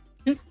 right?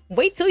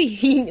 Wait till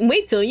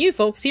you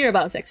folks hear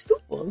about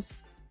sextuples.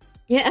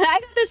 Yeah, I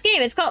got this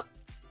game. It's called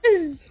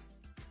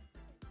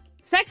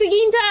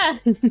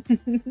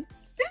Sexaginta.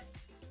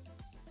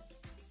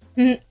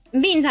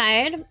 Being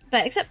tired,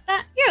 but except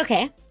that you're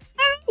okay.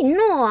 Alright,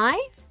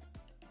 nice.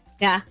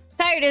 Yeah,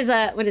 tired is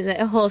what is it?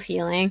 A whole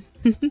feeling.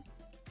 But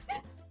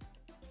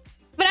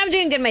I'm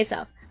doing good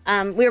myself.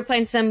 We were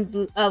playing some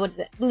what is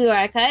it? Blue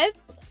Archive.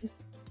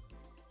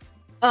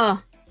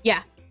 Oh,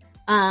 yeah.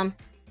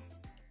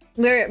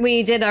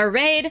 We did our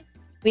raid.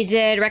 We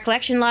did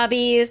recollection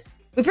lobbies.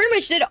 We pretty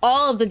much did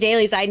all of the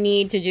dailies I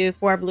need to do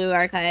for Blue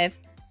Archive.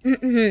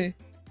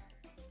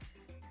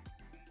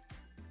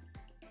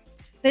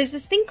 There's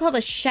this thing called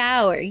a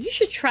shower. You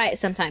should try it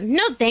sometime.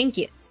 No, thank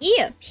you.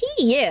 Ew, pee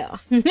you.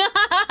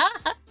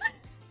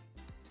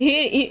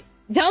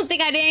 Don't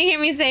think I didn't hear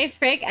me say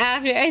frick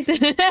after I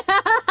said...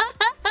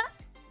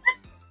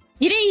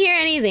 You didn't hear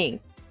anything.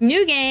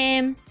 New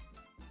game.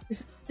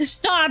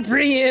 Stop,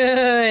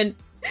 Ryun!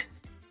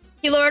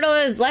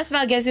 Keylordle is less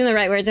about guessing the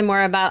right words and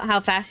more about how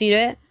fast you do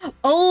it.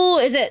 Oh,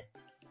 is it?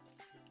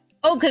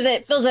 Oh, because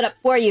it fills it up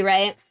for you,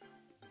 right?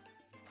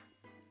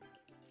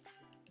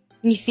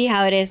 You see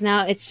how it is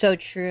now? It's so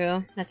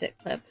true. That's it,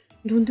 clip.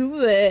 Don't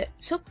do it.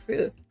 So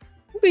crude.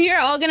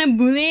 You're all gonna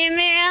bully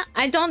me?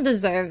 I don't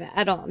deserve it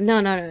at all. No.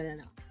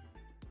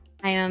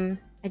 I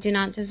do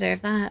not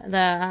deserve that.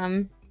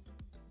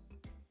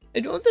 I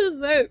don't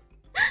deserve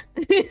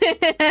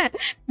the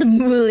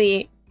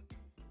bully.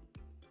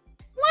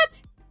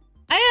 What?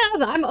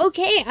 I'm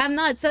okay. I'm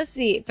not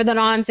sussy for the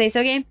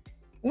non-say-so game.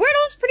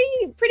 Wordle's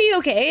pretty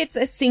okay. It's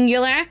a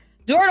singular.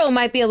 Dordle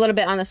might be a little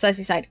bit on the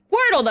sussy side.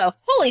 Quordle, though,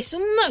 holy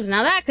smokes,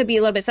 now that could be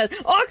a little bit sus.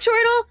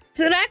 Octordle,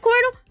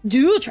 Sedequartal,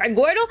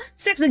 Duotrigortal,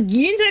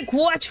 Sexaginta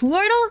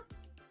Quatordle?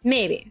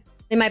 Maybe.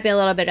 They might be a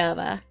little bit of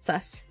a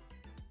sus.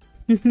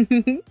 You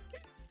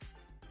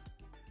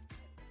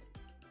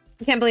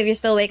can't believe you're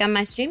still awake on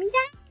my stream?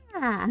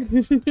 Yeah!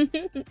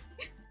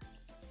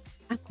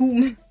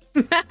 Akum.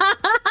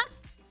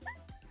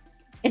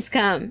 It's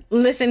come.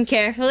 Listen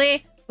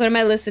carefully. What am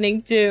I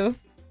listening to?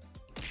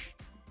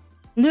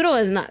 Ludo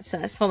is not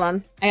sus. Hold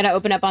on. I gotta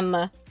open up on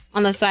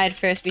the side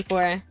first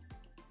before.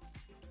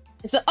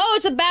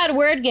 It's a bad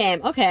word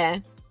game.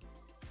 Okay.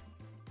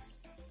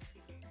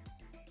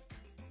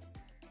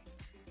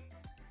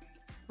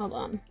 Hold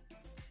on.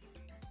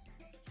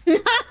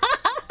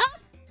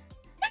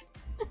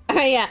 Oh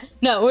yeah,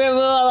 no,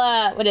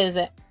 we'll what is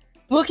it?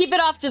 We'll keep it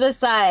off to the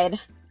side.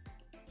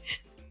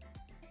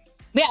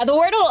 But yeah, the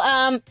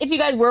Wordle, if you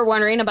guys were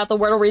wondering about the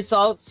Wordle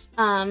results,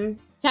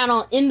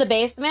 channel in the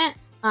basement,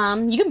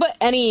 you can put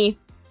any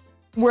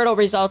Wordle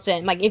results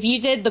in. Like, if you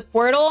did the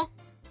Quirtle,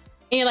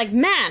 and you're like,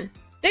 man,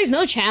 there's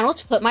no channel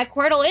to put my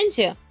Quirtle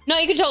into. No,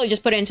 you can totally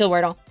just put it into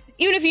Wordle.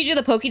 Even if you do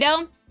the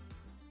Pokédale.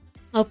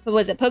 Oh,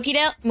 was it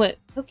Pokédale? What?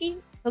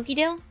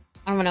 Pokédale?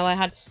 I don't know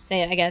how to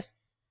say it, I guess.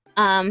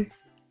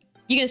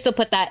 You can still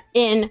put that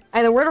in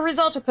either Wordle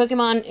results or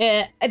Pokemon.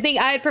 I think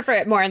I'd prefer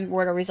it more in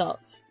Wordle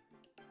results.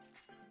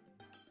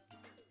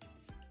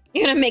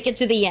 You're gonna make it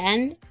to the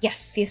end?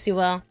 Yes, yes you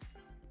will.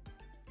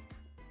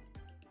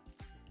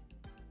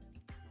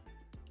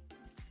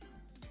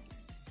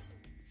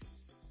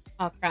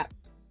 Oh crap.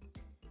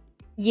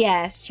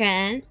 Yes,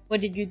 Trent. What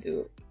did you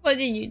do? What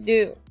did you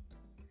do?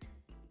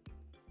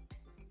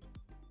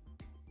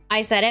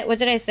 I said it? What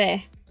did I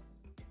say?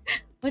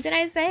 What did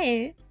I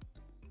say?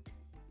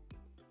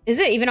 Is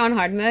it even on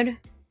hard mode?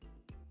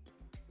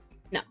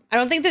 No, I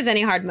don't think there's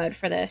any hard mode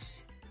for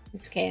this.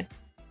 It's okay.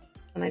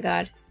 Oh my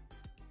god.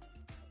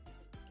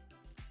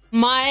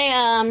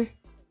 My,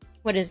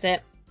 what is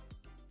it?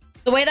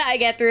 The way that I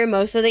get through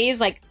most of these,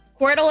 like,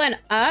 Quirtle and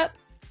up,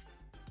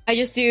 I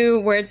just do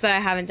words that I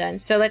haven't done.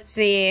 So let's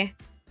see.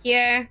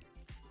 Here.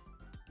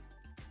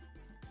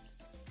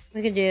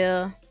 We could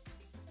do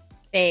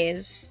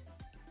phase.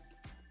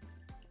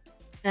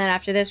 And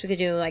after this, we could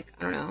do, like,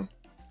 I don't know.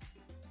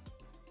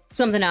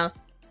 Something else.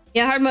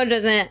 Yeah, hard mode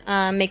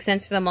doesn't make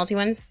sense for the multi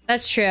ones.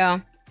 That's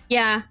true.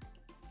 Yeah.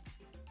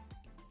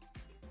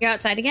 You're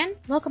outside again?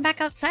 Welcome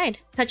back outside.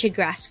 Touch of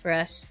grass for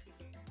us.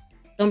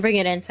 Don't bring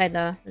it inside,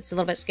 though. It's a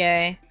little bit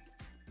scary.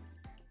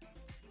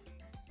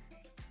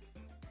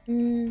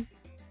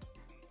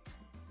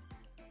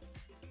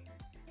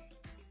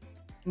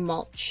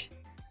 Mulch.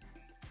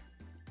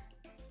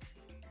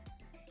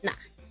 Nah.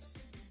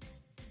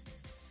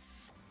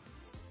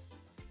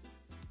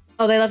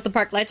 Oh, they left the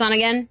park lights on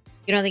again?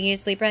 You don't think you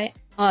sleep right?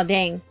 Oh,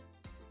 dang.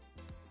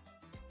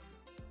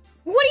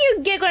 What are you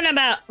giggling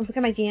about? Oh, look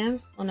at my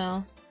DMs. Oh,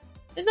 no.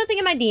 There's nothing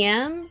in my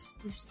DMs.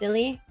 You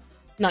silly.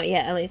 Not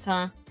yet, at least,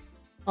 huh?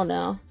 Oh,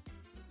 no.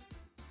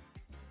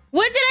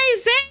 What did I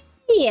say?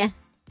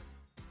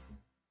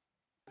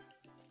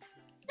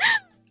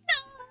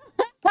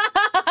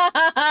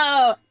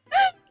 No!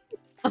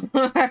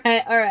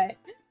 Alright, alright.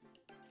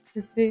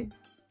 Let's see.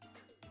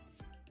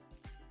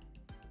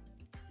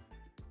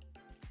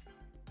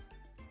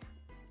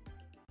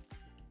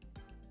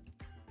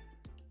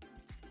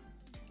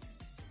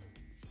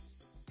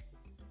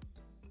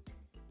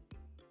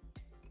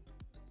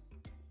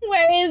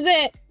 Where is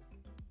it?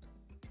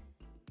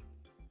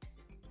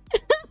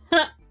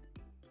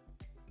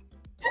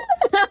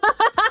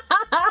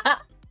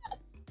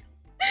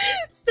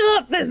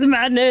 Stop this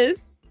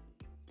madness.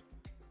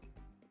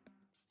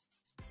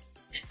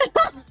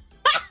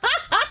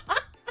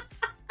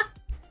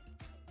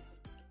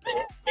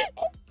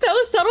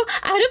 So subtle.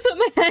 I had to put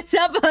my hands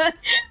up, but my hands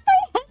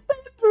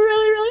up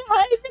really, really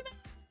high for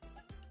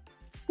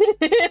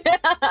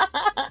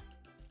that.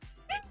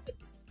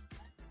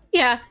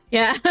 Yeah,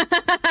 yeah.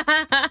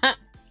 Thought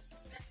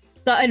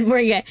I'd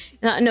bring it.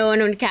 Thought no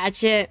one would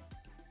catch it.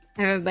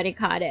 Everybody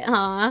caught it,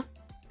 huh?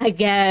 I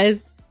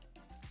guess.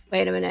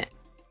 Wait a minute.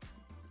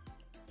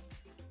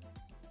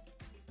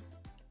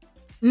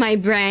 My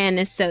brain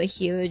is so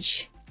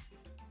huge.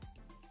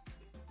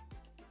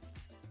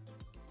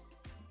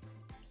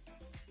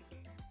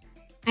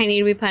 I need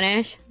to be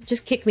punished.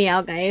 Just kick me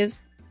out,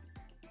 guys.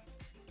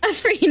 I'm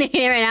freaking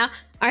it right now.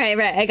 Alright,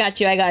 right. I got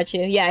you. I got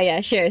you. Yeah,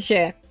 yeah. Sure,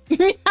 sure.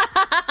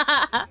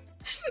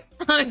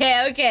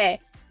 Okay, okay.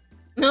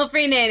 No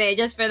free Nene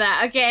just for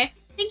that. Okay.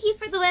 Thank you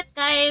for the whip,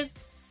 guys.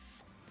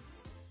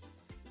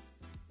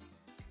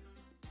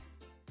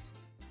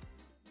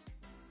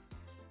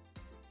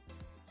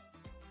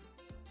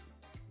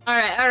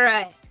 Alright,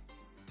 alright.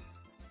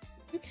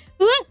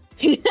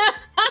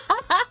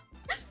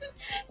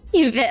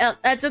 You failed.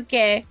 That's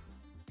okay.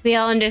 We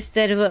all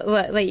understood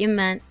what you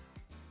meant.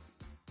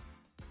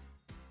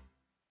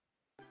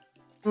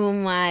 Oh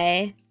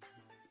my.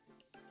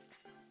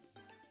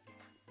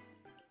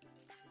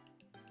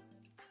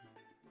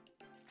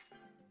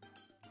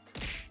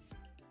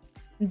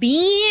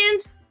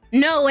 Beans?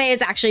 No way,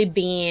 it's actually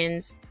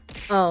beans.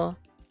 Oh.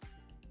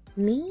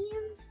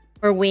 Means?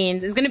 Or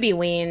weens? It's gonna be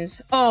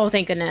weens. Oh,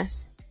 thank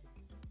goodness.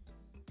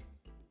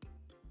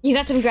 You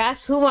got some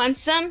grass? Who wants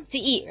some? To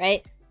eat,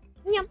 right?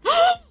 Yum.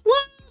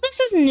 What? This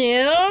is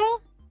new?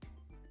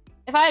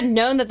 If I had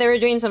known that they were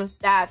doing some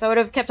stats, I would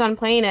have kept on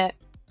playing it.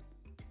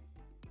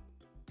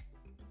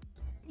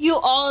 You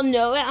all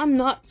know it. I'm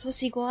not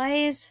sussy,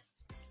 guys.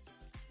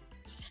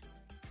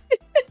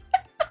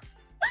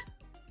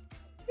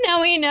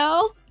 Now we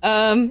know.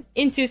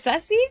 Into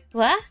sussy?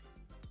 What?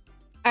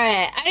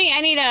 Alright,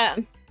 I need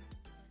a...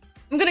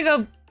 I'm gonna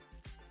go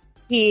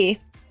pee.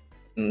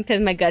 Piss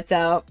my guts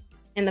out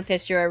in the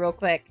piss drawer real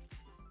quick.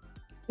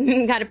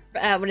 Gotta,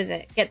 what is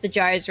it? Get the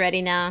jars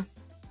ready now.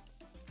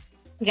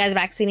 You guys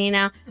backseating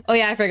now? Oh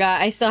yeah, I forgot.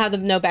 I still have the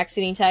no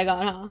backseating tag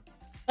on, huh?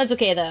 That's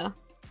okay though.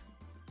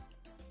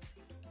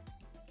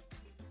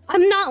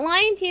 I'm not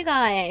lying to you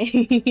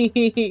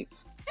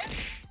guys.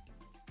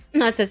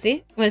 Not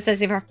Sissy. Was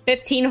Sissy for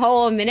 15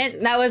 whole minutes?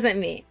 That wasn't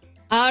me.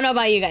 I don't know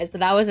about you guys,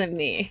 but that wasn't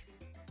me.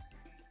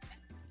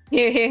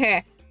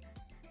 Here.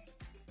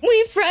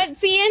 We front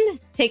seeing.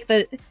 Take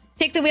the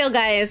wheel,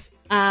 guys.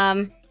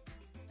 I'm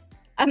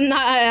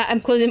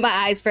closing my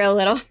eyes for a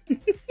little.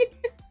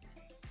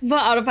 Put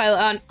autopilot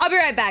on. I'll be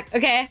right back,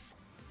 okay?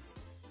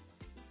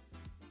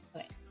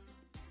 Wait.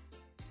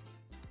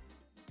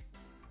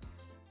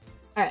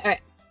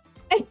 Alright.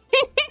 Thank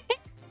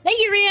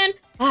you, Rian.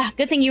 Ah,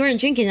 good thing you weren't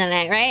drinking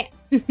tonight, right?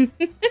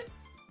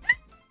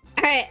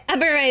 Alright, I'll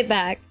be right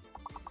back.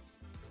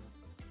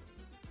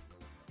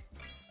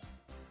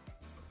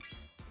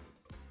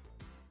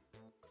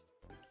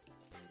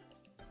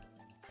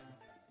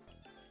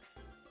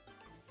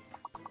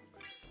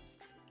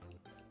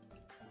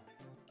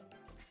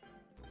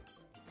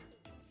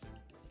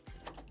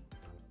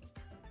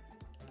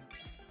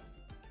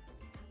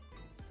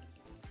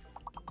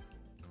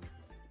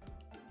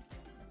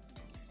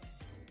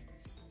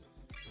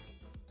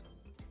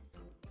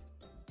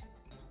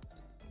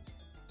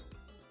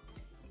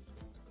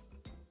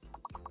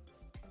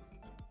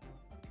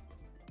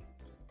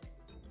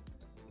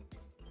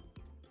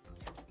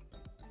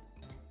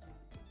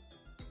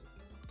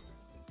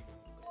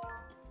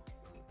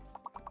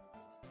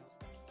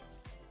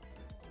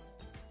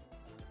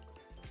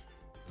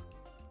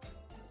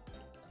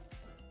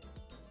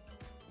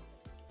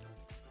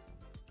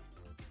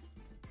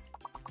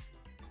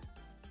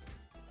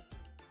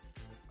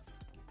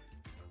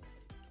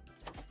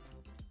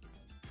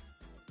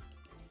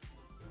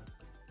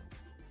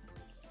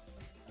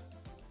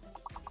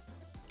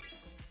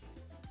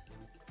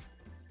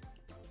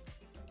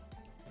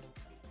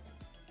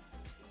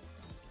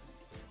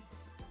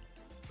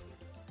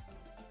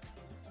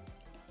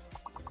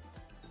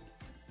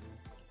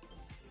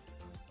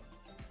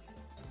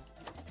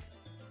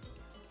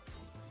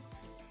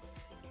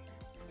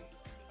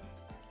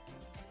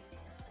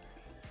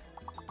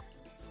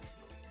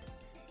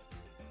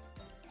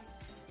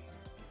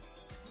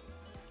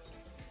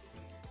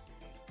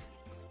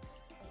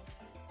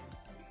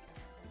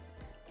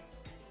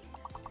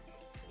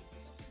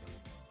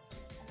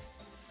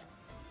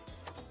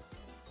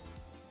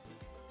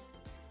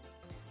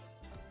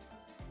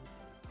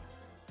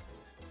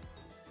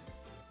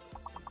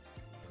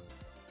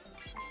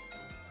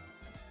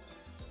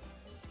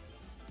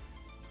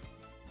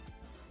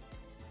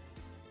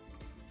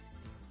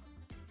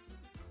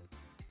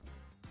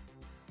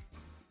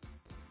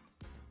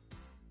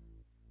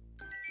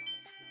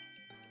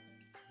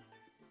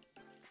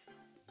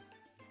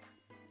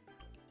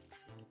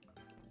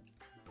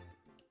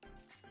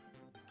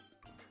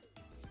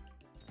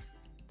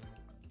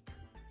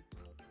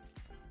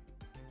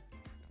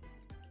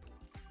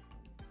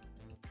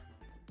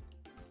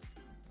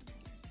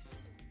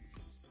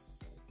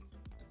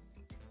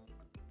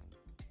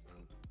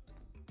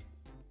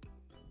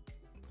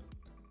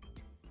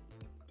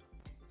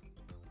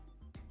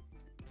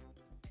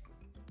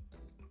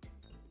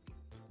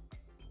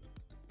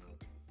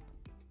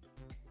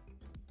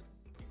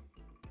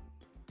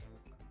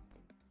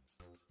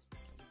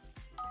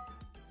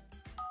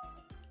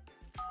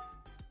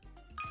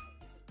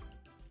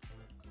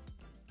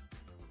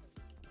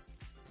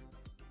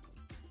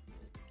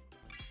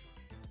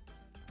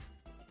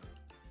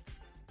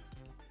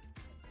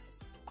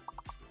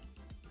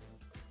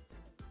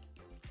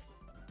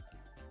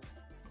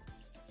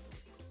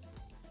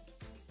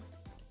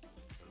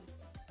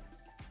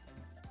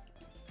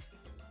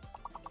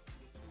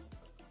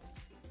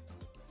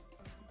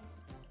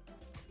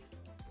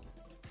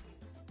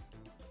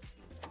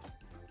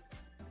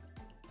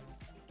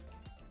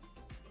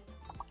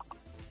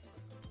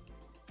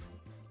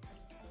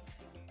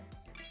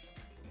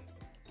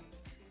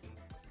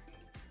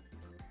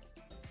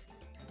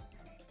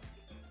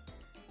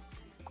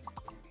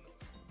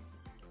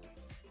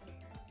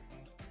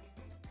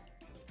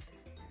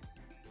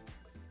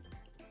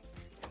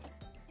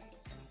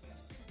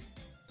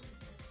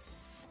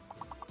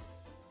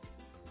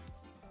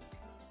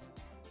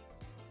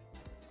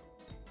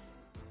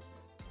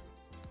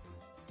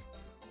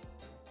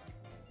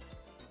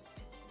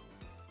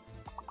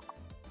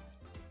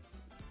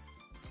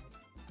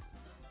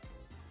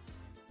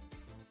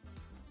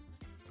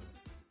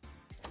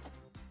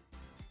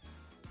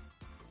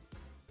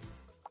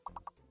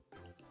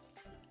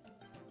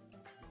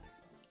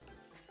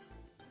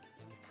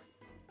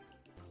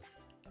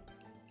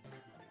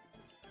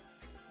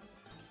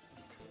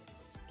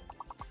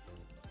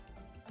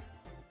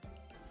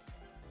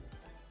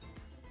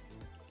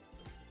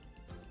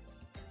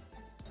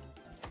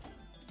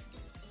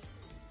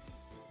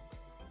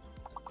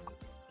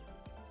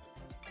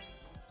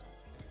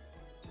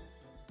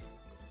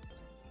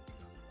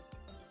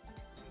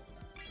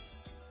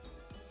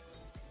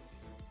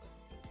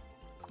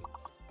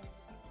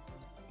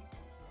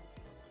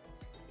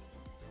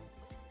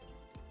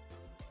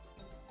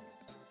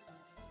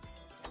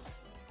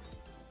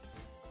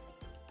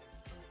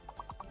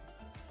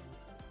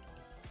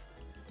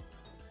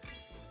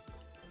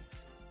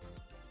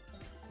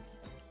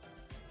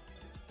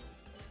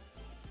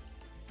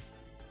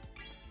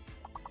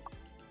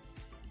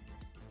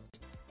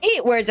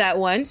 8 words at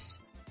once.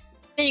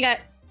 Then you got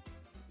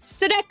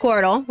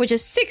Sedequartal, which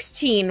is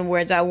 16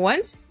 words at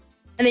once.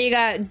 And then you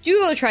got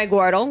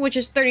Duotrigortal, which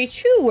is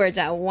 32 words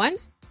at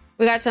once.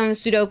 We got some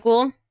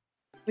Sudoku,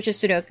 which is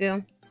Sudoku.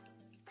 And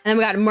then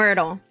we got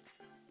Myrtle.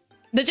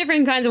 The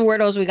different kinds of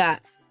Wordles we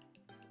got.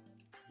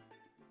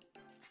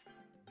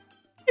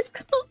 It's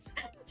called...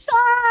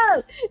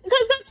 Stop!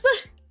 Because that's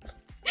the...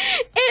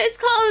 It's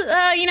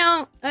called, you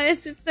know,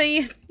 it's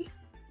the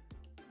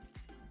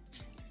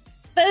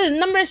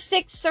number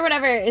 6 or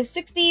whatever.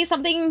 60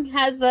 something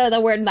has the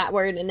word, that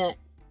word in it.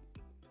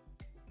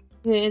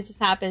 It just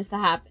happens to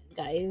happen,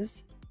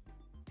 guys.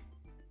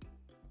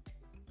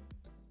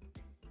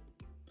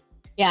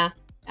 Yeah.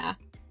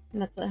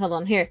 That's hold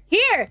on, here.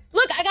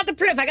 Look, I got the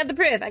proof.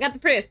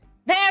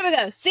 There we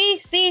go.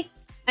 See?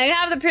 I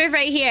have the proof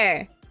right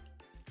here.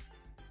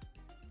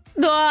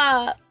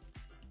 Duh.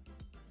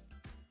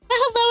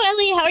 Hello,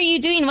 Ellie. How are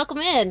you doing? Welcome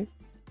in.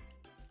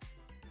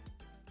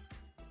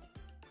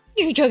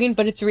 You're joking,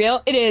 but it's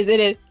real. It is.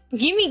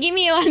 Give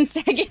me 1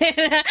 second.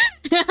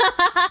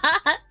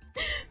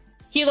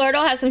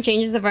 Keylordle has some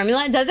changes to the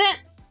formula. Does it?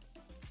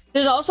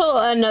 There's also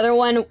another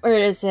one.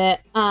 Where is it?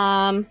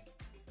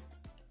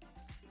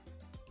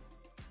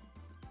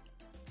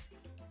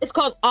 It's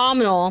called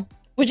Omnal,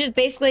 which is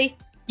basically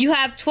you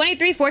have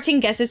 2314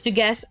 guesses to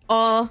guess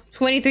all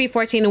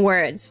 2314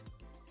 words.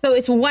 So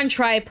it's 1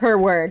 try per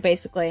word,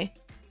 basically.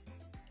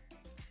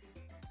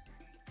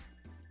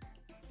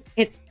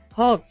 It's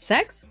called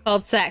sex?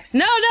 Called sex.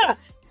 No.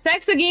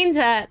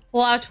 Sexaginta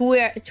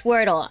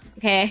Twirtle.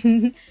 Okay.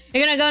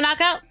 You're gonna go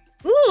knock out?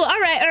 Ooh,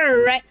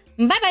 alright.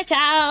 Bye-bye,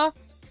 ciao.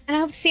 And I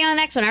hope to see you on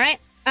the next one, alright?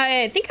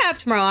 I think I have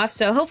tomorrow off,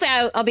 so hopefully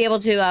I'll be able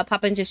to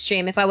pop into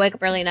stream if I wake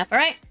up early enough,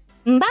 alright?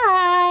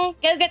 Bye!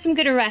 Go get some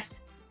good rest.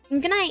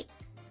 Good night.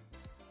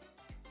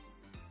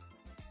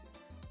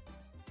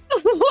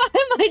 Why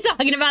am I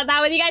talking about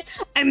that with you guys?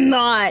 I'm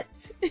not.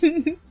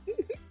 If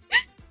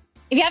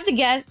you have to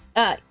guess,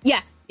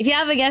 yeah. If you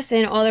have a guess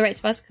in all the right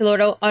spots,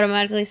 Keylordle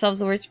automatically solves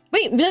the words.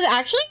 Wait, does it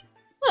actually?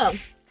 Oh.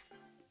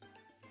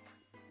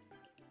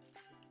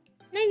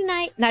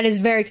 Night-night. That is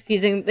very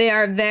confusing. They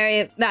are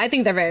very... I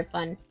think they're very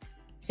fun.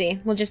 Let's see,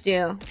 we'll just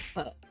do...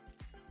 Whoa.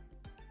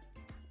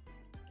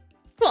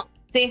 Cool.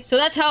 See, so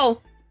that's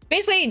how...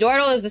 Basically,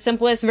 Dordle is the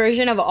simplest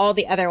version of all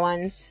the other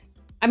ones.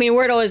 I mean,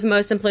 Wordle is the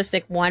most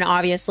simplistic one,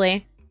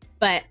 obviously.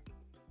 But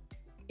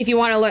if you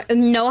want to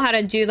know how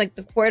to do, like,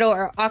 the Quordle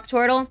or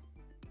Octordle,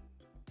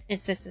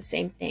 it's just the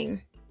same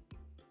thing.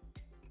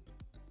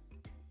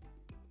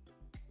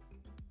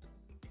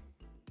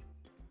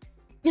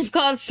 It's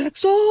called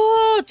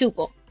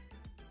Sextuple.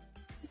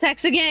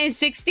 Sex again is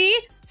 60?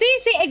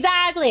 See,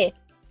 exactly.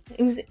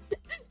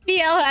 BL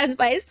has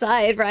my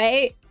side,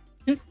 right?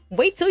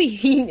 Wait till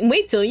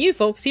you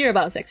folks hear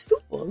about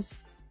sextuples.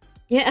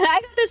 Yeah,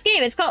 I got this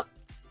game. It's called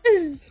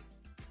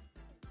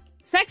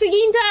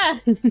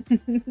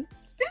Sexaginta.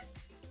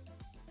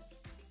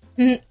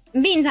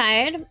 Being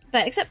tired,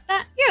 but except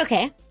that you're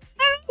okay.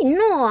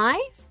 Alright,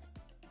 nice.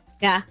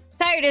 Yeah,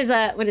 tired is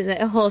what is it?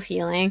 A whole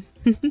feeling.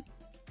 But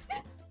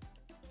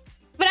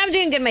I'm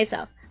doing good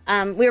myself.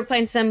 We were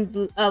playing some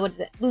what is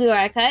it? Blue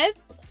Archive.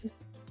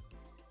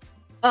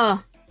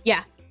 Oh,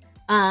 yeah.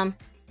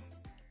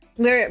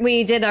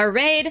 We did our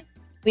raid.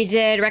 We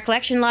did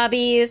recollection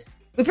lobbies.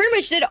 We pretty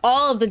much did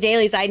all of the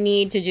dailies I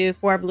need to do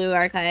for Blue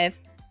Archive.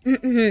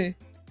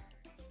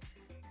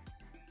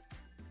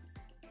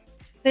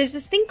 There's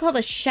this thing called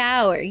a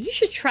shower. You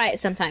should try it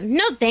sometime.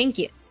 No, thank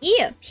you.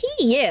 Ew, pee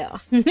you.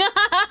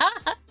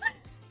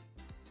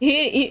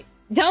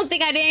 Don't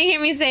think I didn't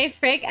hear me say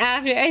frick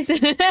after I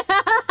said...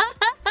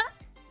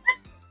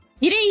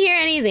 You didn't hear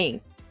anything.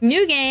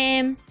 New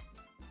game.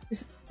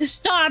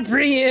 Stop,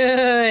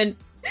 Ryun!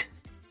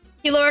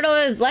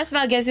 Keylordle is less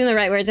about guessing the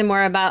right words and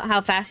more about how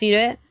fast you do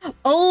it.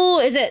 Oh,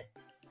 is it?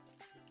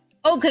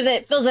 Oh, because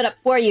it fills it up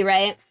for you,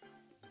 right?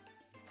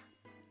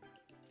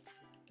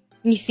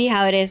 You see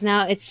how it is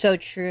now? It's so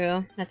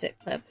true. That's it,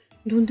 clip.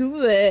 Don't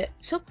do it.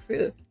 So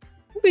crude.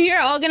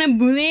 You're all gonna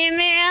bully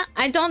me?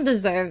 I don't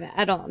deserve it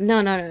at all. No.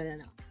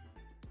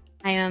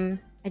 I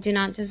do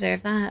not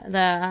deserve that.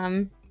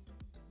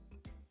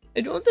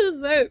 I don't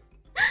deserve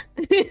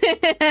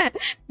the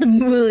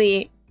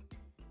bully.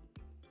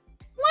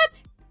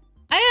 What?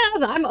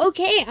 I'm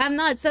okay. I'm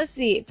not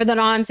sussy for the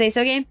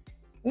non-say-so game.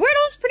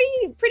 Wordle's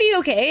pretty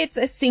okay. It's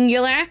a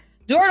singular.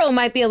 Dordle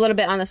might be a little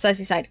bit on the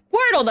sussy side.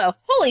 Quordle, though,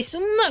 holy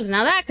smokes,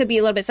 now that could be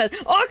a little bit sus.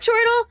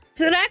 Octordle,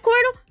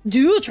 Sedequartal,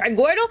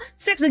 Duotrigortal,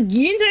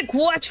 Sexaginta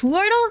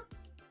Quatordle?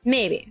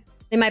 Maybe.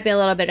 They might be a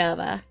little bit of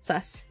a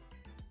sus.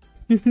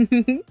 You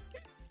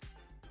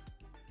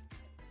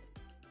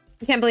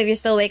can't believe you're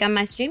still awake on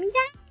my stream?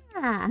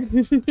 Yeah!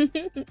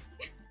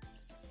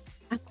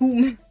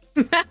 Akum.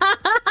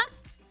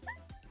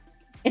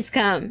 It's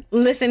come.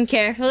 Listen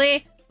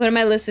carefully. What am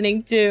I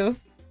listening to?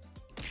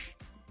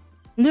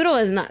 Noodle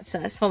is not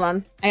sus. Hold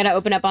on. I gotta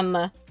open up on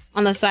the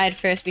side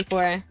first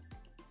before.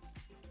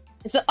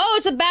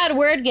 It's a bad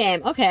word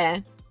game.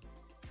 Okay.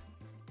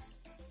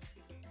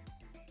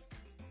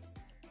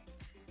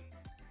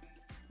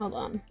 Hold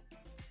on.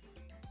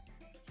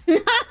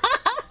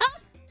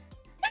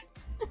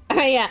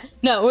 Oh yeah,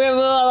 no,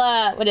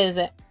 we'll what is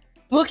it?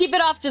 We'll keep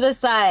it off to the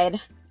side.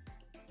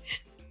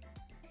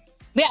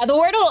 But yeah, the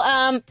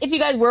Wordle, if you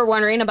guys were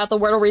wondering about the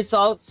Wordle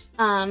results,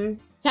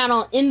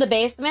 channel in the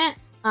basement,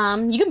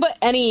 you can put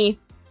any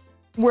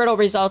Wordle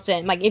results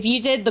in. Like, if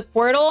you did the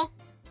Quirtle,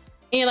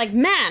 and you're like,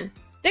 man,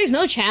 there's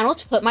no channel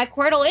to put my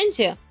Quirtle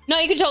into. No,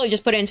 you can totally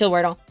just put it into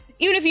Wordle.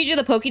 Even if you do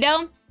the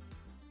Pokédale.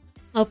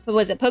 Oh,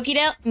 was it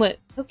Pokédale? What?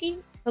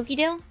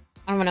 Pokédale?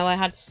 I don't know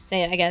how to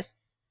say it, I guess.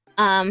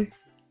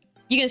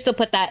 You can still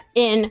put that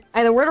in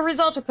either Wordle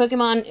results or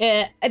Pokemon.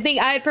 I think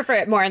I'd prefer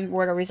it more in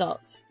Wordle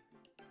results.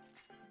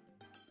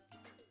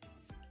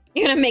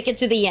 You're gonna make it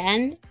to the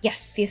end?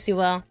 Yes, yes you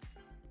will.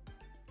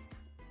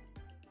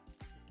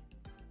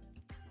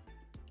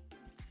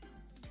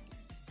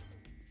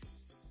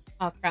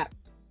 Oh crap.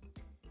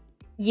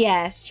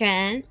 Yes,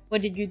 Trent.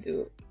 What did you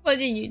do? What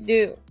did you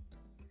do?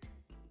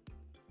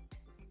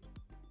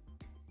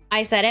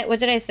 I said it? What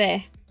did I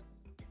say?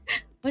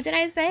 What did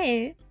I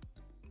say?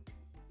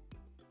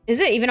 Is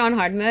it even on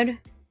hard mode?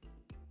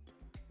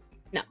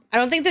 No, I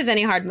don't think there's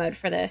any hard mode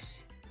for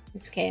this.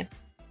 It's okay.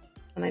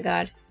 Oh my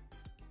god.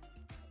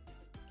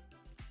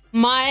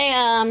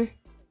 My,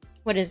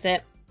 what is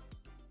it?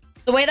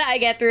 The way that I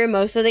get through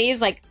most of these,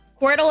 like,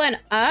 Quirtle and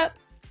up,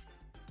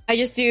 I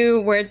just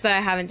do words that I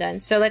haven't done.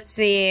 So let's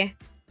see.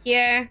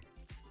 Here.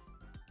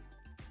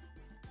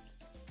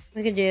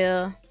 We could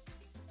do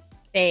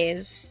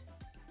phase.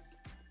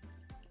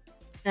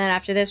 Then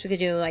after this, we could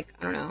do, like,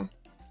 I don't know.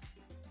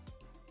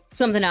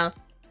 Something else.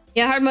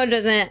 Yeah, hard mode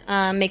doesn't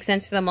make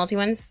sense for the multi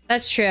ones.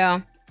 That's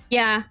true.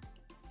 Yeah.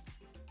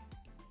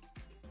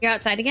 You're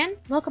outside again?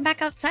 Welcome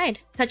back outside.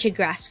 Touch of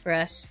grass for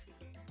us.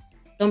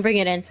 Don't bring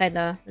it inside,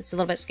 though. It's a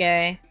little bit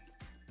scary.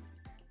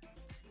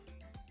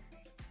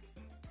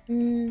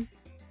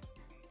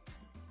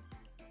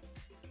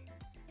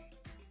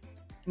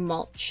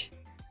 Mulch.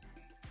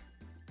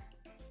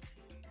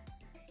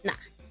 Nah.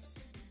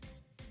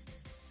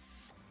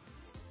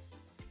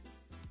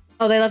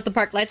 Oh, they left the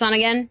park lights on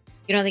again?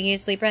 You don't think you can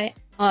sleep right?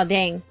 Oh,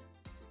 dang.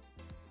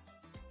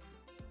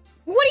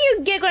 What are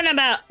you giggling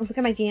about? Oh, look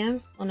at my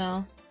DMs. Oh,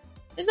 no.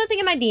 There's nothing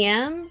in my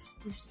DMs.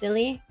 You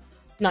silly.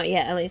 Not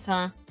yet, at least,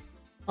 huh?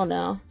 Oh,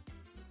 no.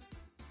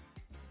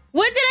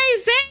 What did I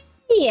say?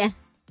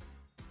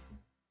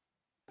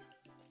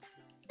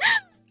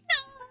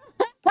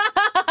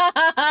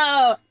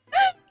 No!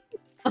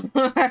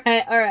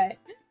 Alright, alright.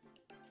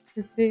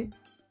 Let's see.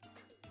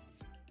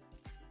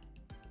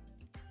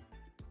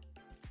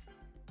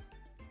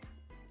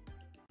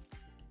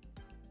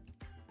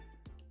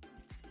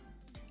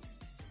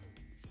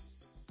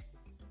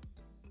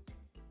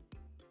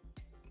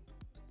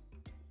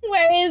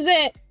 Where is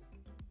it?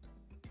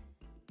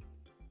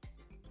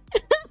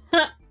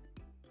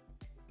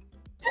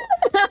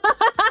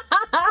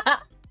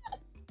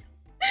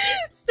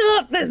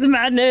 Stop this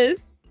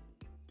madness.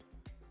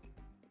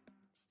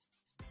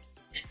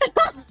 It's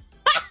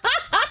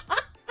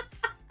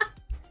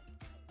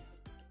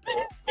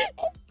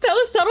so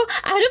subtle.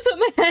 I had to put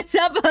my hands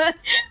up. My hands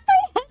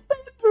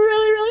up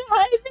really, really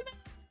high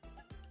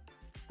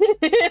for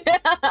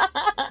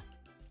that.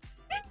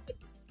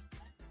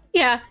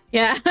 Yeah,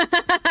 yeah.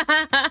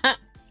 Thought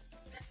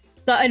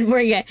I'd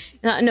bring it.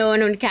 Thought no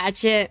one would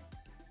catch it.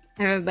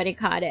 Everybody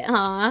caught it,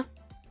 huh?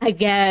 I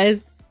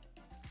guess.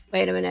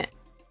 Wait a minute.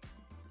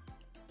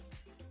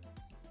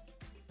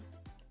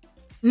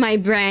 My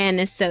brain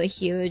is so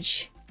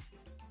huge.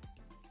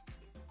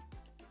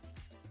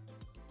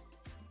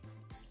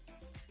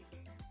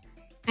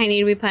 I need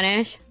to be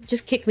punished.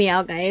 Just kick me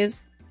out,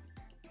 guys.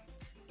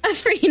 A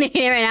free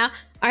name right now.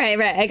 Alright,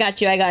 right. I got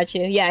you. I got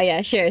you. Yeah,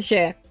 yeah. Sure,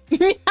 sure.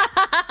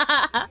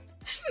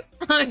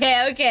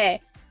 Okay,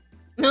 okay.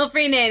 No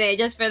free Nene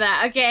just for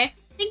that. Okay.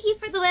 Thank you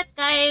for the whip,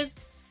 guys.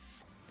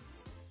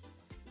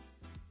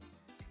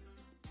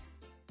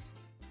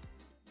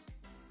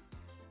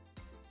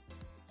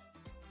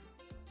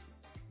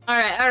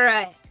 Alright,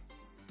 alright.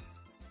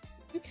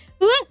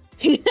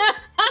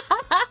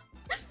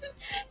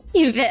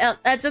 You failed.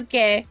 That's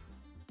okay.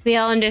 We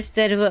all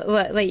understood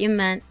what you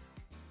meant.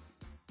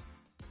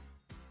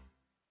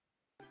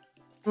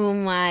 Oh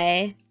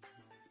my.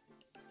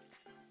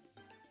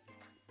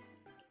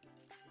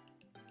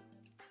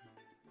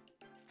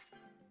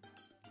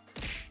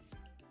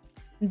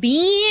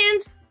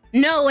 Beans?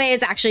 No way,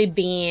 it's actually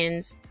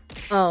beans.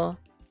 Oh.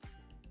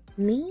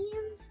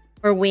 Means?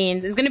 Or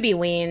weens? It's gonna be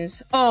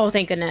weens. Oh,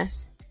 thank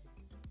goodness.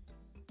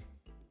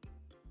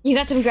 You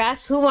got some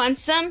grass? Who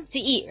wants some? To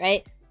eat,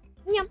 right?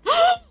 Yum.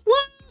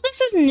 What?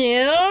 This is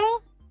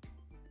new?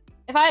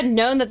 If I had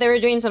known that they were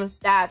doing some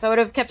stats, I would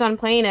have kept on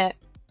playing it.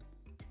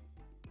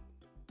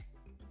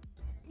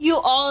 You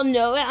all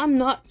know it. I'm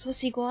not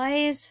sussy,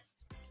 guys.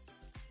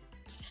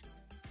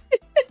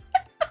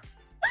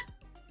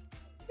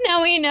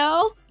 Now we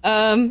know.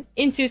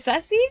 Into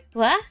sussy?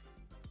 What?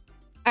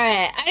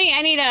 Alright,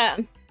 I need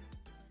a...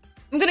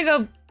 I'm gonna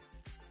go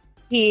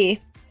pee.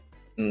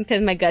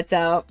 Piss my guts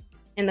out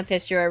in the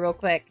piss drawer real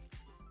quick.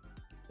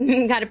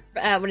 Gotta,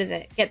 what is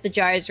it? Get the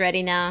jars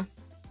ready now.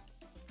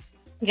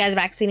 You guys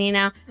backseating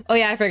now? Oh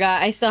yeah, I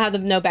forgot. I still have the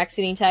no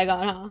backseating tag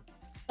on, huh?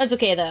 That's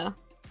okay though.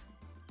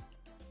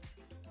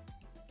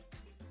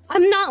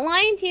 I'm not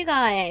lying to you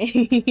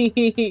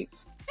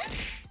guys.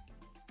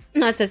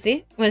 Not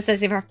sissy. Was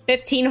sissy for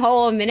 15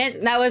 whole minutes?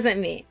 That wasn't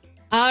me.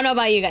 I don't know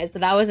about you guys,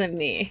 but that wasn't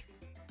me.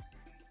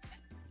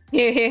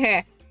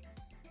 Here.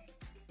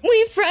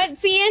 We front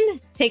seeing.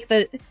 Take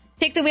the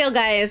wheel,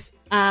 guys.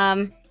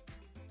 I'm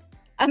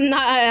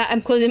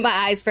closing my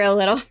eyes for a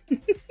little.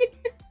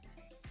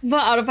 Put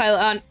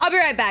autopilot on. I'll be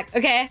right back,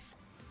 okay?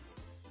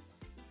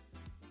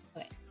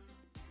 Wait.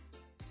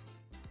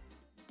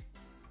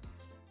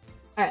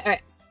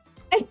 Alright.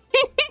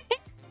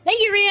 Thank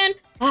you, Rian.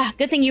 Ah,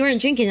 good thing you weren't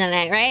drinking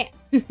tonight, right?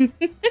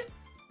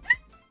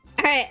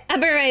 Alright, I'll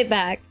be right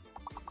back.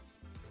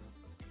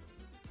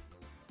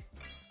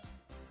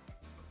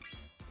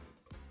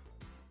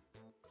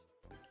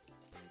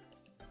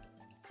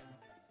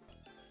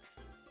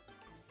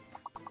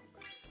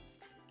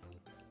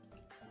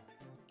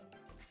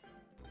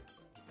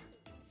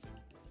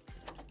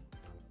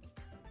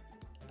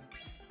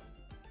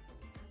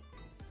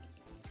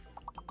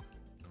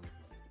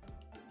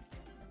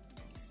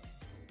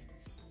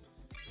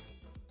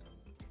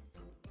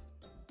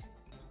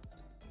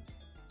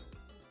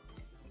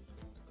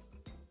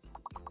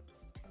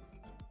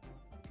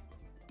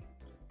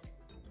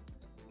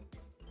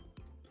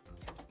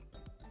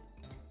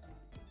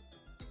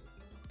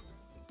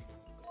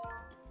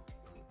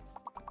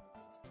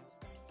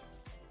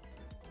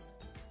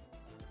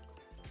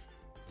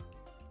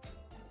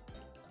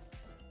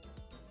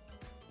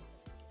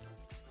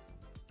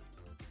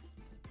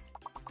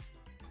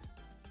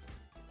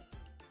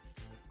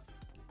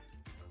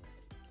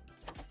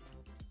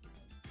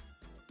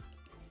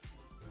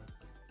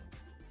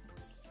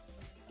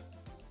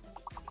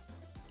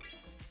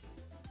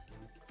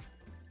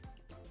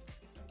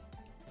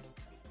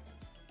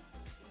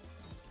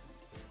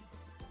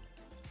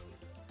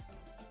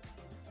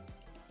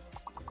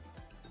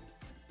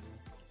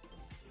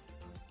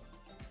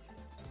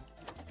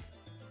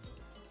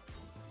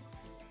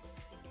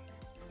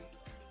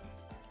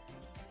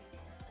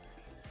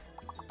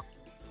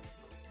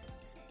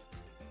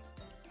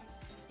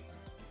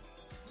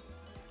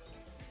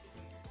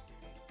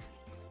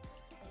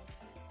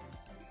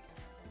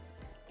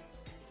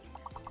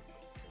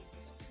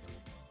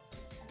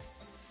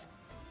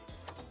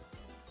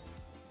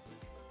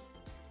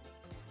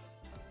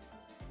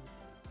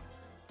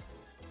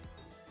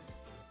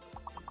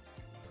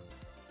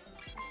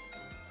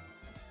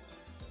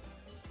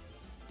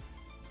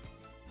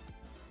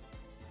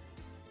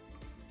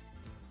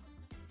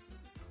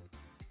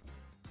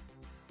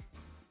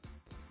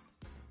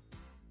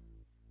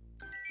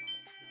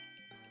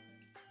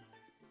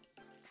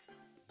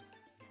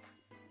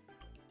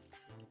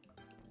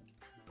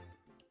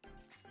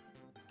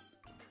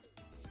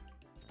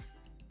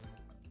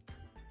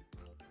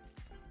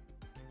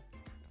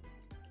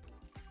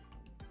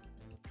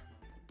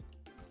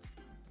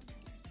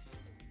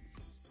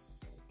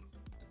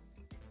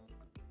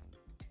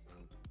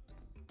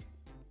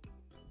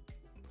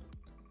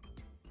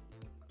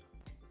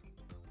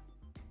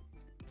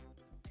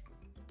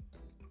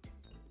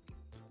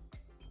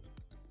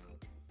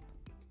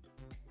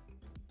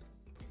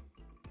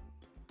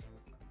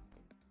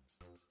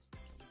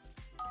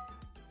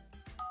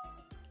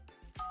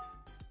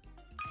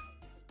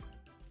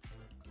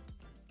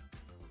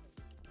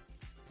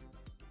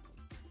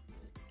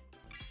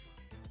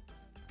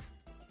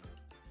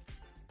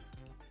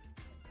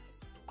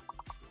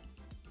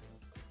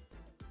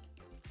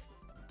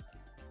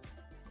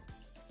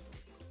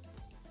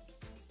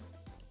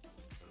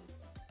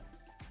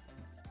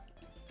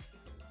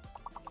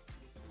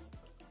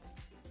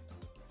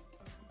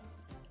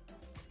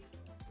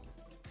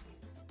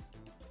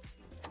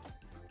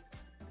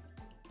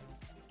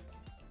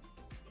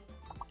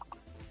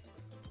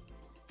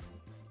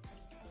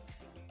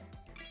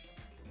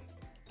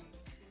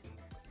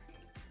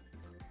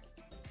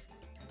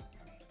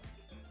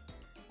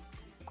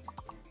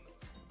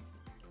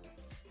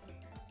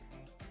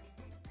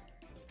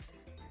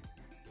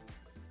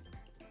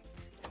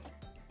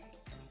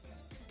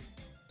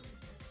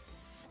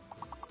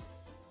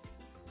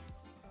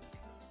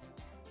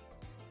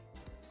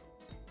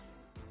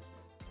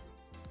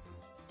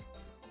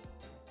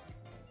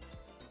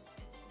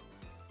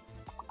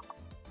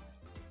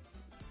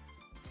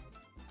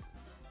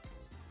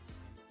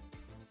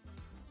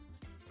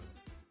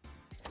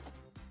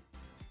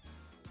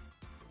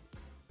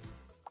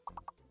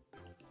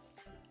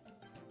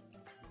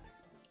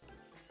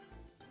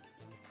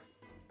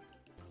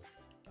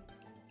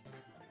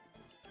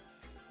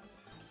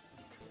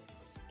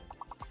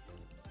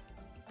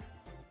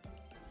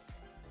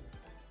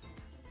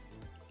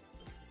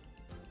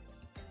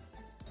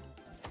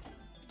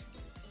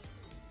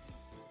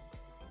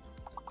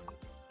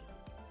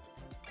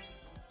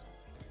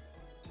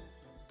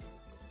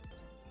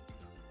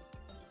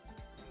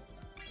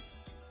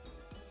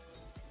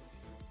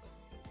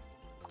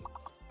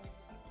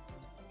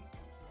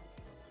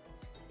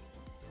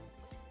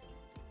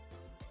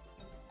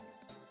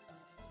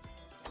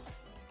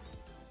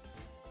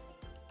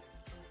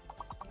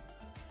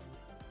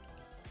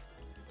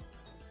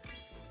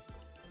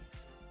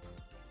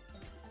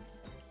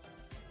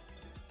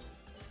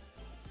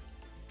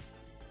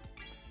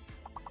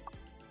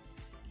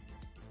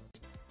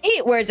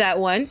 8 words at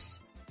once.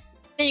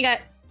 Then you got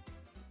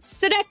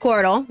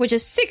Sedequartal, which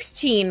is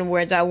 16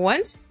 words at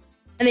once.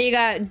 And then you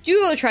got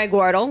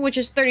Duotriguartal, which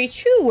is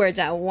 32 words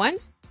at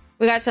once.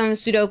 We got some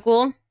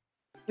Sudoku,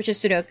 which is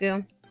Sudoku.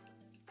 And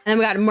then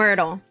we got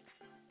Myrtle.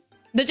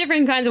 The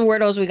different kinds of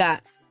Wordles we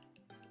got.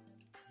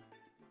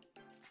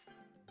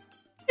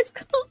 It's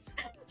called...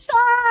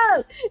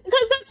 Stop!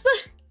 Because that's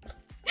the...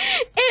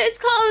 It's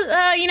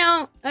called, you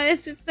know,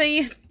 it's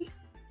the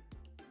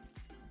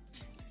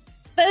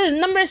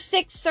number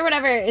 6 or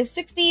whatever.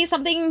 60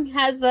 something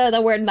has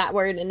the word, that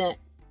word in it.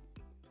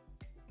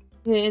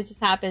 It just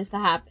happens to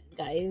happen,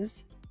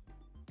 guys.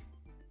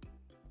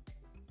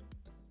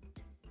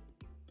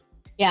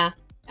 Yeah.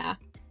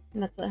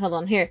 That's hold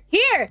on, here.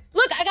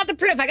 Look, I got the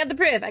proof. I got the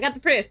proof.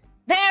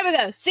 There we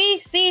go.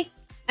 See?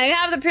 I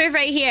have the proof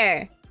right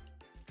here.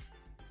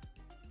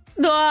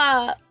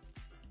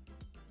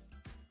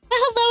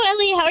 Hello,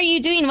 Ellie. How are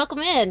you doing? Welcome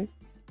in.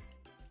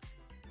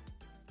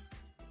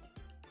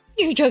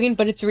 You're joking,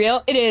 but it's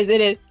real. It is.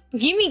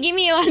 Give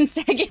me 1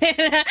 second.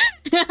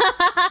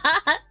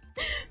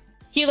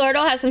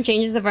 Keylordle has some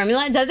changes to the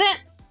formula. Does it?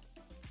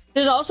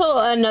 There's also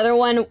another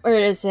one.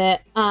 Where is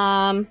it?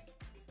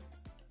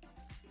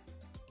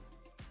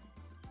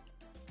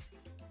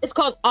 It's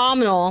called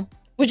Omnal,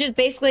 which is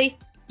basically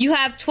you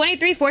have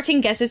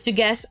 2314 guesses to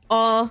guess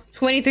all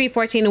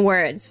 2314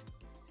 words.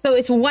 So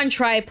it's 1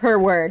 try per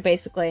word,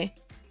 basically.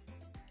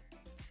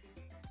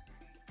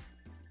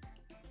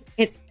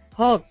 It's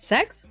called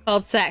sex?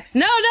 Called sex.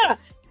 No.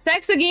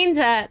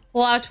 Sexaginta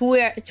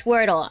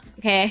Twirtle.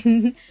 Okay.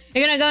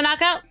 You're gonna go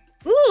knock out?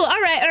 Ooh,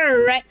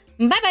 alright.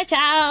 Bye-bye,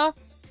 ciao.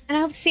 And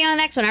I hope to see you on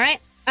the next one, alright?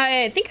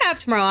 I think I have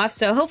tomorrow off,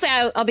 so hopefully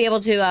I'll be able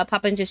to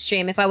pop into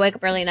stream if I wake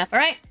up early enough,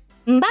 alright?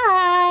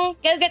 Bye!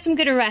 Go get some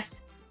good rest.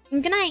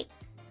 Good night.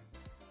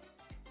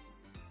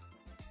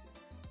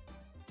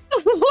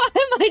 Why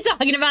am I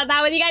talking about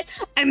that with you guys?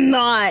 I'm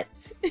not.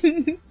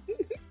 If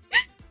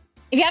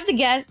you have to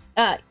guess,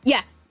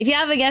 yeah. If you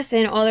have a guess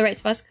in all the right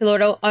spots,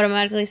 Keylordle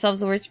automatically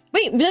solves the words.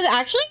 Wait, does it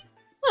actually?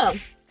 Oh.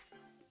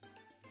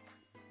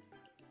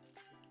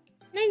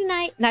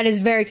 Night-night. That is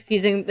very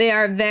confusing. They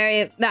are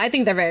very... I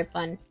think they're very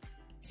fun.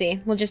 See,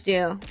 we'll just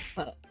do...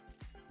 Whoa.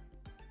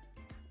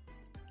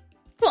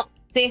 Cool.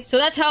 See, so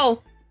that's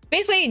how...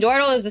 Basically,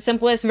 Dordle is the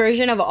simplest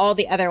version of all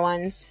the other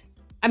ones.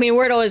 I mean,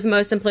 Wordle is the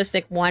most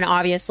simplistic one,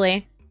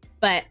 obviously.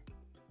 But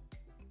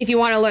if you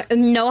want to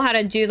know how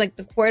to do, like,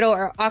 the Quordle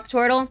or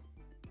Octordle,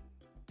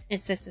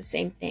 it's just the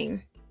same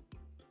thing.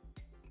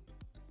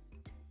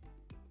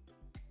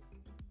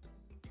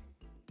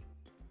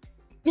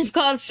 It's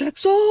called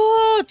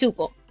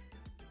Sextuple.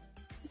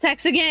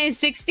 Sex again is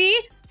 60?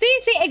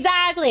 See,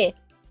 exactly.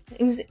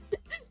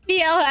 BL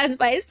has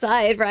my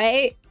side,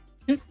 right?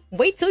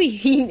 Wait till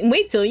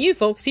you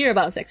folks hear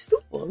about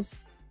sextuples.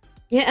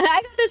 Yeah,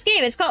 I got this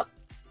game. It's called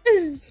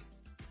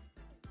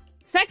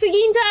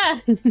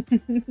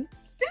Sexaginta.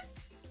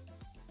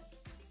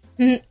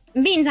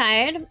 Being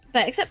tired,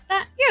 but except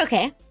that you're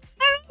okay.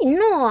 Alright,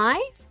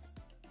 nice.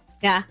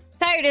 Yeah,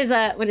 tired is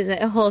what is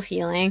it? A whole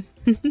feeling.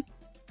 But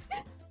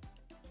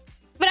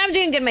I'm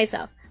doing good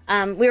myself.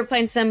 We were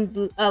playing some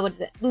what is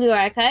it? Blue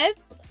Archive.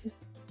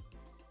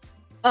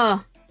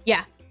 Oh,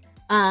 yeah.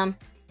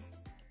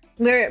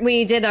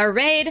 We did our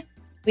raid.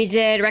 We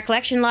did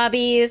recollection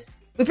lobbies.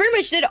 We pretty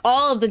much did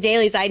all of the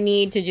dailies I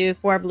need to do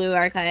for Blue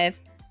Archive.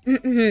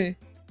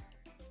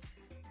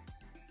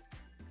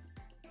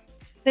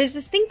 There's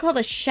this thing called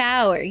a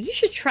shower. You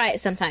should try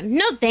it sometime.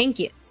 No, thank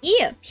you.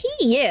 Ew, pee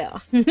you.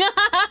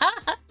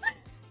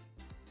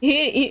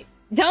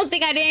 Don't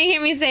think I didn't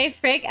hear me say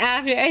frick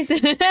after I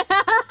said...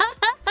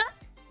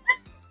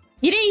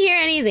 You didn't hear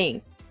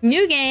anything.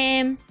 New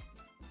game.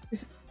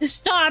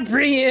 Stop,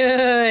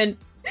 Ryun!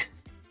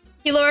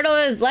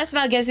 Keylordle is less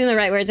about guessing the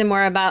right words and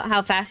more about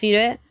how fast you do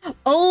it.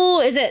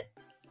 Oh, is it?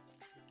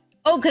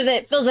 Oh, because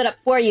it fills it up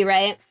for you,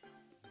 right?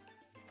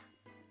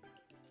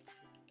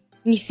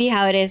 You see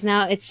how it is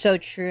now? It's so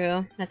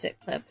true. That's it,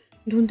 clip.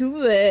 Don't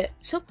do it.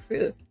 So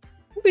crude.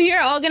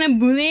 You're all gonna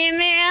bully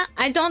me?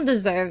 I don't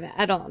deserve it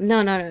at all. No.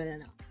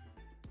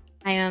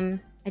 I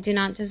do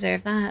not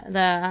deserve that.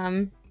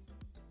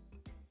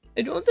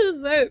 I don't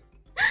deserve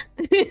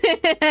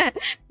the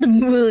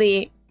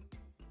bully.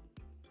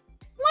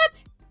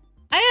 What?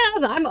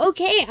 I'm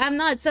okay. I'm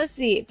not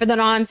sussy for the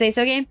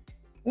non-say-so game.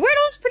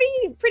 Wordle's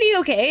pretty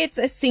okay. It's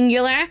a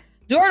singular.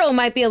 Dordle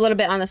might be a little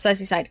bit on the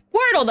sussy side.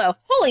 Quordle, though,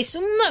 holy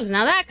smokes,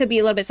 now that could be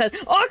a little bit sus.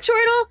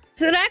 Octordle,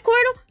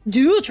 Sedequartal,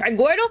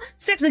 Duotriguartal,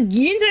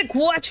 Sexaginta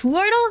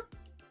Quatordle?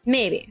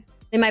 Maybe.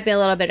 They might be a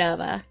little bit of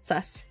a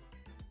sus.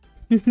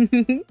 I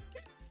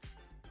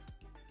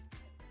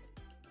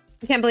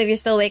can't believe you're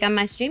still awake on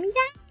my stream.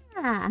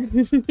 Yeah.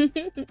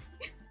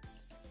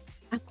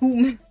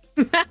 Akum.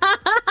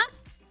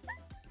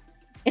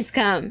 It's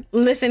come.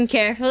 Listen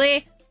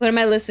carefully. What am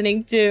I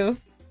listening to?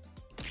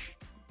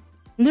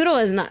 Noodle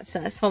is not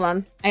sus. Hold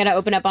on. I gotta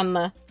open up on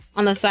the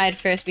side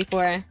first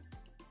before.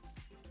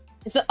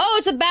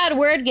 It's a bad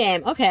word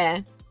game.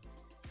 Okay.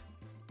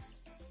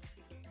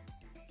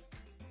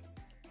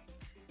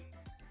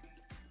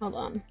 Hold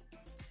on.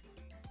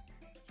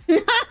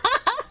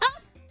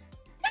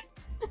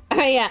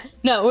 Alright, yeah.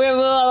 No, we'll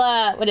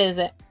what is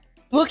it?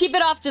 We'll keep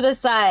it off to the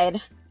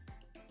side.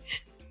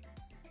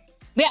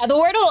 But yeah, the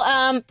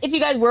Wordle, if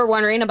you guys were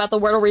wondering about the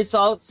Wordle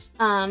results,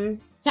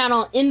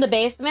 channel in the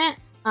basement,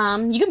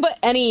 you can put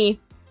any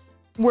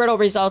Wordle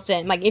results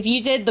in. Like, if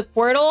you did the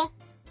Quirtle,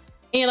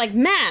 and you're like,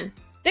 man,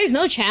 there's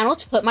no channel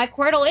to put my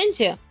Quirtle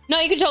into. No,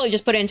 you can totally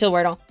just put it into the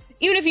Wordle.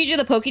 Even if you do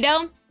the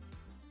Pokédale.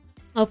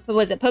 Oh,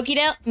 was it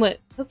Pokédale? What?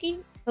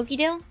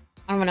 Pokédale?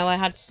 I don't know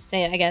how to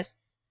say it, I guess.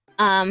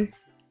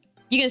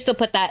 You can still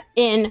put that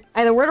in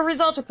either Wordle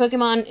results or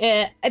Pokemon.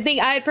 I think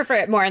I'd prefer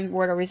it more in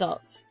Wordle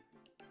results.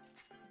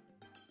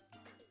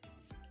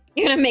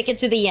 You're gonna make it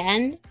to the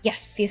end?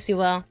 Yes, yes you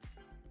will.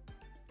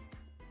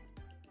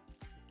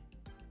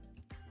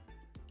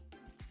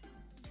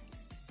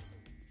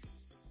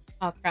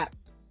 Oh crap.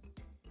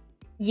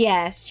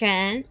 Yes,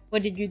 Trent.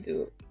 What did you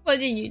do? What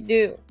did you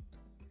do?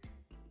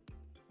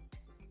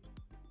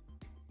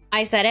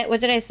 I said it?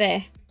 What did I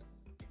say?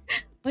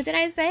 What did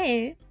I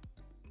say?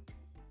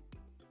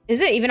 Is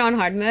it even on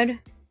hard mode?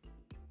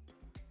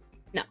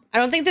 No, I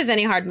don't think there's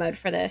any hard mode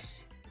for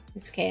this.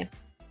 It's okay.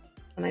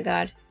 Oh my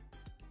god.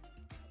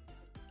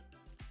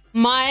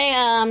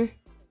 My,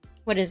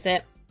 what is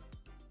it?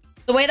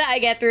 The way that I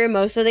get through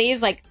most of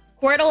these, like,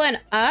 Quirtle and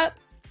up,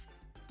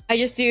 I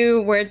just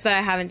do words that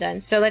I haven't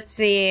done. So let's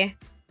see.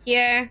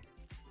 Here.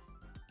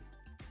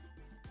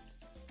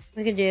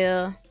 We could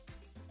do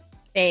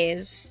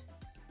phase.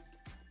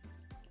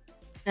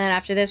 And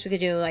after this, we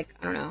could do, like,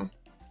 I don't know.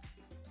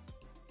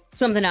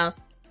 Something else.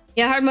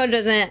 Yeah, hard mode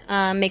doesn't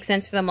make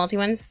sense for the multi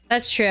ones.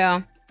 That's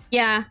true.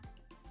 Yeah.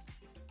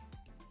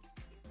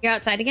 You're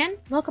outside again?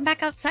 Welcome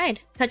back outside.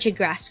 Touch of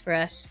grass for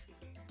us.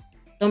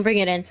 Don't bring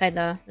it inside,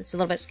 though. It's a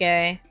little bit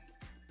scary.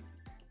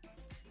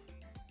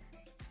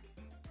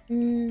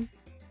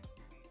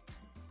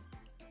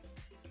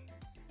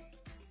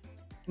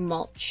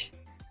 Mulch.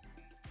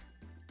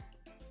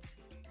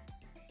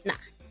 Nah.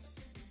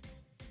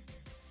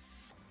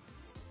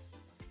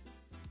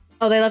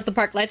 Oh, they left the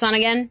park lights on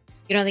again?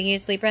 You don't think you can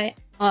sleep right?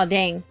 Oh,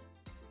 dang.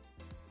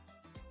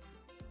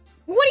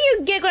 What are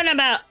you giggling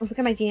about? Oh, look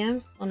at my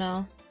DMs. Oh,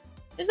 no.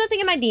 There's nothing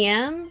in my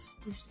DMs.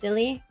 You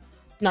silly.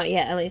 Not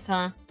yet, at least,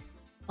 huh?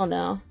 Oh,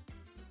 no.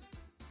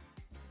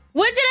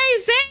 What did I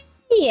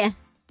say?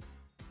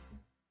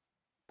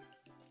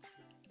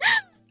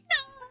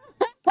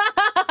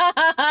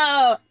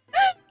 No!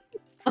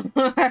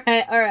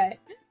 Alright, alright.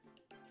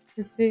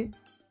 Let's see.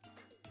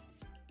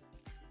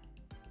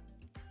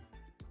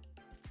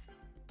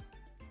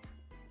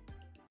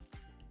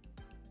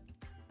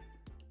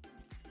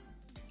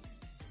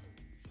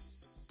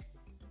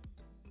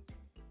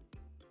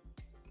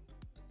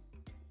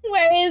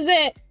 Where is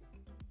it?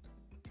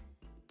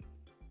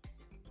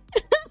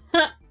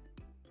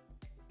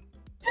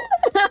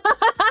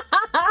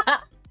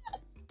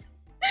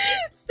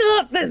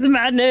 Stop this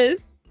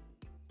madness.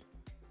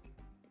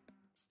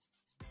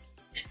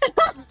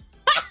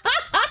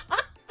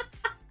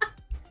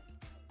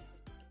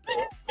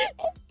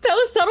 So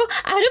subtle.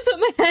 I had to put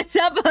my hands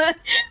up. My hands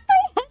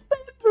up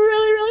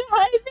really, really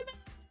high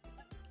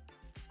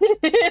for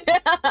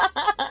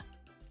that.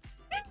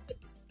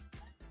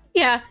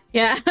 Yeah,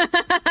 yeah.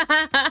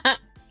 Thought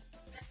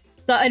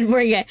I'd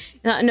bring it.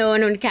 Thought no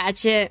one would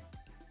catch it.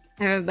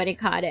 Everybody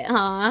caught it,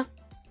 huh?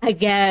 I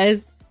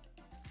guess.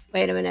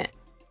 Wait a minute.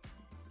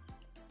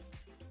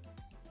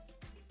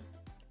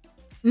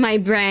 My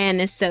brain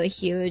is so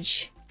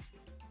huge.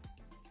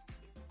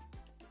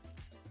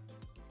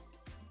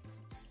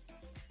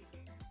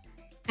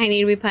 I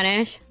need to be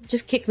punished.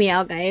 Just kick me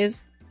out,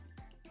 guys.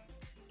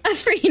 A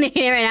free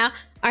name right now.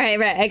 Alright,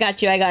 right. I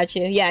got you. I got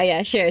you. Yeah,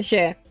 yeah. Sure,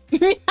 sure.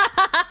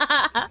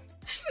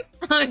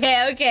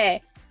 Okay,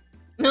 okay.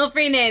 No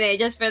free Nene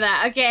just for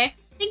that. Okay.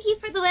 Thank you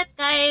for the whip,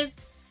 guys.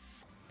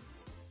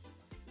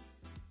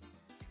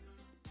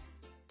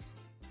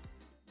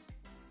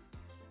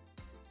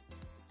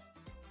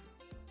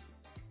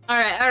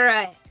 Alright,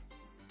 alright.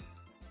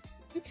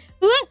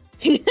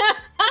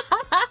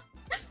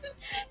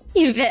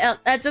 You failed.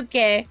 That's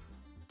okay.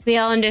 We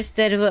all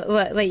understood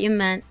what you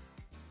meant.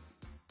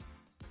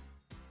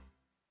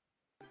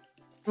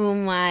 Oh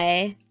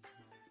my.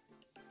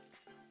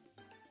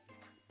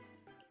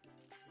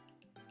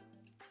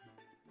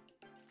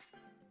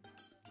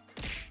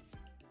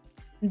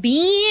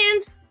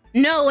 Beans?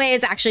 No way,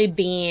 it's actually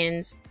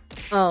beans.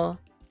 Oh.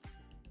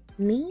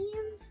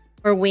 Means?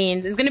 Or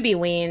weens? It's gonna be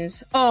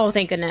weens. Oh,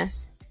 thank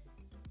goodness.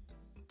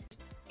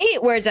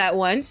 8 words at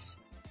once.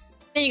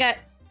 Then you got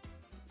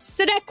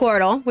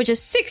Sedequartle, which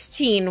is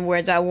 16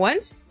 words at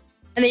once.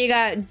 And then you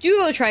got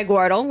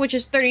Duotrigortle, which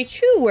is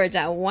 32 words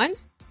at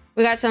once.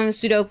 We got some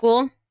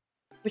Sudoku,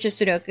 which is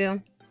Sudoku.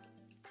 And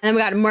then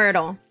we got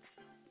Myrtle.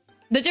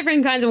 The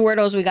different kinds of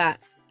Wordles we got.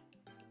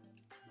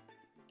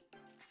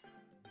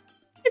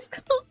 It's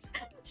called...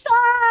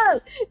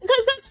 Stop!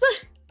 Because that's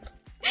the...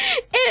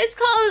 It's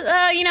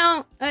called, you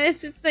know,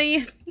 it's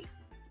the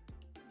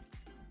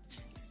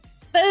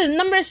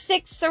number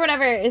 6 or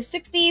whatever.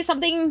 60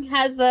 something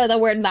has the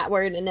word, that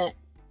word in it.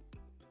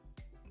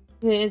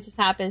 It just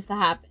happens to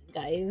happen,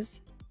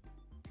 guys.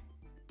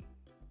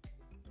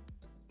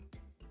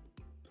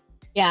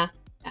 Yeah,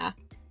 yeah.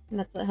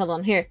 That's hold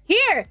on here.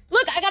 Here,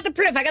 look, I got the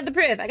proof. I got the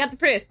proof. I got the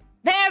proof.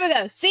 There we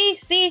go.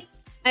 See,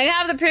 I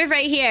have the proof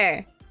right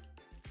here.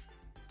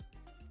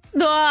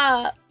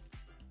 Hello,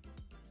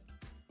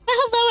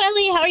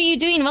 Ellie. How are you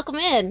doing? Welcome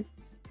in.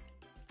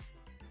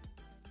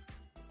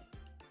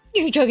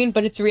 You're joking,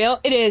 but it's real.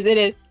 It is. It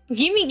is.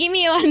 Give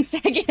me 1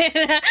 second.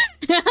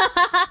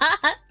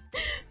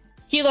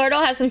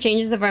 Keylordle has some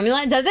changes to the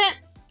formula. Does it?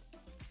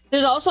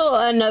 There's also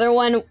another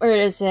one. Where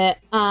is it?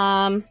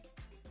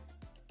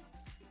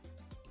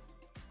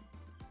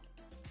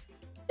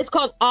 It's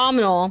called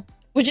Omnal,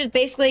 which is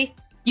basically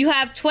you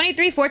have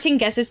 2314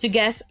 guesses to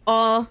guess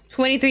all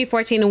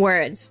 2314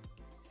 words.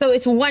 So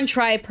it's 1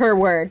 try per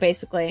word,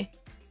 basically.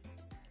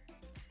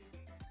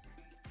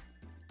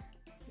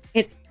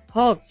 It's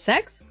called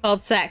sex?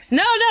 Called sex.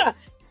 No.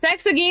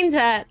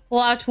 Sexaginta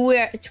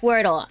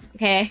Twirtle.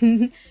 Okay.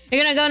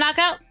 You're gonna go knock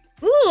out?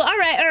 Ooh,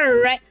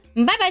 alright.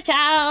 Bye-bye,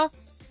 ciao.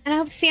 And I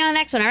hope to see you on the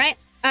next one, alright?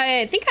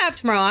 I think I have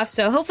tomorrow off,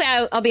 so hopefully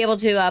I'll be able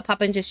to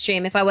pop into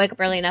stream if I wake up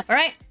early enough,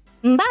 alright?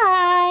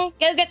 Bye!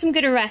 Go get some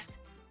good rest.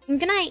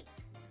 Good night.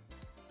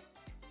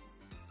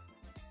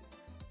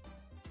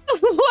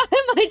 Why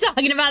am I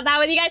talking about that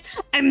with you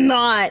guys? I'm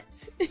not.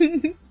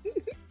 If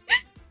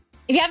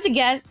you have to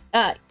guess,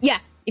 yeah.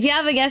 If you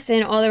have a guess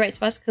in all the right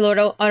spots,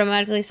 Keylordle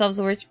automatically solves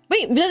the words.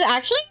 Wait, does it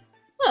actually?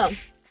 Oh.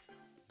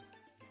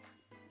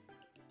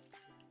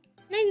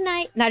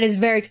 Night-night. That is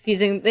very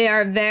confusing. They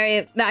are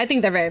very... I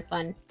think they're very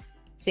fun.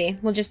 Let's see,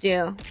 we'll just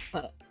do...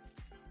 Whoa.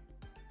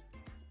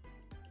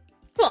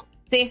 Cool.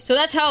 See, so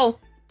that's how...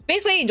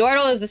 Basically,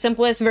 Dwordle is the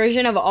simplest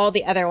version of all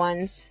the other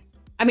ones.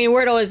 I mean,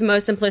 Wordle is the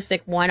most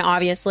simplistic one,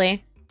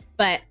 obviously.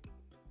 But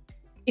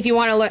if you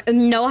want to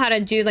know how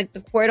to do, like, the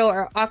Quordle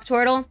or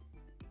Octordle,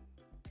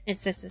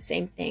 it's just the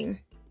same thing.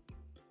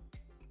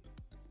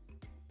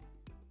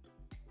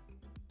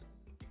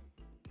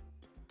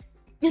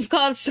 It's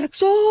called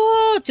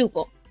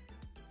Sextuple.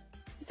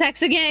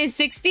 Sex again is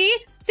 60?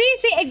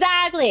 See,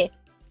 exactly.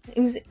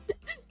 BL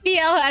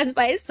has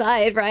my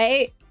side,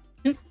 right?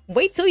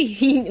 Wait till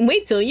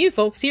you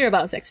folks hear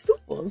about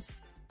sextuples.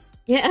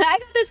 Yeah, I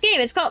got this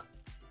game. It's called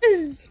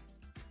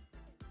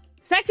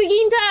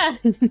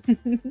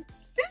Sexaginta.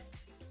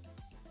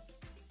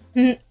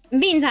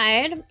 Being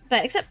tired,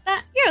 but except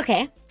that you're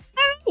okay.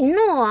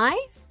 Alright,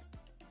 nice.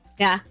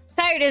 Yeah,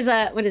 tired is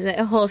what is it?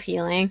 A whole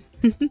feeling.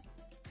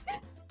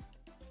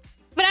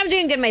 But I'm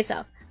doing good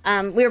myself.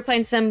 We were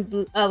playing some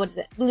Blue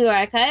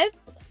Archive,